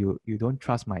said, wow, you don't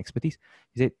trust my expertise?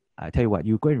 He said, I tell you what,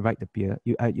 you go and write the beer.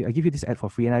 I give you this ad for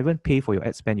free and I even pay for your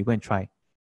ad spend. You go and try.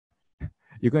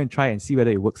 You go and try and see whether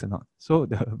it works or not. So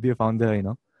the beer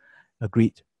founder,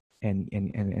 agreed.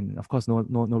 And of course, no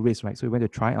risk, right? So we went to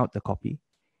try out the copy.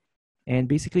 And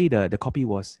basically the copy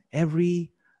was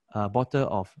every bottle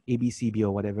of ABC beer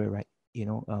or whatever, right?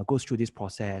 Goes through this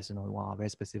process, wow, very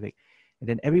specific. And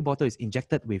then every bottle is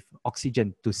injected with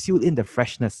oxygen to seal in the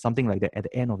freshness, something like that at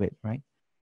the end of it, right?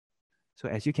 So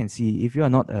as you can see, if you are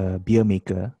not a beer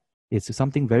maker, it's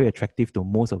something very attractive to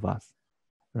most of us,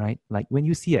 right? Like when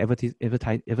you see an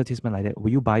advertisement like that, will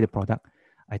you buy the product?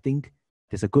 I think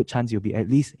there's a good chance you'll be at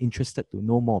least interested to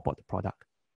know more about the product.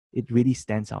 It really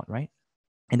stands out, right?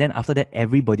 And then after that,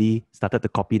 everybody started to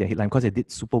copy the headline because it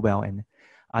did super well. And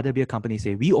other beer companies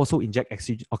say, we also inject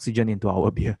oxygen into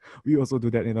our beer. We also do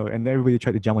that, and everybody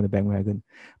tried to jump on the bandwagon.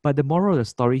 But the moral of the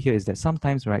story here is that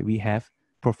sometimes, right, we have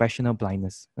professional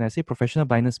blindness. When I say professional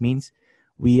blindness means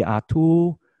we are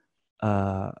too,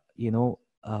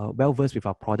 well-versed with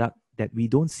our product that we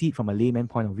don't see it from a layman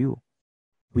point of view.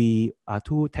 We are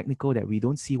too technical that we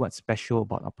don't see what's special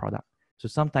about our product. So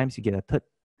sometimes you get a third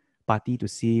party to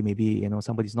see, maybe,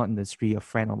 somebody's not in the industry, a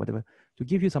friend or whatever, to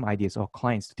give you some ideas, or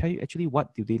clients to tell you actually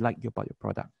what do they like about your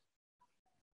product.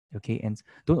 Okay, and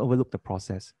don't overlook the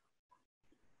process.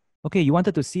 Okay, you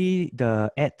wanted to see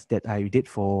the ad that I did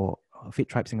for Fit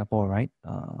Tribe Singapore, right?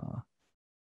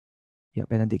 Yeah,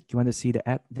 Benedict, you want to see the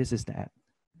ad? This is the ad.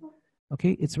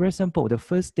 Okay, it's very simple. The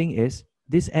first thing is,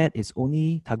 this ad is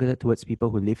only targeted towards people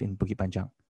who live in Bukit Panjang.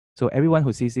 So everyone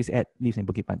who sees this ad lives in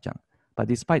Bukit Panjang. But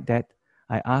despite that,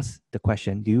 I asked the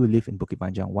question, do you live in Bukit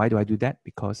Panjang? Why do I do that?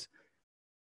 Because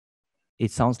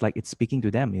it sounds like it's speaking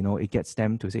to them. It gets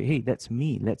them to say, hey, that's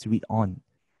me. Let's read on.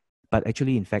 But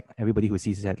actually, in fact, everybody who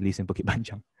sees that lives in Bukit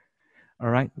Panjang. All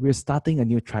right, we're starting a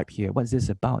new tribe here. What's this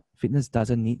about? Fitness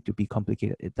doesn't need to be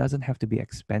complicated. It doesn't have to be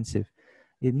expensive.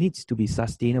 It needs to be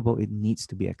sustainable. It needs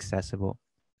to be accessible.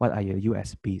 What are your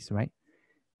USPs, right?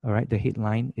 All right, the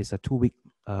headline is a two-week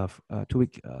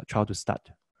trial to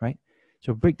start, right?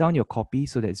 So break down your copy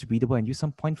so that it's readable and use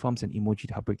some point forms and emoji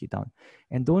to help break it down.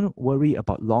 And don't worry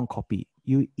about long copy.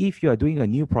 If you are doing a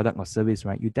new product or service,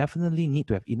 right, you definitely need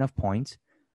to have enough points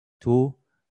to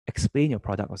explain your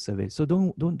product or service. So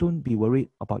don't be worried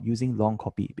about using long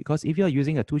copy, because if you're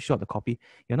using a too short copy,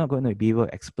 you're not going to be able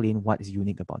to explain what is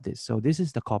unique about this. So this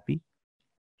is the copy.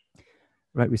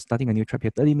 Right, we're starting a new tribe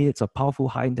here. 30 minutes of powerful,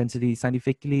 high intensity,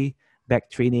 scientifically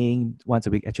backed training once a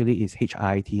week. Actually, is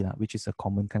HIIT, which is a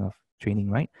common kind of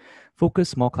training, right? Focus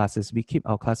small classes. We keep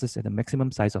our classes at a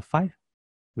maximum size of 5,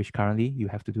 which currently you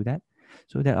have to do that,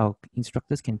 so that our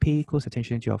instructors can pay close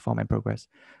attention to your form and progress.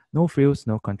 No frills,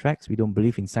 no contracts. We don't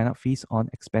believe in sign-up fees on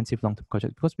expensive long-term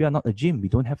projects because we are not a gym. We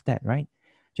don't have that, right?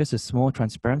 Just a small,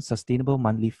 transparent, sustainable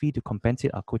monthly fee to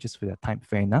compensate our coaches for their time.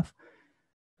 Fair enough.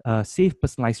 Safe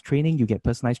personalized training. You get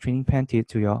personalized training plan tailored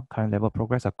to your current level of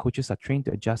progress. Our coaches are trained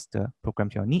to adjust the program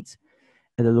to your needs.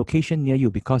 At a location near you,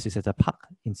 because it's at a park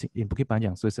in Bukit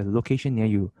Panjang, so it's a location near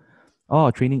you. All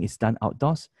our training is done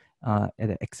outdoors at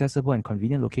an accessible and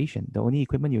convenient location. The only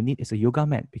equipment you need is a yoga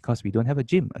mat because we don't have a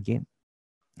gym again,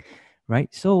 right?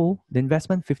 So the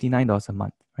investment, $59 a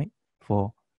month, right?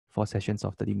 For 4 sessions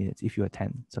of 30 minutes if you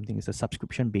attend. Something is a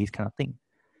subscription-based kind of thing.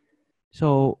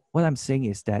 So what I'm saying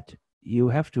is that you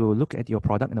have to look at your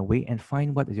product in a way and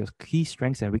find what is your key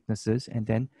strengths and weaknesses. And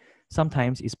then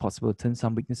sometimes it's possible to turn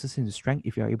some weaknesses into strength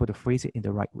if you're able to phrase it in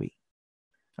the right way.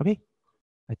 Okay,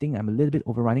 I think I'm a little bit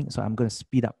overrunning, so I'm going to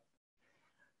speed up.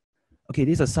 Okay,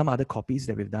 these are some other copies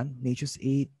that we've done. Nature's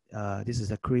Aid, this is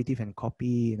a creative and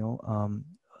copy,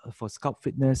 for Scout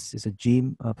Fitness, it's a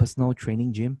gym, a personal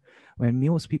training gym. When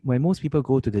most people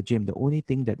go to the gym, the only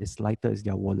thing that is lighter is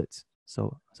their wallets.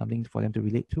 So something for them to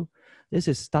relate to. This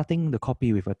is starting the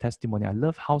copy with a testimony. I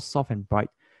love how soft and bright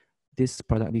this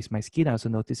product leaves my skin. I also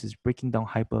notice it's breaking down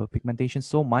hyperpigmentation.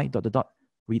 So my ...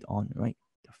 read on, right?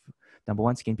 Number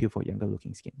 1 skin peel for younger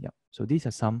looking skin. Yeah. So these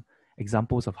are some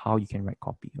examples of how you can write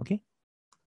copy. Okay.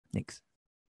 Next.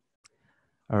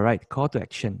 All right. Call to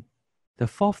action. The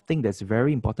 4th thing that's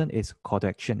very important is call to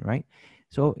action, right?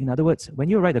 So in other words, when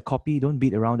you write a copy, don't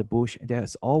beat around the bush.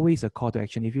 There's always a call to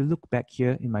action. If you look back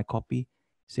here in my copy,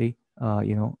 say,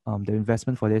 the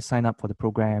investment for this, sign up for the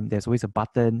program, there's always a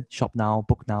button, shop now,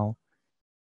 book now.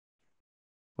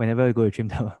 Whenever you go to gym,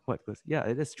 what goes?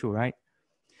 Yeah, that's true, right?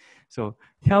 So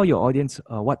tell your audience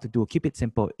what to do. Keep it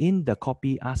simple. In the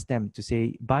copy, ask them to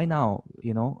say, buy now,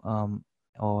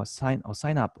 or sign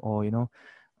up, or,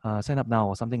 sign up now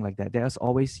or something like that. There's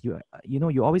always,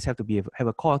 you always have to have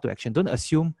a call to action. Don't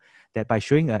assume that by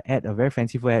showing an ad, a very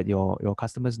fanciful ad, your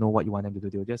customers know what you want them to do.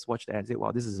 They'll just watch the ad and say,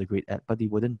 wow, this is a great ad, but they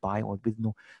wouldn't buy or didn't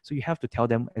know. So you have to tell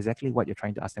them exactly what you're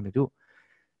trying to ask them to do.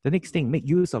 The next thing, make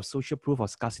use of social proof or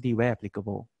scarcity where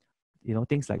applicable.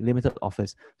 Things like limited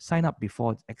offers, sign up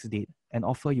before X date, an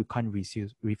offer you can't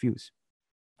refuse.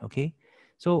 Okay,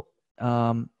 so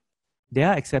there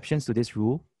are exceptions to this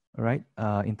rule. All right,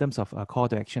 in terms of a call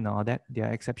to action and all that, there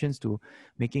are exceptions to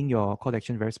making your call to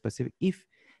action very specific. If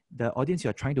the audience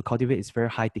you're trying to cultivate is very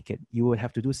high ticket, you would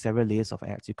have to do several layers of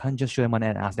ads. You can't just show them one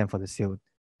ad and ask them for the sale,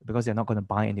 because they're not going to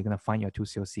buy and they're going to find your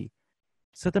 2CLC.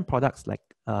 Certain products like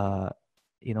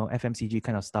FMCG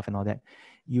kind of stuff and all that,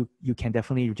 you can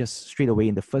definitely just straight away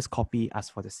in the first copy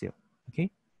ask for the sale. Okay.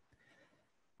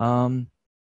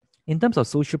 In terms of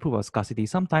social proof or scarcity,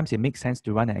 sometimes it makes sense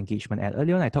to run an engagement ad.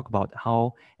 Earlier on, I talked about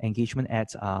how engagement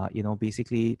ads are,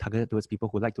 basically targeted towards people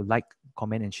who like to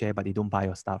comment, and share, but they don't buy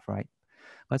your stuff, right?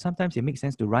 But sometimes it makes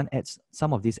sense to run ads,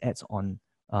 some of these ads on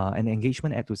an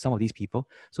engagement ad to some of these people,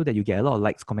 so that you get a lot of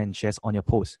likes, comments, and shares on your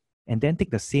post. And then take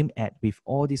the same ad with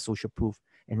all this social proof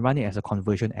and run it as a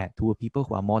conversion ad to people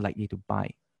who are more likely to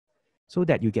buy, so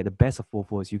that you get the best of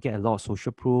both worlds. You get a lot of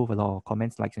social proof, a lot of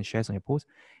comments, likes, and shares on your post.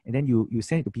 And then you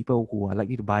send it to people who are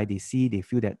likely to buy. They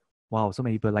feel that, wow, so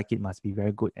many people like it, must be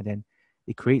very good. And then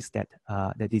it creates that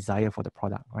desire for the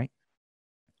product, right?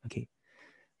 Okay.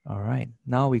 All right.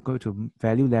 Now we go to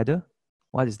value ladder.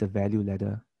 What is the value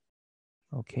ladder?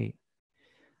 Okay.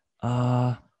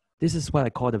 This is what I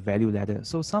call the value ladder.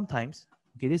 So sometimes,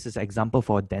 okay, this is an example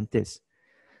for a dentist.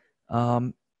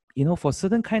 For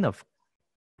certain kind of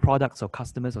products or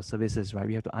customers or services, right,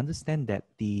 we have to understand that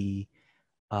the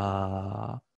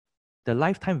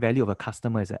lifetime value of a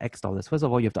customer is X dollars. First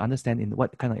of all, you have to understand in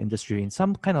what kind of industry. In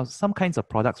some kinds of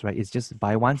products, right, it's just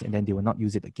buy once and then they will not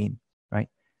use it again, right?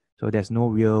 So there's no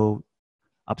real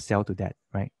upsell to that,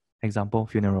 right? Example,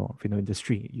 funeral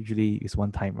industry usually is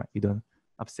one time, right? You don't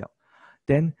upsell.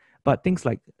 Then, but things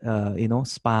like,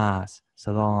 spas,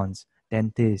 salons,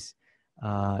 dentists,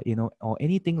 or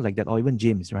anything like that, or even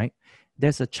gyms, right?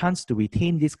 There's a chance to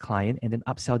retain this client and then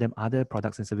upsell them other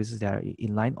products and services that are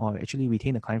in line, or actually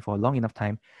retain the client for a long enough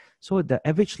time. So the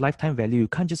average lifetime value, you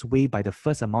can't just weigh by the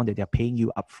first amount that they're paying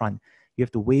you upfront. You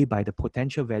have to weigh by the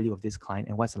potential value of this client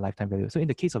and what's the lifetime value. So in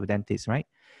the case of a dentist, right?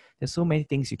 There's so many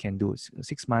things you can do.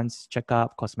 6 months,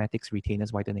 checkup, cosmetics,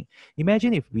 retainers, whitening.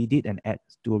 Imagine if we did an ad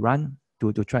to run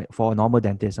to try for a normal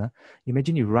dentist.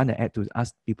 Imagine you run an ad to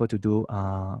ask people to do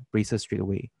braces straight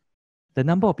away. The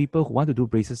number of people who want to do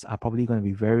braces are probably going to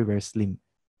be very, very slim.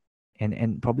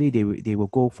 And probably they will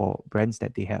go for brands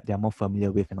that they're more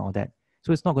familiar with and all that.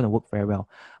 So it's not going to work very well.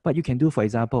 But you can do, for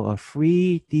example, a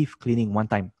free teeth cleaning one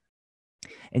time.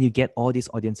 And you get all these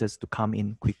audiences to come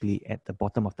in quickly at the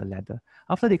bottom of the ladder.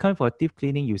 After they come for a teeth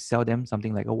cleaning, you sell them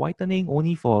something like a whitening.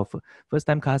 Only for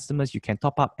first-time customers, you can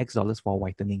top up X dollars for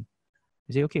whitening.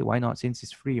 You say, okay, why not? Since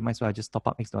it's free, you might as well just top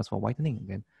up X dollars for whitening.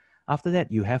 Then after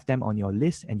that, you have them on your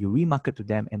list and you remarket to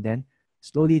them, and then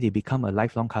slowly they become a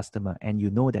lifelong customer, and you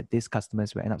know that these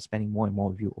customers will end up spending more and more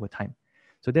with you over time.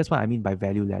 So that's what I mean by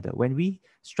value ladder. When we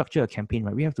structure a campaign,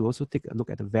 right, we have to also take a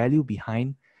look at the value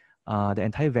behind the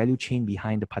entire value chain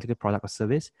behind the particular product or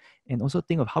service, and also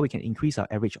think of how we can increase our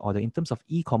average order. In terms of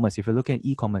e-commerce, if you're looking at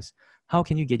e-commerce, how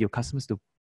can you get your customers to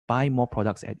buy more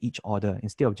products at each order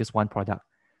instead of just one product?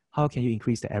 How can you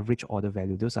increase the average order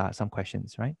value? Those are some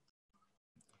questions, right?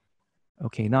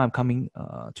 Okay, now I'm coming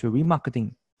to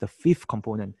remarketing, the fifth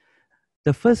component.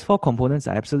 The first four components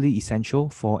are absolutely essential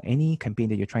for any campaign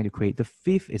that you're trying to create. The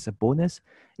fifth is a bonus.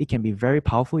 It can be very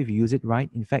powerful if you use it right.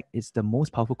 In fact, it's the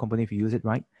most powerful component if you use it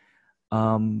right.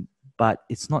 But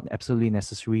it's not absolutely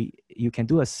necessary. You can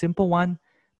do a simple one,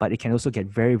 but it can also get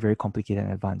very, very complicated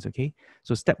and advanced, okay?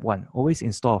 So step one, always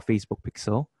install a Facebook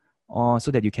pixel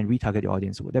so that you can retarget your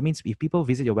audience. That means if people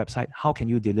visit your website, how can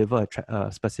you deliver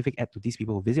a specific ad to these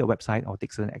people who visit your website or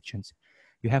take certain actions?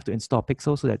 You have to install a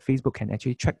pixel so that Facebook can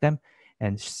actually track them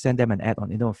and send them an ad on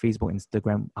Facebook,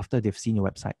 Instagram after they've seen your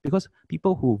website. Because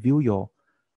people who view your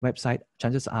website,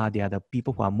 chances are they are the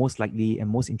people who are most likely and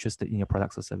most interested in your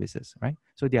products or services, right?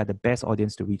 So they are the best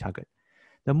audience to retarget.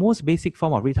 The most basic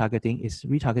form of retargeting is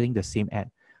retargeting the same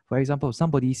ad. For example,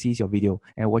 somebody sees your video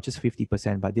and watches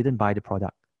 50% but didn't buy the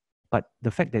product. But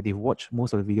the fact that they've watched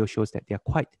most of the video shows that they're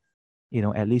quite,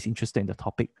 at least interested in the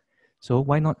topic. So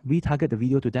why not retarget the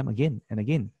video to them again and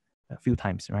again, a few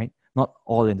times, right? Not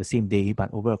all in the same day, but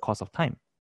over a course of time.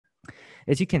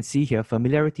 As you can see here,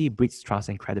 familiarity breeds trust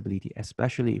and credibility,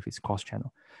 especially if it's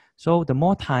cross-channel. So the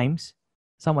more times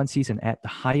someone sees an ad, the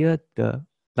higher the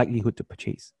likelihood to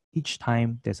purchase. Each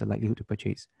time there's a likelihood to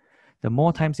purchase. The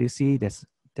more times you see,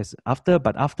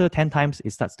 after 10 times,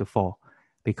 it starts to fall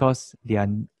because they are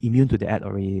immune to the ad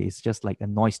already. It's just like a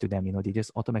noise to them, they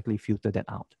just automatically filter that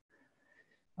out.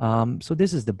 So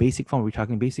this is the basic form of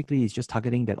retargeting. Basically, it's just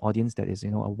targeting that audience that is, a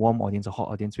warm audience, a hot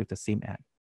audience with the same ad.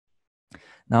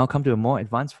 Now come to a more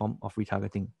advanced form of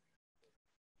retargeting.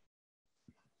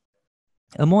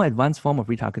 A more advanced form of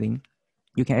retargeting,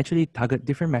 you can actually target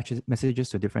different messages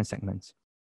to different segments.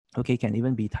 Okay, can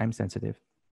even be time sensitive.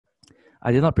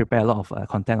 I did not prepare a lot of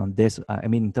content on this,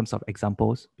 in terms of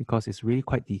examples, because it's really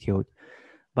quite detailed.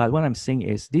 But what I'm saying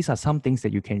is these are some things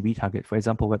that you can retarget. For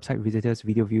example, website visitors,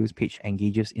 video views, page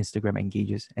engages, Instagram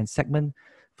engages, and segment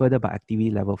further by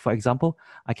activity level. For example,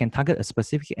 I can target a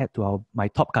specific ad to my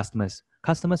top customers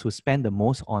who spend the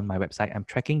most on my website. I'm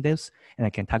tracking this, and I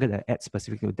can target an ad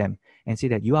specifically to them and say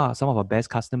that you are some of our best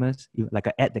customers, like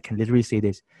an ad that can literally say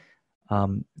this.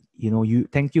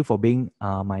 Thank you for being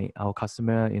our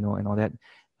customer, and all that.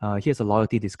 Here's a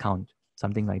loyalty discount,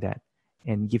 something like that,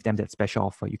 and give them that special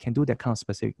offer. You can do that kind of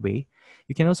specific way.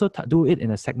 You can also do it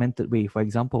in a segmented way. For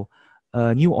example,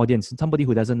 a new audience, somebody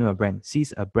who doesn't know a brand,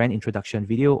 sees a brand introduction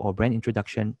video or brand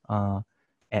introduction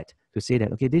ad to say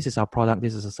that, okay, this is our product,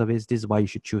 this is a service, this is why you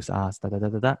should choose us,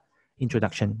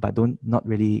 introduction, but not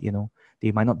really,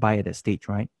 they might not buy at that stage,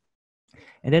 right?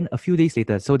 And then a few days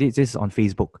later, so this is on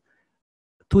Facebook.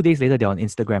 2 days later, they're on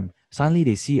Instagram. Suddenly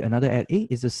they see another ad. Hey,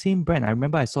 it's the same brand. I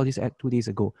remember I saw this ad 2 days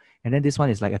ago. And then this one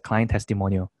is like a client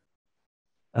testimonial.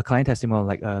 Like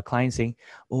a client saying,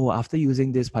 oh, after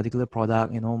using this particular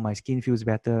product, my skin feels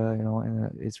better, and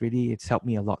it's helped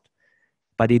me a lot.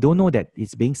 But they don't know that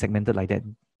it's being segmented like that.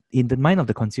 In the mind of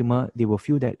the consumer, they will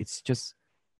feel that it's just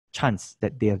chance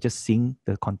that they are just seeing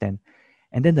the content.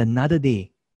 And then another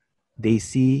day, they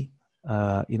see,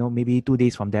 maybe 2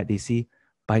 days from that, they see,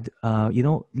 by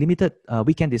limited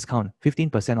weekend discount,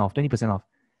 15% off, 20% off.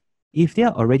 If they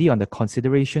are already on the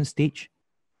consideration stage,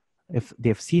 if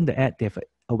they've seen the ad, they have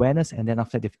awareness, and then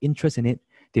after they've interest in it,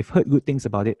 they've heard good things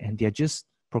about it and they're just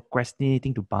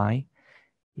procrastinating to buy,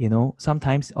 you know,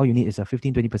 sometimes all you need is a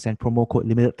 15-20% promo code,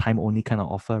 limited time only kind of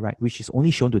offer, right? Which is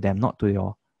only shown to them, not to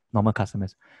your normal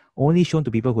customers. Only shown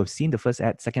to people who have seen the first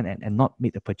ad, second ad, and not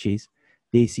made the purchase.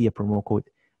 They see a promo code.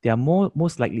 They are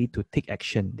most likely to take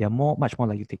action. They are much more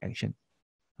likely to take action.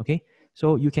 Okay,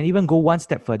 so you can even go one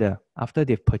step further. After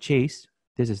they've purchased,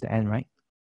 this is the end, right?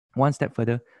 One step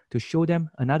further to show them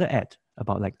another ad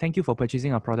about like, thank you for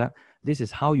purchasing our product. This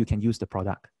is how you can use the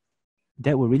product.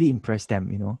 That will really impress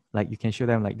them, you know, like you can show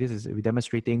them like, this is we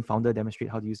demonstrating, founder demonstrate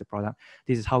how to use the product.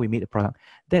 This is how we made the product.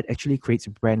 That actually creates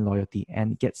brand loyalty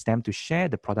and gets them to share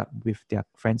the product with their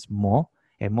friends more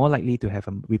and more likely to have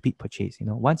a repeat purchase. You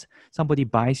know, once somebody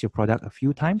buys your product a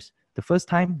few times, the first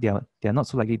time they're not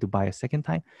so likely to buy a second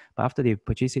time, but after they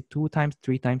purchase it 2 times,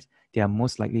 3 times, they are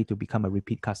most likely to become a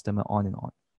repeat customer on and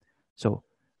on. So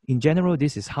in general,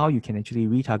 this is how you can actually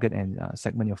retarget and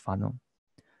segment your funnel.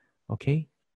 Okay.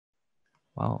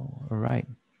 Wow. All right.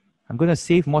 I'm going to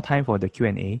save more time for the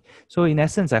Q&A. So in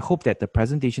essence, I hope that the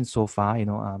presentation so far,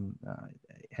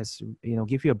 has,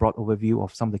 give you a broad overview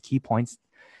of some of the key points.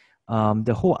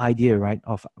 The whole idea, right,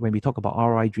 of when we talk about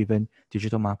ROI-driven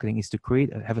digital marketing is to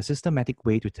have a systematic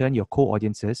way to turn your core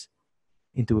audiences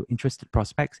into interested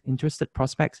prospects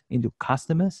into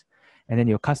customers, and then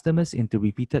your customers into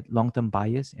repeated long-term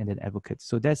buyers and then advocates.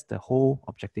 So that's the whole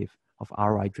objective of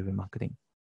ROI-driven marketing.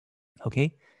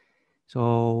 Okay.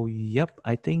 So, yep,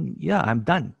 I think, yeah, I'm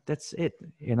done. That's it.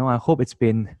 You know, I hope it's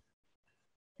been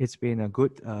a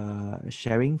good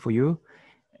sharing for you.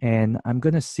 And I'm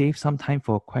going to save some time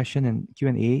for question and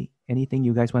Q&A. Anything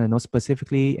you guys want to know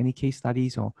specifically, any case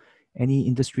studies or any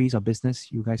industries or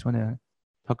business you guys want to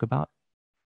talk about?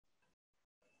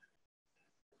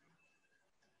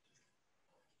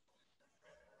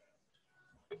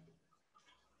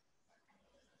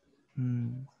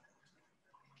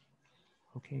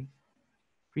 Okay.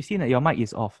 Christina, your mic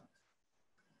is off.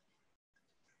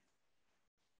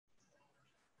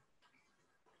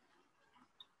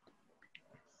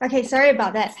 Okay, sorry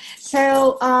about that.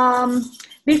 So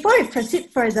before we proceed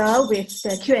further with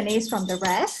the Q&As from the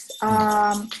rest,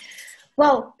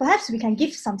 well, perhaps we can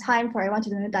give some time for everyone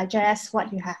to digest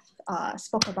what you have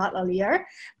spoke about earlier.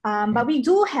 But we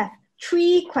do have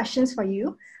 3 questions for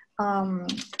you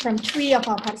from 3 of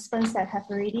our participants that have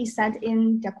already sent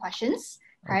in their questions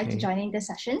prior to joining the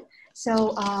session.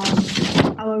 So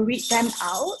I will read them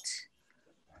out.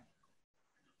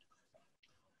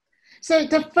 So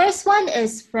the first one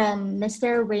is from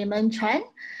Mr. Raymond Chen.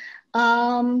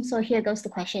 So here goes the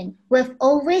question. We've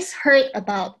always heard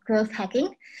about growth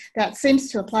hacking that seems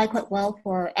to apply quite well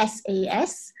for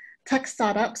SaaS, tech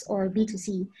startups, or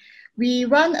B2C. We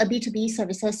run a B2B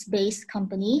services-based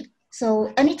company.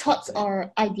 So any thoughts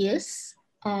or ideas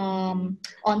on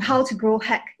how to grow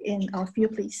hack in our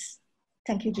field, please?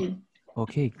 Thank you, Gene.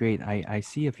 Okay, great. I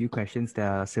see a few questions that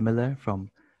are similar from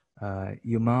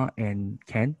Yuma and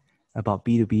Ken about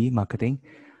B2B marketing.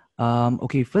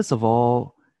 Okay, first of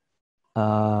all,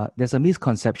 there's a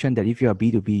misconception that if you're a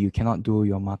B2B, you cannot do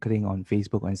your marketing on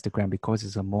Facebook or Instagram because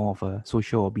it's more of a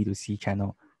social or B2C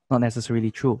channel. Not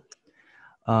necessarily true.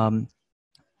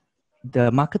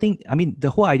 The marketing, the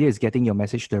whole idea is getting your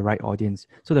message to the right audience.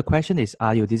 So the question is,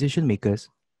 are your decision makers?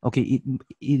 Okay,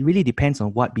 it really depends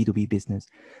on what B2B business.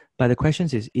 But the question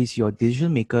is your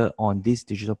decision maker on these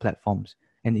digital platforms?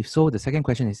 And if so, the second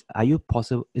question is,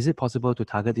 is it possible to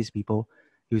target these people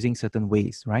using certain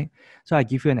ways, right? So I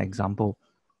give you an example.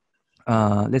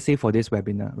 Let's say for this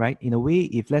webinar, right? In a way,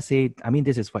 if let's say,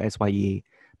 this is for SYEA,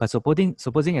 but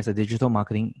supposing as a digital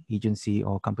marketing agency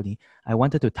or company, I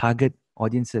wanted to target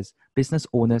audiences, business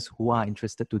owners who are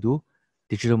interested to do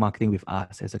digital marketing with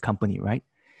us as a company, right?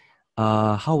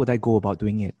 How would I go about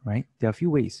doing it, right? There are a few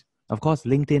ways. Of course,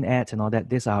 LinkedIn ads and all that,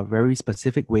 these are very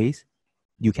specific ways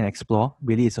you can explore.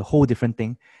 Really, it's a whole different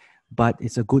thing, but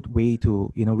it's a good way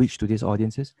to, reach to these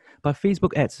audiences. But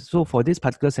Facebook ads, so for this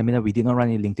particular seminar, we did not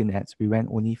run any LinkedIn ads. We ran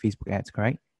only Facebook ads,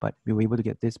 correct? But we were able to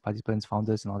get these participants,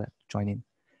 founders and all that to join in.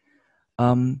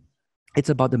 It's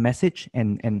about the message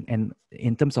and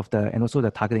in terms of and also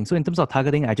the targeting. So in terms of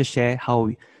targeting, I just share how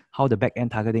the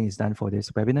back-end targeting is done for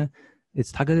this webinar.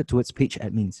 It's targeted towards page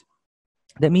admins.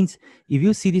 That means if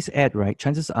you see this ad, right,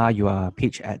 chances are you are a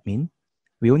page admin.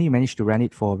 We only managed to run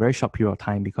it for a very short period of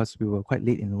time because we were quite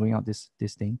late in rolling out this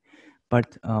thing.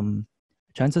 But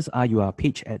chances are you are a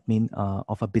page admin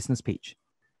of a business page.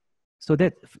 So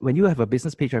that when you have a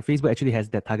business page, right, Facebook actually has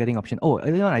that targeting option. Oh,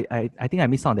 I think I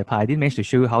missed out on that part. I didn't manage to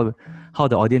show you how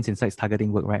the audience insights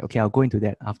targeting work, right? Okay, I'll go into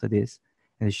that after this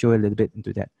and show a little bit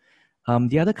into that.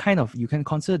 The other kind of, you can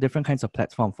consider different kinds of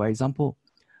platform. For example,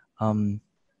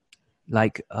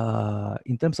 Like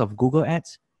in terms of Google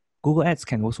Ads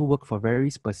can also work for very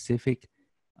specific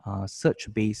search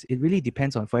base. It really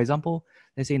depends on, for example,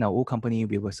 let's say in our old company,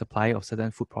 we were supplier of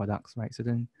certain food products, right?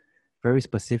 Certain very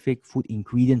specific food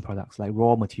ingredient products like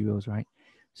raw materials, right?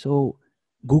 So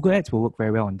Google Ads will work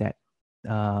very well on that.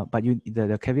 But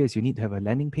the caveat is you need to have a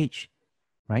landing page,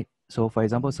 right? So for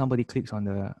example, somebody clicks on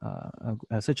the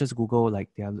searches Google, like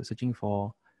they are searching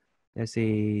for, let's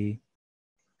say,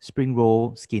 spring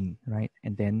roll skin, right?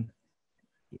 And then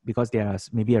because they are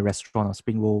maybe a restaurant or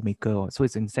spring roll maker, or, so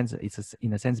it's in a sense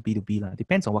B2B lah.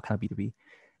 Depends on what kind of B2B.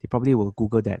 They probably will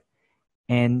Google that,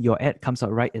 and your ad comes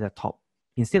out right at the top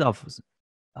instead of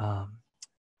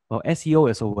well, SEO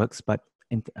also works, but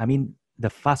I mean the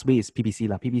fast way is PPC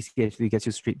lah. PPC actually gets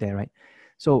you straight there, right?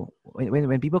 So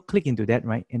when people click into that,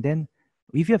 right, and then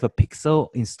if you have a pixel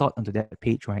installed onto that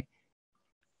page, right,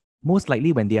 most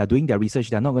likely when they are doing their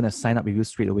research, they're not going to sign up with you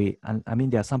straight away. And I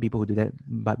mean, there are some people who do that,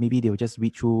 but maybe they'll just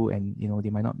read through and, you know, they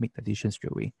might not make the decision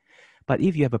straight away. But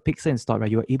if you have a pixel installed,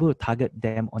 right, you're able to target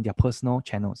them on their personal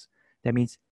channels. That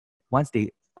means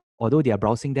although they are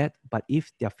browsing that, but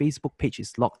if their Facebook page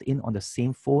is logged in on the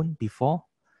same phone before,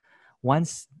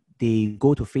 once they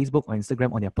go to Facebook or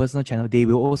Instagram on their personal channel, they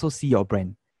will also see your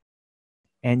brand.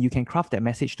 And you can craft that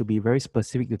message to be very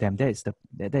specific to them. That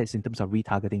is in terms of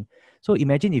retargeting. So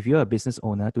imagine if you're a business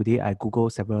owner, today I Google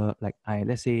several,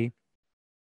 let's say,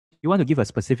 you want to give a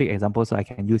specific example so I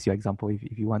can use your example if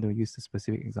you want to use the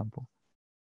specific example.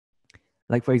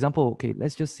 Like for example, okay,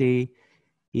 let's just say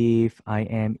if I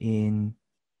am in,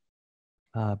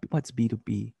 what's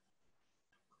B2B?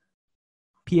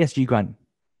 PSG grant,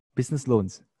 business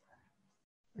loans.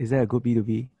 Is that a good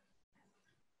B2B?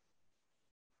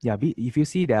 Yeah, if you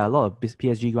see there are a lot of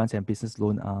PSG grants and business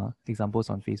loan examples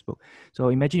on Facebook. So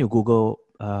imagine you Google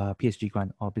PSG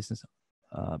grant or business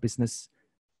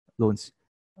loans,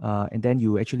 and then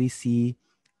you actually see,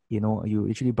 you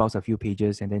actually browse a few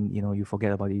pages and then, you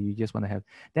forget about it. You just want to have,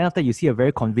 then after you see a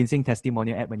very convincing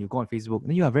testimonial ad when you go on Facebook,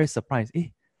 then you are very surprised.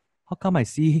 How come I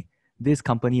see this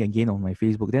company again on my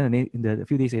Facebook? Then a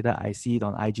few days later, I see it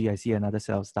on IG, I see another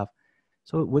set of stuff.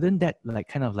 So wouldn't that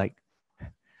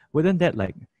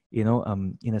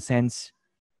in a sense,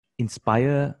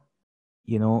 inspire,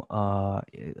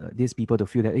 these people to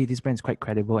feel that, hey, this brand is quite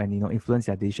credible and, influence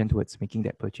their decision towards making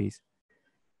that purchase.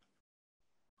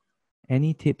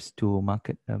 Any tips to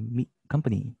market a meat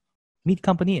company? Meat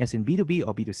company as in B2B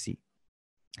or B2C?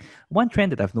 One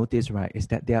trend that I've noticed, right, is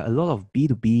that there are a lot of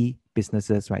B2B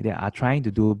businesses, right, that are trying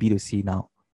to do B2C now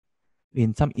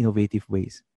in some innovative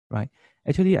ways, right?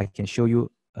 Actually, I can show you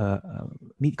a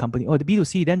meat company. The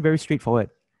B2C, then very straightforward,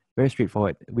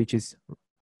 which is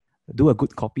do a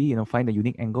good copy, find the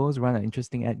unique angles, run an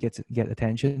interesting ad, get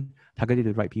attention, target it to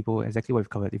the right people, exactly what we've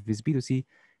covered. If it's B2C,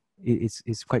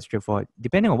 it's quite straightforward,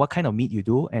 depending on what kind of meat you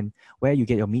do and where you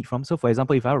get your meat from. So for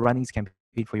example, if I were running this campaign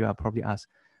for you, I'll probably ask,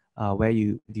 where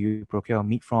do you procure your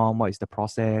meat from? What is the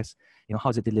process? How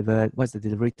is it delivered? What's the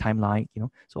delivery time like?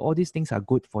 So all these things are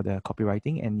good for the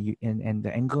copywriting and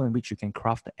the angle in which you can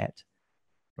craft the ad.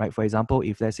 Right. For example,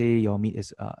 if let's say your meat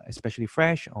is especially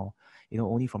fresh or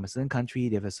only from a certain country,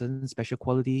 they have a certain special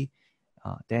quality,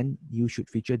 then you should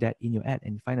feature that in your ad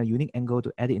and find a unique angle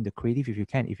to add it in the creative if you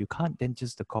can. If you can't, then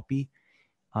just the copy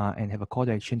and have a call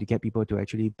to action to get people to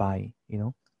actually buy.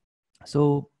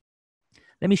 So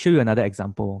let me show you another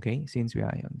example. Okay, since we are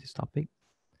on this topic,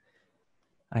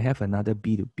 I have another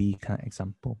B2B kind of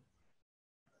example.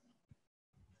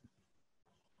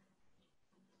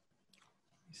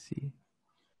 Let's see.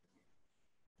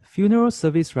 Funeral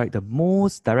service, right? The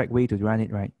most direct way to run it,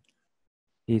 right,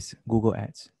 is Google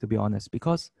Ads, to be honest.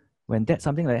 Because when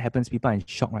something like that happens, people are in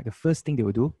shock, right? The first thing they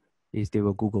will do is they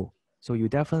will Google. So you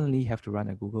definitely have to run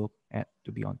a Google ad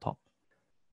to be on top,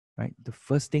 right? The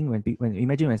first thing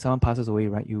imagine when someone passes away,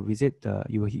 right? You visit,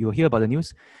 you will hear about the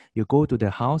news, you go to the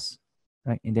house,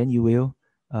 right? And then you will,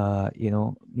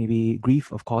 maybe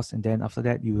grieve, of course. And then after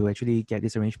that, you will actually get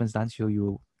these arrangements done. So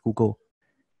you Google.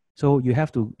 So you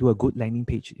have to do a good landing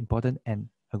page, important, and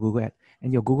a Google ad.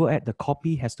 And your Google ad, the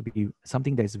copy has to be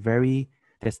something that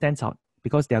stands out,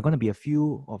 because there are going to be a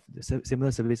few of the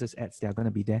similar services ads that are going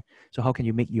to be there. So how can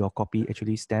you make your copy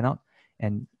actually stand out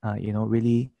and,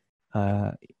 really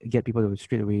get people to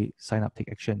straight away sign up,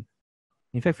 take action?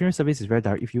 In fact, funeral service is very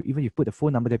direct. If you put the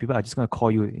phone number there, people are just going to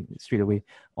call you straight away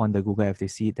on the Google if they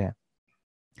see it there.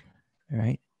 All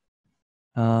right.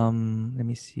 Let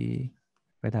me see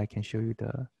whether I can show you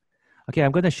the. Okay,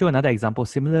 I'm going to show another example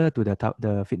similar to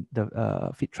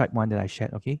the Fit Tribe one that I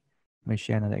shared. Okay, I'm going to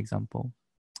share another example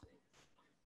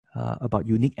about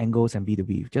unique angles and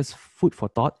B2B. Just food for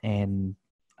thought, and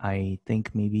I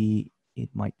think maybe it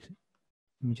might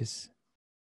let me just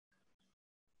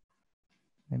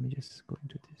go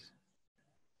into this.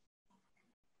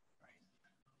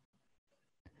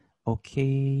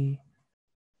 Okay.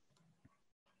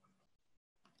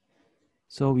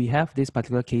 So we have this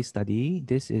particular case study.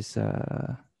 This is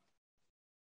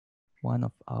one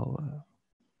of our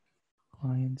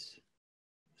clients.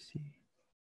 Let's see.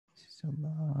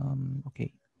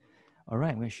 Okay. All right,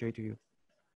 I'm going to share it to you.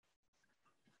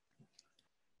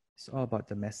 It's all about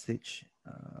the message.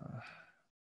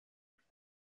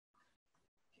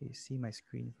 Okay, see my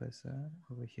screen first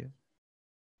over here.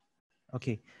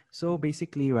 Okay, so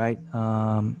basically, right,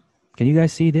 can you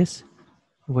guys see this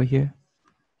over here?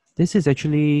 This is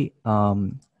actually a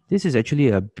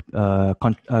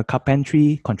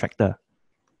carpentry contractor.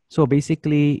 So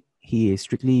basically, he is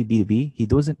strictly B2B. He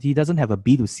doesn't have a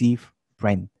B2C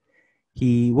brand.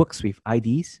 He works with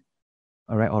IDs,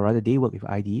 all right, or rather they work with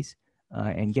IDs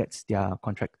and gets their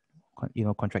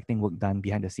contracting work done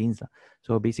behind the scenes.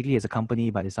 So basically, it's a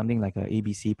company, but it's something like a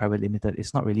ABC Private Limited.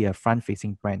 It's not really a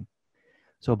front-facing brand.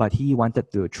 So, but he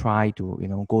wanted to try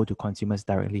to go to consumers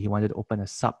directly. He wanted to open a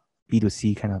sub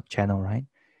B2C kind of channel, right?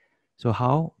 So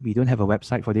how? We don't have a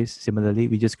website for this. Similarly,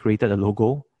 we just created a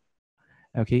logo.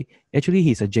 Okay, actually,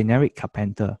 he's a generic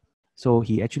carpenter. So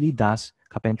he actually does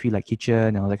carpentry like kitchen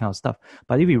and all that kind of stuff.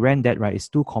 But if we ran that, right, it's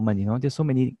too common. There's so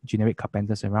many generic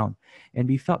carpenters around. And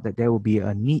we felt that there will be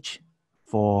a niche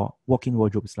for walk-in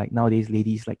wardrobes. Like nowadays,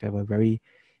 ladies like to have a very,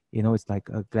 it's like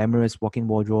a glamorous walk-in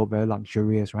wardrobe, very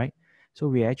luxurious, right? So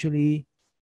we actually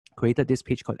created this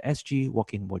page called SG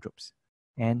Walk-in Wardrobes.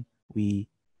 And we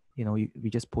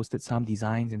just posted some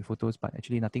designs and photos, but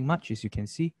actually nothing much, as you can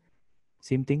see.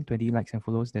 Same thing, 20 likes and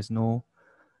follows. There's no,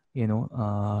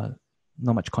 not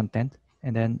much content.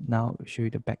 And then now I'll show you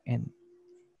the back end.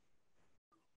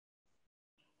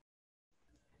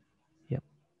 Yep.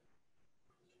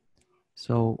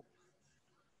 So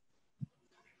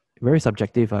very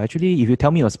subjective. Actually, if you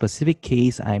tell me a specific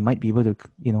case, I might be able to,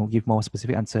 give more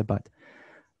specific answer. But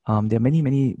there are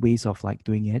many ways of like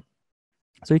doing it.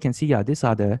 So you can see, yeah, these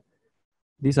are the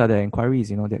inquiries,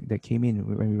 that came in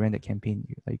when we ran the campaign.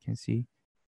 Like you can see,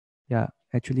 yeah,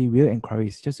 actually real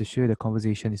inquiries, just to show you the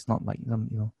conversation. It's not like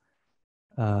some,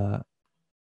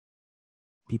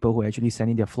 people who are actually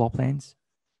sending their floor plans.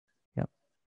 Yep.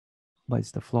 But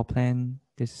it's the floor plan.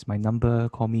 This is my number.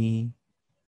 Call me.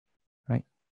 Right.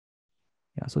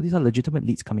 Yeah. So these are legitimate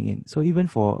leads coming in. So even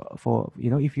for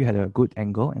if you had a good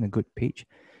angle and a good page,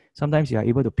 sometimes you are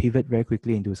able to pivot very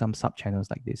quickly into some sub channels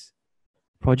like this.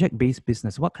 Project-based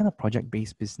business. What kind of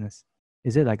project-based business?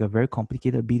 Is it like a very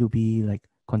complicated B2B, like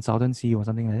consultancy or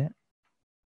something like that?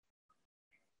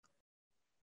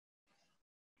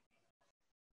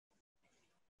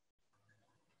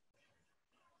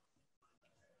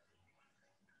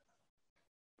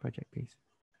 Project-based.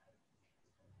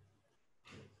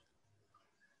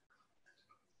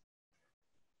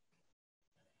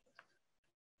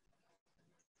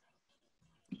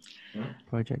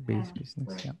 Project-based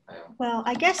business, yeah. Well,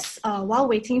 I guess while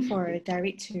waiting for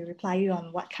Derek to reply you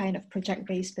on what kind of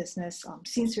project-based business,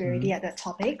 since we're already at that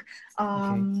topic,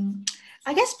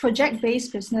 I guess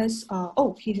project-based business,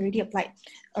 he's already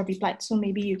replied, so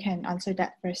maybe you can answer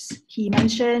that first. He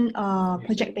mentioned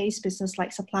project-based business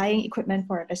like supplying equipment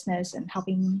for a business and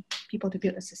helping people to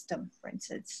build a system, for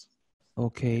instance.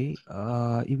 Okay,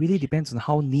 it really depends on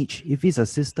how niche. If it's a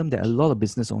system that a lot of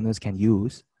business owners can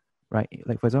use, right?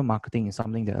 Like for example, marketing is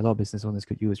something that a lot of business owners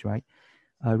could use, right?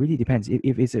 Really depends.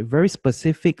 If it's a very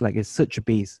specific, like a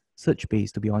search-based,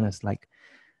 to be honest, like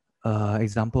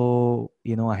example,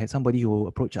 I had somebody who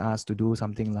approached us to do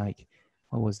something like,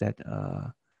 what was that?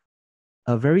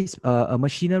 A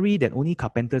machinery that only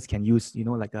carpenters can use,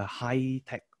 like a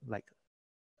high-tech, like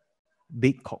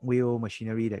big cogwheel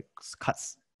machinery that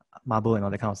cuts marble and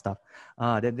all that kind of stuff.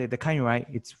 The kind, right?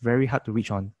 It's very hard to reach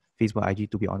on Facebook, IG,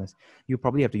 to be honest. You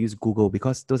probably have to use Google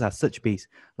because those are search-based.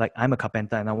 Like I'm a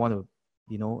carpenter and I want to,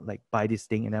 like buy this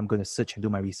thing and I'm going to search and do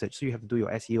my research. So you have to do your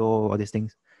SEO, all these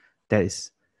things. That is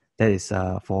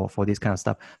for this kind of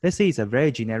stuff. Let's say it's a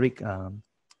very generic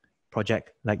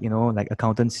project, like, like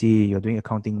accountancy, you're doing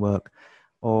accounting work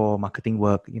or marketing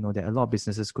work, that a lot of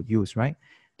businesses could use, right?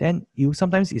 Then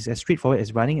sometimes it's as straightforward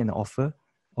as running an offer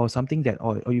or something that,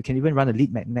 or you can even run a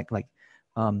lead magnet, like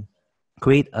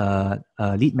create a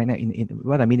lead magnet. In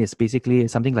what I mean is basically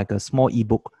something like a small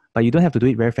ebook, but you don't have to do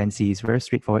it very fancy. It's very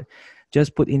straightforward.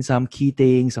 Just put in some key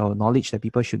things or knowledge that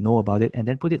people should know about it, and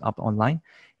then put it up online,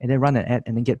 and then run an ad,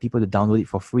 and then get people to download it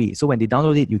for free. So when they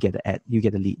download it, you get the ad, you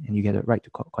get the lead, and you get the right to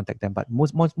contact them. But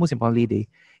most importantly, they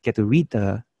get to read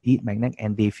the lead magnet,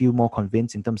 and they feel more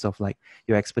convinced in terms of like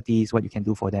your expertise, what you can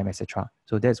do for them, etc.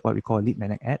 So that's what we call a lead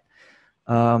magnet ad.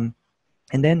 And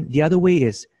then the other way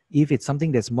is, if it's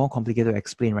something that's more complicated to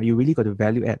explain, right, you really got to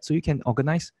value add. So you can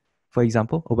organize, for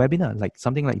example, a webinar, like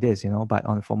something like this,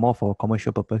 but for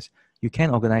commercial purpose. You can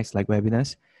organize like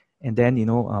webinars, and then,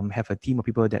 have a team of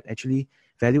people that actually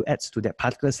value adds to that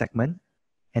particular segment,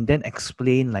 and then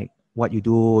explain like what you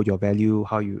do, your value,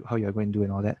 how you're going to do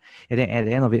and all that. And then at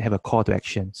the end of it, have a call to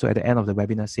action. So at the end of the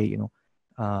webinar, say,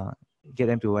 get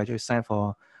them to actually sign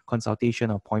for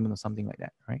consultation or appointment or something like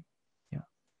that, right? Yeah.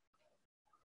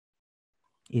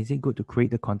 Is it good to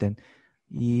create the content?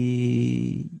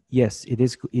 Yes, it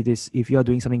is. It is. If you are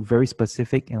doing something very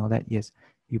specific and all that, yes,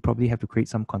 you probably have to create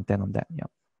some content on that. Yeah.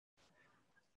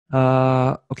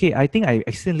 Okay, I think I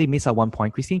accidentally missed out one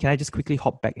point. Christine, can I just quickly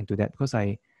hop back into that? Because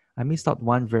I missed out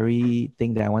one very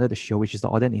thing that I wanted to show, which is the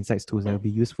audience insights tools that will be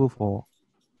useful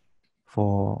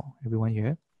for everyone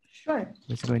here. Sure.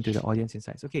 Let's go into the audience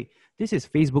insights. Okay, this is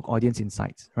Facebook audience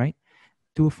insights, right?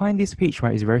 To find this page,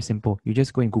 right, is very simple. You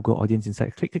just go and Google audience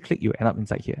insights, click, click, click, you end up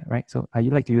inside here, right? So I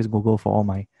like to use Google for all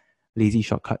my lazy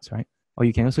shortcuts, right? Or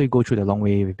you can also go through the long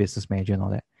way with Business Manager and all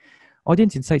that.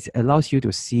 Audience insights allows you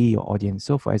to see your audience.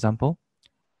 So for example,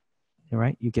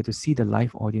 right, you get to see the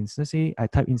live audience. Let's say I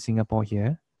type in Singapore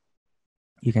here.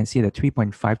 You can see that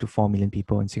 3.5 to 4 million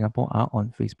people in Singapore are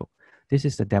on Facebook. This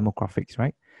is the demographics,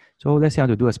 right? So let's say I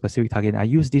want to do a specific target. I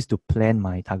use this to plan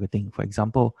my targeting. For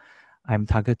example, I'm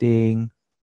targeting,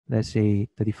 let's say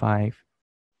 35,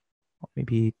 or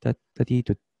maybe 30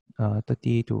 to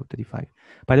 35.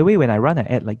 By the way, when I run an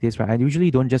ad like this, right, I usually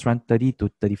don't just run 30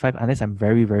 to 35 unless I'm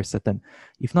very, very certain.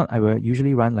 If not, I will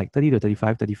usually run like 30 to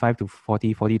 35, 35 to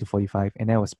 40, 40 to 45, and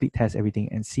then I will split test everything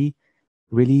and see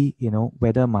really,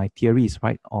 whether my theory is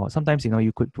right, or sometimes,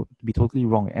 you could be totally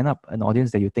wrong. End up an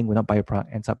audience that you think will not buy a product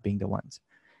ends up being the ones.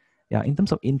 Yeah, in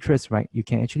terms of interest, right, you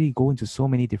can actually go into so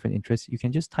many different interests. You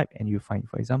can just type and you find,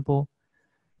 for example,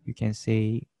 you can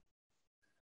say,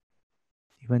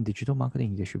 even digital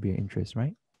marketing, there should be an interest,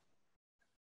 right?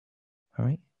 All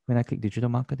right. When I click digital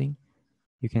marketing,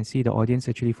 you can see the audience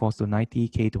actually falls to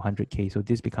 90K to 100K. So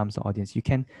this becomes the audience. You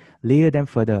can layer them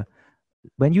further.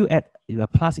 When you add a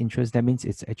plus interest, that means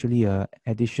it's actually a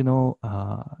additional,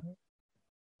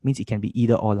 means it can be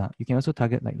either or. You can also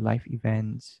target like live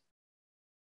events,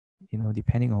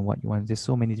 depending on what you want. There's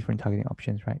so many different targeting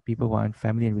options, right? People who are in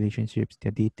family and relationships,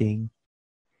 they're dating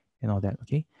and all that,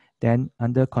 okay? Then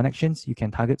under connections, you can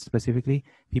target specifically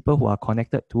people who are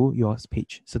connected to your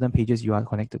page. Certain pages you are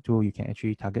connected to, you can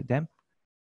actually target them,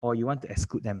 or you want to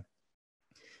exclude them.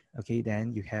 Okay,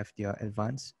 then you have their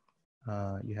advanced,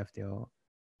 you have their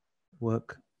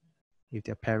work, if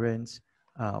they're parents.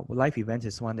 Life events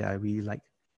is one that I really like.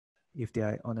 If they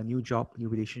are on a new job, new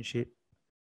relationship,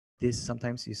 this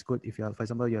sometimes is good. If you're, for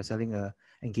example, you're selling a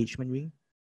engagement ring,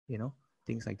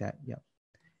 things like that. Yeah.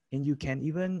 And you can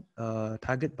even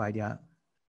target by their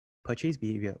purchase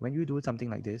behavior. When you do something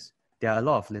like this, there are a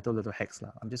lot of little hacks.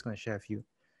 I'm just going to share a few.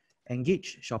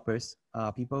 Engaged shoppers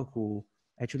are people who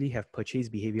actually have purchase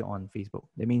behavior on Facebook.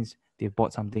 That means they've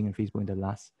bought something on Facebook in the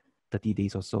last 30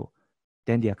 days or so.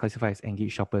 Then they are classified as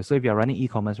engaged shoppers. So if you're running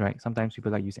e-commerce, right, sometimes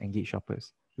people like use engaged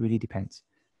shoppers. It really depends.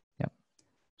 Yeah.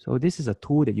 So this is a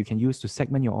tool that you can use to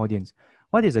segment your audience.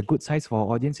 What is a good size for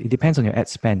our audience? It depends on your ad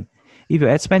spend. If your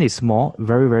ad spend is small,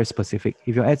 very, very specific.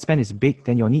 If your ad spend is big,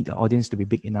 then you'll need the audience to be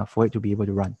big enough for it to be able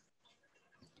to run.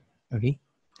 Okay.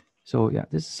 So yeah,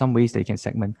 there's some ways that you can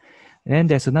segment. And then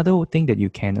there's another thing that you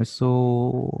can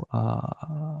also,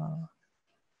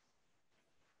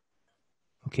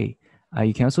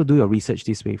 you can also do your research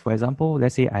this way. For example,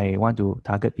 let's say I want to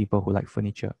target people who like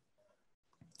furniture.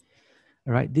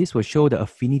 All right, this will show the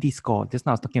affinity score. Just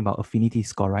now I was talking about affinity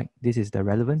score, right? This is the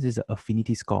relevance, this is the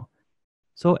affinity score.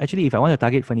 So actually, if I want to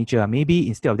target furniture, maybe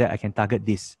instead of that, I can target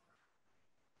this,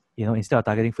 instead of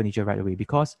targeting furniture right away,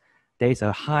 because there is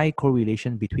a high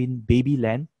correlation between baby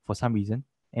land for some reason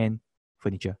and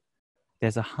furniture.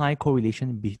 There's a high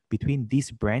correlation between these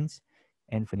brands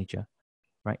and furniture,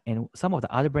 right? And some of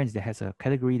the other brands that has a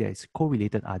category that is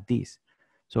correlated are these.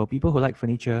 So people who like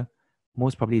furniture,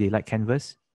 most probably they like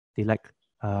Canvas, they like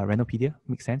Renopedia,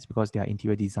 makes sense because they are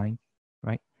interior design,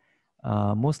 right?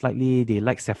 Most likely they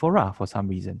like Sephora for some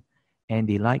reason, and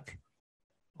they like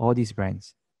all these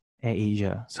brands,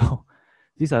 AirAsia. So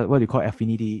these are what we call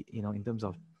affinity, in terms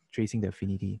of tracing the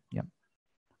affinity. Yeah.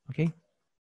 Okay.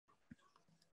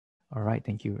 All right.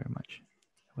 Thank you very much.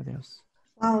 What else?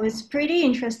 Wow, it's pretty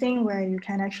interesting where you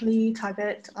can actually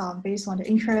target based on the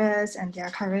interest and their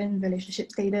current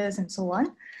relationship status and so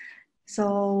on.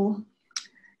 So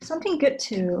Something good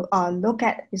to look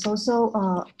at is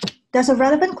also there's a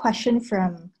relevant question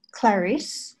from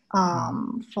Clarice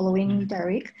following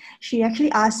Derek. She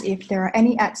actually asked if there are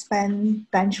any ad spend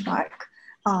benchmark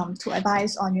to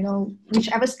advise on,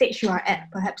 whichever stage you are at,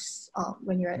 perhaps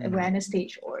when you're at awareness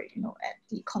stage or, at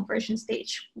the conversion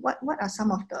stage, what are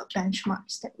some of the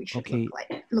benchmarks that we should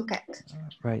look at?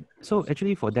 Right. So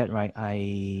actually for that, right,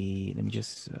 let me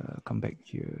just come back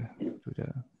here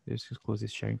to let's just close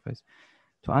this sharing first.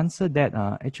 To answer that,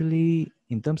 actually,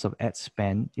 in terms of ad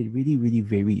spend, it really, really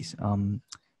varies.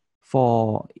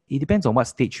 It depends on what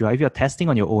stage you are. If you're testing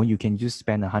on your own, you can just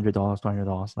spend $100,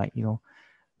 $200,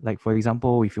 like for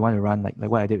example, if you want to run like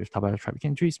what I did with Tabata Tribe, you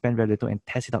can actually spend very little and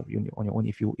test it out on your own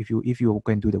if you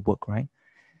go and do the work, right?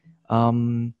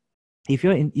 If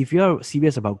you're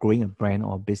serious about growing a brand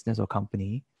or business or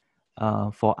company,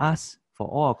 for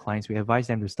all our clients, we advise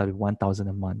them to start with 1,000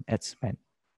 a month ad spend.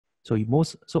 So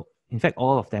in fact,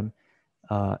 all of them,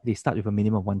 they start with a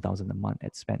minimum of 1,000 a month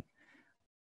ad spend.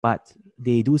 But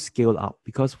they do scale up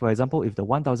because, for example, if the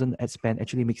 1,000 ad spend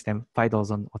actually makes them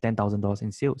 $5,000 or $10,000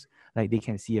 in sales, like they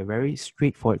can see a very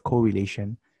straightforward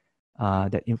correlation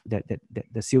that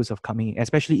the sales of coming in,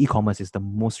 especially e-commerce is the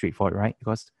most straightforward, right?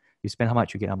 Because you spend how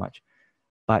much, you get how much.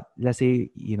 But let's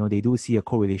say, they do see a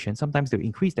correlation. Sometimes they'll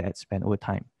increase the ad spend over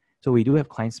time. So we do have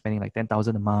clients spending like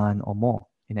 10,000 a month or more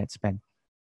in ad spend,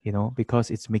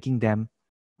 because it's making them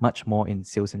much more in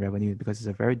sales and revenue because it's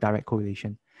a very direct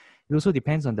correlation. It also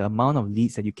depends on the amount of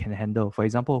leads that you can handle. For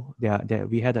example,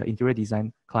 we had an interior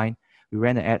design client. We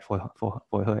ran an ad for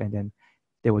her, and then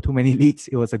there were too many leads.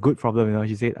 It was a good problem.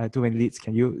 She said, too many leads.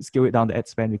 Can you scale it down the ad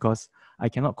spend because I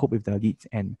cannot cope with the leads,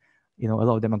 and a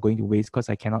lot of them are going to waste because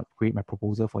I cannot create my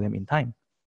proposal for them in time.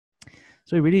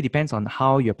 So it really depends on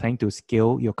how you're planning to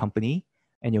scale your company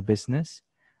and your business.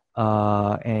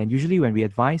 And usually when we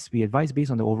advise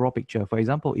based on the overall picture. For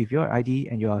example, if you're ID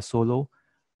and you're a solo,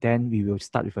 then we will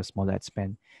start with a smaller ad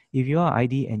spend. If you are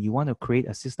ID and you want to create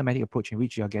a systematic approach in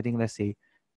which you're getting, let's say,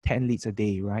 10 leads a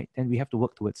day, right? Then we have to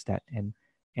work towards that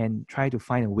and try to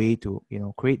find a way to,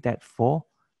 create that for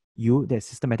you that's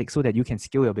systematic so that you can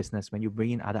scale your business. When you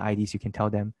bring in other IDs, you can tell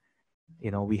them,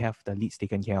 we have the leads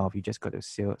taken care of. You just got to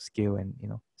scale and,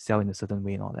 sell in a certain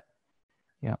way and all that.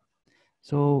 Yeah.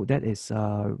 So that is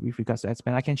with regards to ad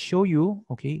spend. I can show you,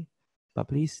 okay, but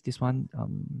please, this one,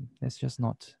 let's just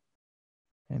not.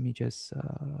 Let me just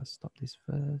stop this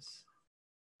first.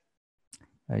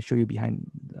 I'll show you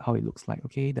behind how it looks like,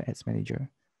 okay, the ads manager.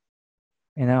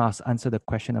 And then I'll answer the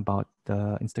question about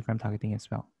the Instagram targeting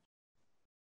as well.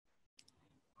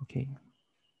 Okay.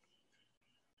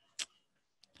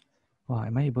 Wow,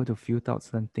 am I able to filter out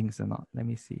certain things or not? Let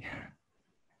me see.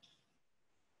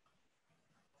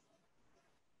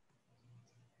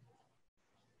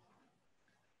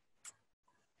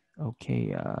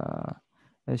 Okay,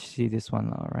 let's see this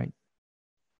one, all right.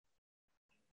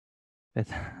 Let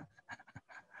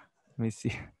me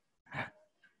see.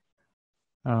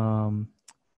 I'm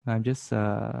just see.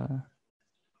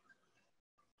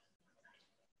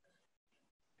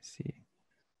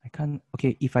 I can't.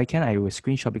 Okay, if I can, I will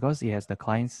screenshot because it has the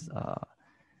client's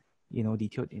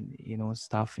detailed in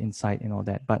stuff inside and all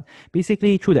that. But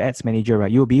basically, through the ads manager,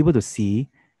 right, you'll be able to see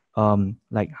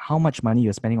like how much money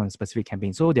you're spending on a specific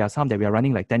campaign. So there are some that we are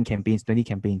running like 10 campaigns, 20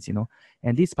 campaigns,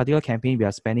 and this particular campaign we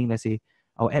are spending, let's say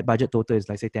our ad budget total is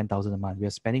like say 10,000 a month. We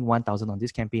are spending 1,000 on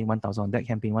this campaign, 1,000 on that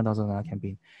campaign, 1,000 on that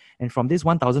campaign. And from this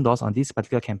 $1,000 on this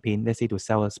particular campaign, let's say to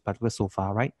sell a particular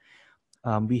sofa, right?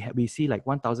 We see like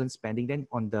 1,000 spending. Then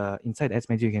on the inside the ads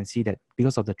manager, you can see that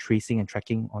because of the tracing and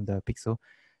tracking on the pixel,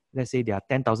 let's say there are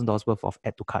 $10,000 worth of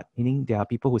ad to cut, meaning there are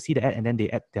people who see the ad and then they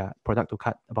add their product to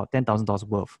cut about $10,000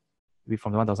 worth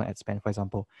from the 1,000 ad spend, for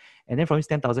example. And then from this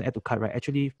 10,000 ad to cut, right,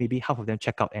 actually maybe half of them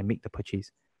check out and make the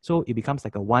purchase. So it becomes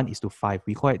like a 1:5.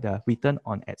 We call it the return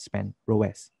on ad spend,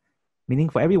 ROAS. Meaning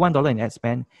for every $1 in ad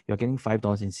spend, you're getting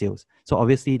 $5 in sales. So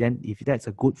obviously then if that's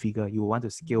a good figure, you want to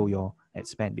scale your ad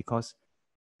spend because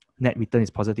net return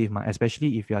is positive,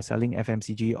 especially if you are selling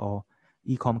FMCG or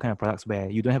e-com kind of products where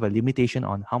you don't have a limitation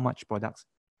on how much products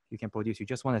you can produce. You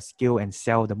just want to scale and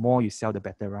sell. The more you sell, the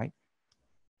better, right?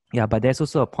 Yeah, but there's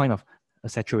also a point of a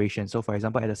saturation. So for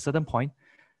example, at a certain point,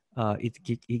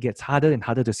 it gets harder and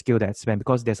harder to scale that spend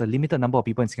because there's a limited number of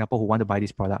people in Singapore who want to buy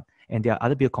this product and there are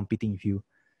other people competing with you.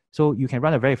 So you can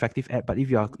run a very effective ad, but if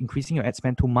you are increasing your ad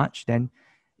spend too much, then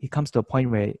it comes to a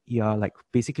point where you are like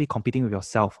basically competing with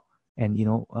yourself and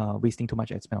wasting too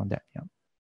much ad spend on that. Yeah.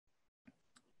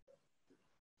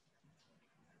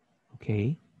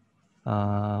 Okay.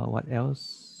 What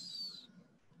else?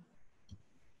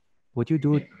 Would you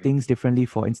do things differently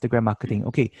for Instagram marketing?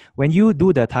 Okay, when you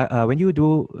do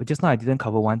just now I didn't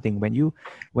cover one thing. When you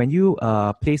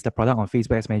place the product on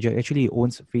Facebook Ads Manager, actually it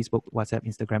owns Facebook, WhatsApp,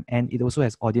 Instagram, and it also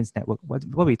has audience network.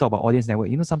 What we talk about audience network,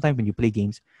 sometimes when you play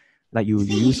games, like you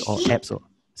use or apps or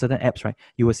certain apps, right?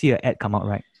 You will see an ad come out,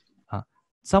 right?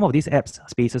 Some of these apps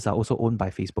spaces are also owned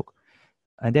by Facebook.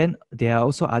 And then there are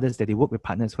also others that they work with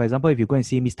partners. For example, if you go and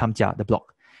see Miss Tamjia, the blog,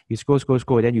 you scroll,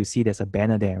 then you see there's a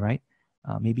banner there, right?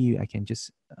 Maybe I can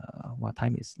just, what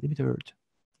time is limited?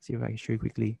 See if I can show you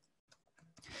quickly.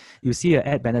 You see an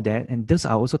ad banner there, and those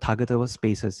are also targetable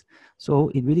spaces. So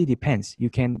it really depends. You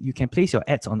can place your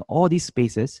ads on all these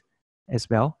spaces as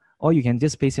well, or you can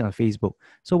just place it on Facebook.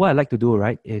 So what I like to do,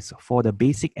 right, is for the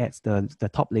basic ads, the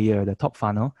top layer, the top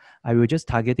funnel, I will just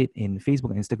target it in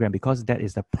Facebook and Instagram because that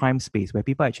is the prime space where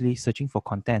people are actually searching for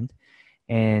content,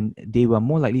 and they were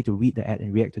more likely to read the ad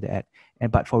and react to the ad.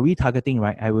 But for retargeting,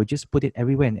 right, I will just put it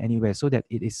everywhere and anywhere so that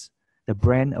the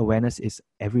brand awareness is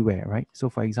everywhere, right? So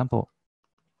for example,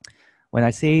 when I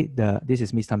say this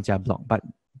is Miss Tamjia blog, but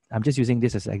I'm just using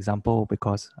this as an example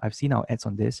because I've seen our ads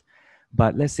on this.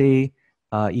 But let's say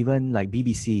even like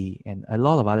BBC and a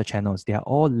lot of other channels, they are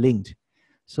all linked.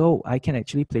 So I can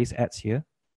actually place ads here.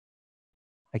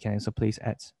 I can also place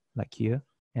ads like here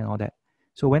and all that.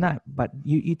 So but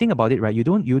you think about it, right? You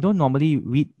don't normally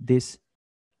read these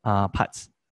parts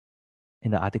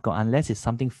in the article unless it's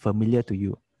something familiar to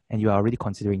you and you are already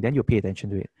considering, then you pay attention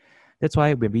to it. That's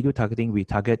why when we do targeting, we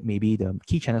target maybe the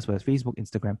key channels for Facebook,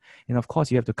 Instagram. And of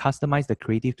course, you have to customize the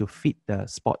creative to fit the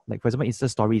spot. Like for example, Insta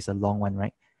Story is a long one,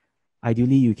 right?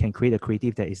 Ideally, you can create a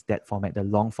creative that is that format, the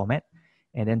long format,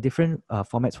 and then different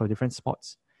formats for different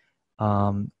spots.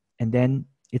 And then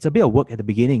it's a bit of work at the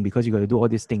beginning because you got to do all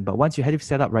this thing. But once you have it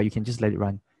set up right, you can just let it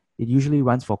run. It usually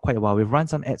runs for quite a while. We've run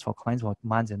some ads for clients for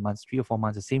months and months, 3 or 4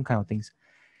 months, the same kind of things.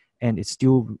 And it's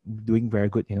still doing very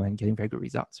good, and getting very good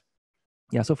results.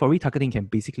 Yeah, so for retargeting, you can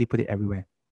basically put it everywhere.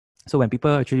 So when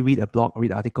people actually read a blog or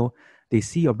read an article, they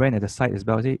see your brand at the site as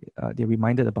well. They're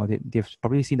reminded about it. They've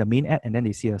probably seen the main ad and then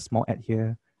they see a small ad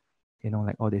here,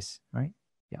 like all this, right?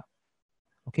 Yeah.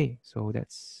 Okay, so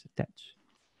that's that.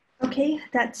 Okay,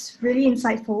 that's really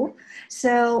insightful.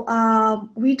 So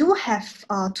we do have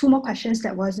 2 more questions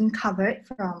that wasn't covered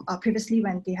from previously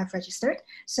when they have registered.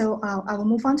 So I will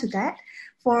move on to that.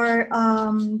 For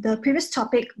the previous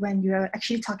topic, when you're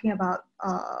actually talking about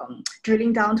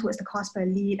drilling down towards the cost per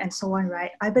lead and so on,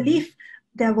 right? I believe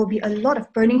there will be a lot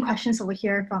of burning questions over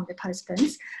here from the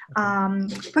participants.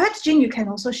 Perhaps, Gene, you can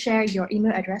also share your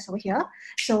email address over here.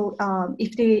 So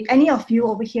if any of you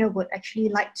over here would actually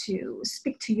like to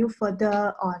speak to you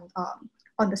further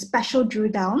on the special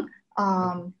drill down,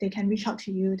 they can reach out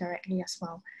to you directly as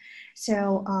well.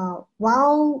 So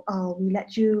while we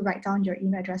let you write down your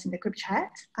email address in the group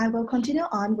chat, I will continue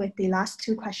on with the last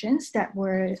 2 questions that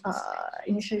were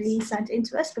initially sent in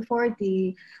to us before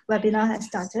the webinar has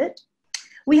started.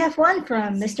 We have one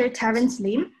from Mr. Terence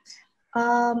Lim.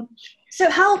 So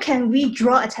how can we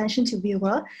draw attention to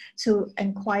viewer to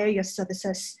inquire your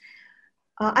services?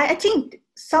 I think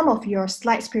some of your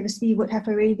slides previously would have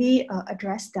already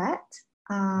addressed that.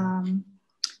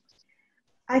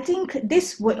 I think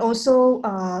this would also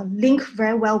link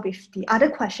very well with the other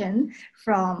question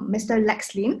from Mr.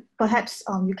 Lex Lim. Perhaps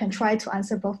you can try to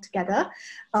answer both together.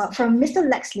 From Mr.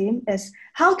 Lex Lim is,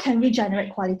 how can we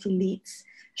generate quality leads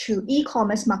through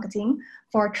e-commerce marketing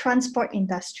for transport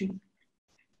industry?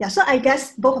 Yeah, so I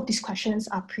guess both of these questions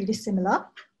are pretty similar.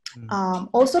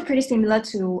 Also pretty similar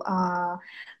to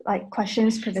like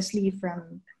questions previously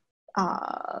from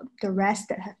the rest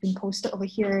that have been posted over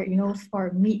here,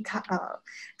 for meat,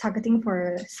 targeting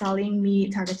for selling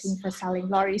meat, targeting for selling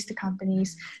lorries to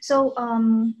companies. So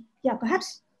yeah,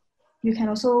 perhaps you can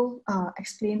also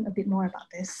explain a bit more about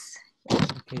this. Yeah.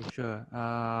 Okay, sure.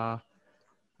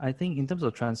 I think in terms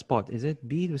of transport, is it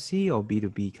B2C or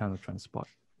B2B kind of transport?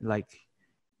 Like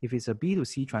if it's a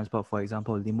B2C transport, for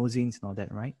example, limousines and all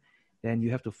that, right? Then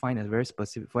you have to find a very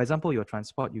specific, for example, your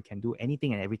transport, you can do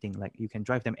anything and everything. Like you can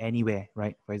drive them anywhere,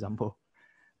 right? For example,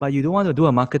 but you don't want to do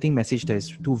a marketing message that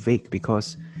is too vague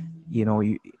because,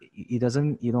 it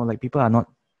doesn't, like people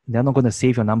they're not going to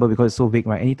save your number because it's so vague,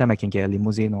 right? Anytime I can get a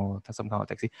limousine or some kind of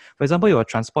taxi. For example, your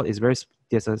transport is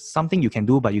there's something you can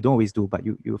do, but you don't always do, but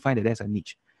you find that there's a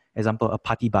niche. Example, a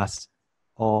party bus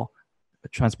or a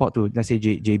transport to, let's say,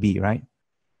 JB, right?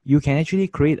 You can actually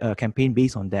create a campaign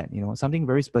based on that, something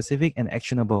very specific and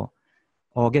actionable,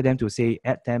 or get them to say,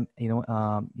 add them,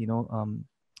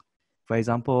 for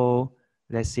example,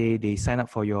 let's say they sign up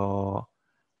for your,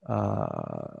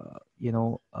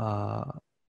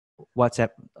 WhatsApp,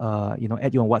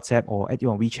 add you on WhatsApp or add you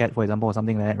on WeChat, for example, or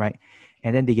something like that, right?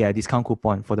 and then they get a discount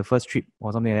coupon for the first trip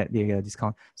or something like that. They get a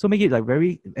discount. So make it like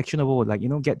very actionable, like, you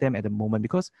know, get them at the moment,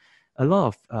 because a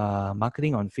lot of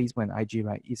marketing on Facebook and IG,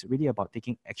 right, is really about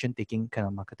action-taking kind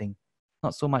of marketing.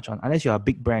 Not so much on, unless you are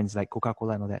big brands like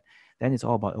Coca-Cola and all that, then it's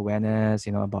all about awareness,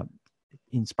 you know, about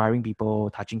inspiring people,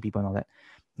 touching people and all that.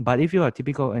 But if you're a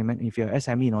typical, if you're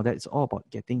SME and all that, it's all about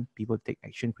getting people to take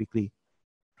action quickly.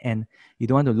 And you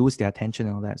don't want to lose their attention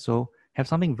and all that. So have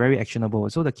something very actionable.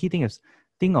 So the key thing is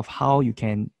think of how you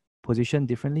can position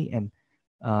differently and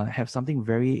have something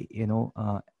very, you know,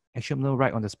 actionable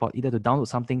right on the spot, either to download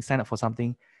something, sign up for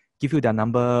something, give you their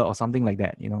number or something like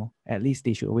that, you know. At least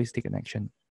they should always take an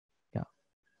action. Yeah.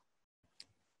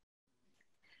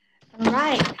 All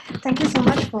right. Thank you so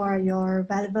much for your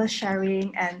valuable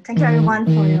sharing, and thank you everyone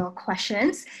for your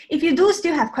questions. If you do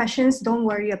still have questions, don't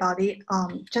worry about it.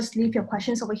 Just leave your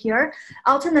questions over here.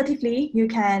 Alternatively, you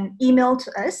can email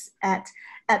to us at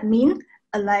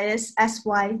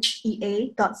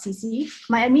admin@syea.cc.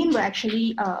 My admin will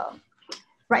actually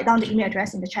write down the email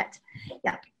address in the chat.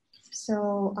 Yeah.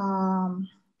 So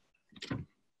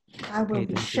I will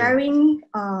be sharing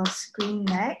screen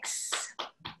next.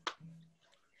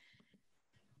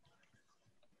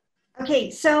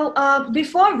 Okay, so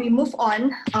before we move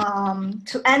on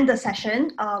to end the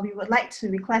session, we would like to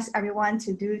request everyone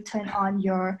to turn on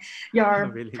your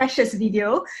precious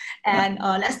video, and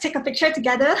let's take a picture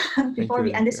together before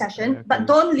we end the session. But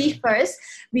don't leave first.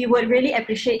 We would really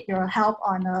appreciate your help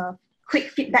on a quick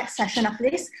feedback session of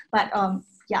this. But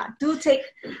yeah, do take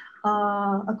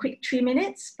a quick 3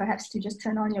 minutes, perhaps, to just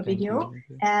turn on your video.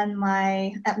 And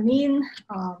my admin,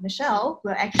 Michelle,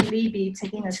 will actually be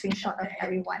taking a screenshot of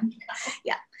everyone.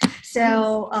 Yeah.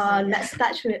 So let's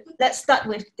start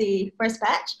with the first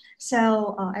batch.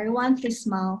 So everyone, please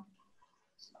smile.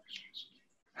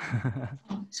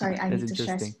 Oh, sorry, I need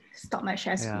to stop my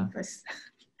share screen first.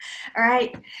 All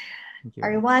right,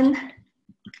 everyone,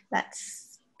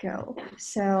 let's go.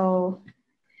 So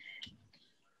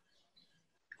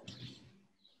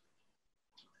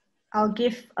I'll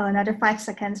give another 5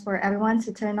 seconds for everyone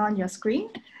to turn on your screen.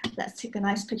 Let's take a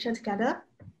nice picture together.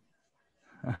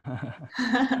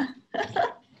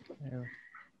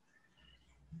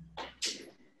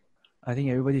 I think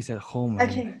everybody's at home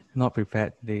and not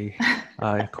prepared. They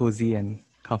are cozy and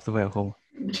comfortable at home.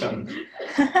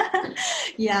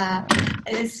 Yeah,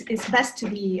 it's best to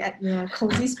be at your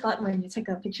cozy spot when you take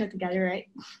a picture together, right?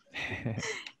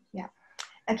 Yeah.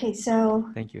 Okay, so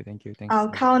thank you. Thanks.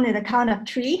 I'll count at the count of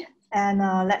 3, and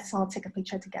let's all take a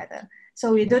picture together.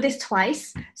 So we do this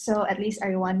twice, so at least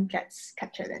everyone gets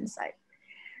captured inside.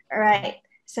 All right,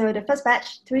 so the first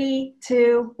batch, 3,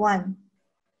 2, 1.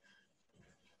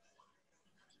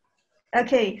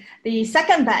 Okay, the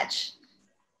second batch.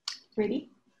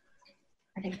 Ready?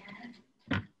 Okay.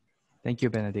 Thank you,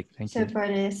 Benedict. Thank you. So for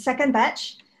the second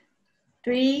batch,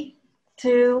 3,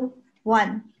 2,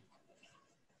 1.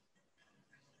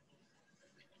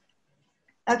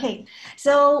 Okay,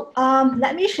 so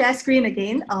let me share screen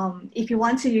again. If you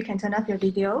want to, you can turn off your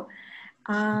video.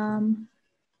 Share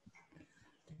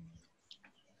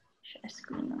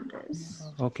screen on this.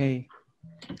 Okay.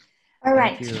 All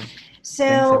right.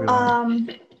 So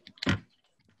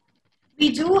we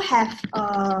do have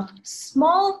a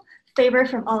small favor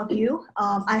from all of you.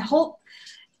 I hope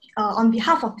on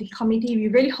behalf of the committee, we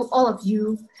really hope all of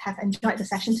you have enjoyed the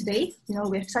session today, you know,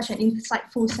 with such an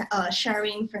insightful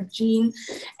sharing from Gene.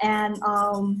 And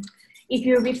if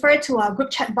you refer to our group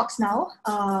chat box now,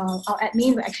 our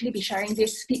admin will actually be sharing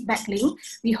this feedback link.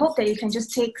 We hope that you can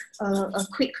just take a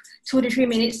quick 2 to 3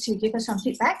 minutes to give us some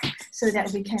feedback so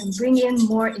that we can bring in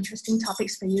more interesting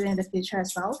topics for you in the future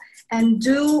as well. And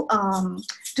do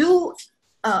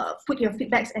put your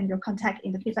feedbacks and your contact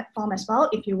in the feedback form as well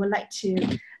if you would like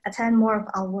to attend more of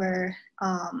our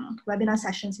webinar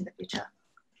sessions in the future.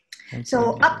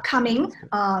 So upcoming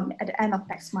at the end of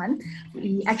next month,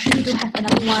 we actually do have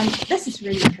another one. This is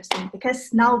really interesting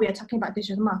because now we are talking about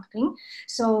digital marketing.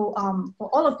 So for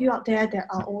all of you out there that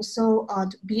are also,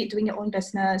 be it doing your own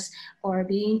business or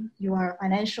being you are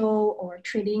financial or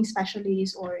trading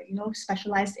specialist or, you know,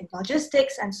 specialized in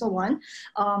logistics and so on,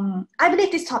 I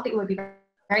believe this topic will be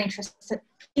very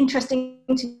interesting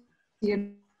to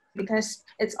you because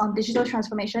it's on digital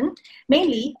transformation,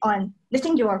 mainly on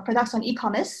listing your products on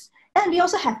e-commerce. And we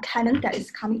also have Canon that is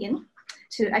coming in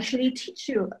to actually teach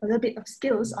you a little bit of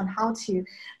skills on how to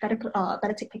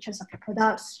better take pictures of your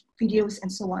products, videos,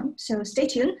 and so on. So stay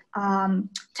tuned,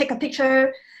 take a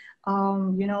picture,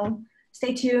 you know,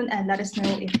 stay tuned and let us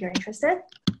know if you're interested.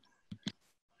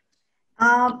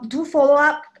 Do follow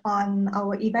up on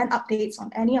our event updates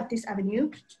on any of this avenue,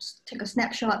 just take a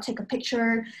snapshot, take a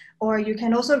picture, or you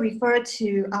can also refer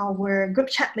to our group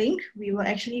chat link. We will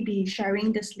actually be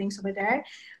sharing these links over there.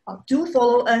 Do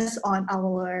follow us on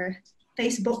our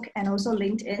Facebook and also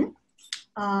LinkedIn.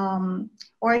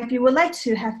 Or if you would like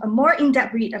to have a more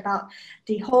in-depth read about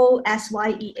the whole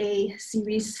SYEA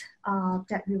series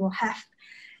that we will have,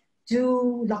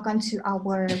 do log on to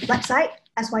our website,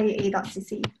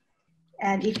 syea.cc.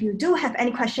 And if you do have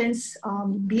any questions,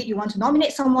 be it you want to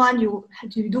nominate someone, you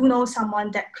do know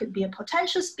someone that could be a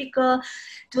potential speaker,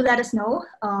 do let us know.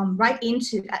 Write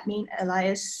into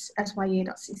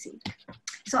admin@syea.cc.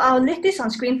 So I'll leave this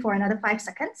on screen for another 5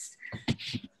 seconds.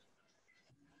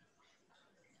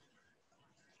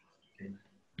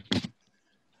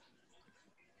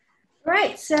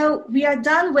 Right, so we are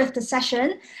done with the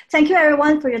session. Thank you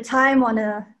everyone for your time on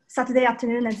a Saturday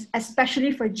afternoon, and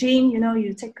especially for Gene, you know,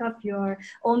 you take up your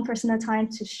own personal time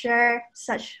to share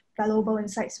such valuable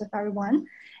insights with everyone.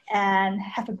 And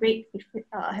have a great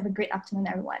afternoon,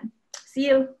 everyone. See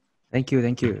you. Thank you.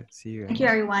 See you. Thank you,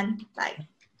 everyone. Bye.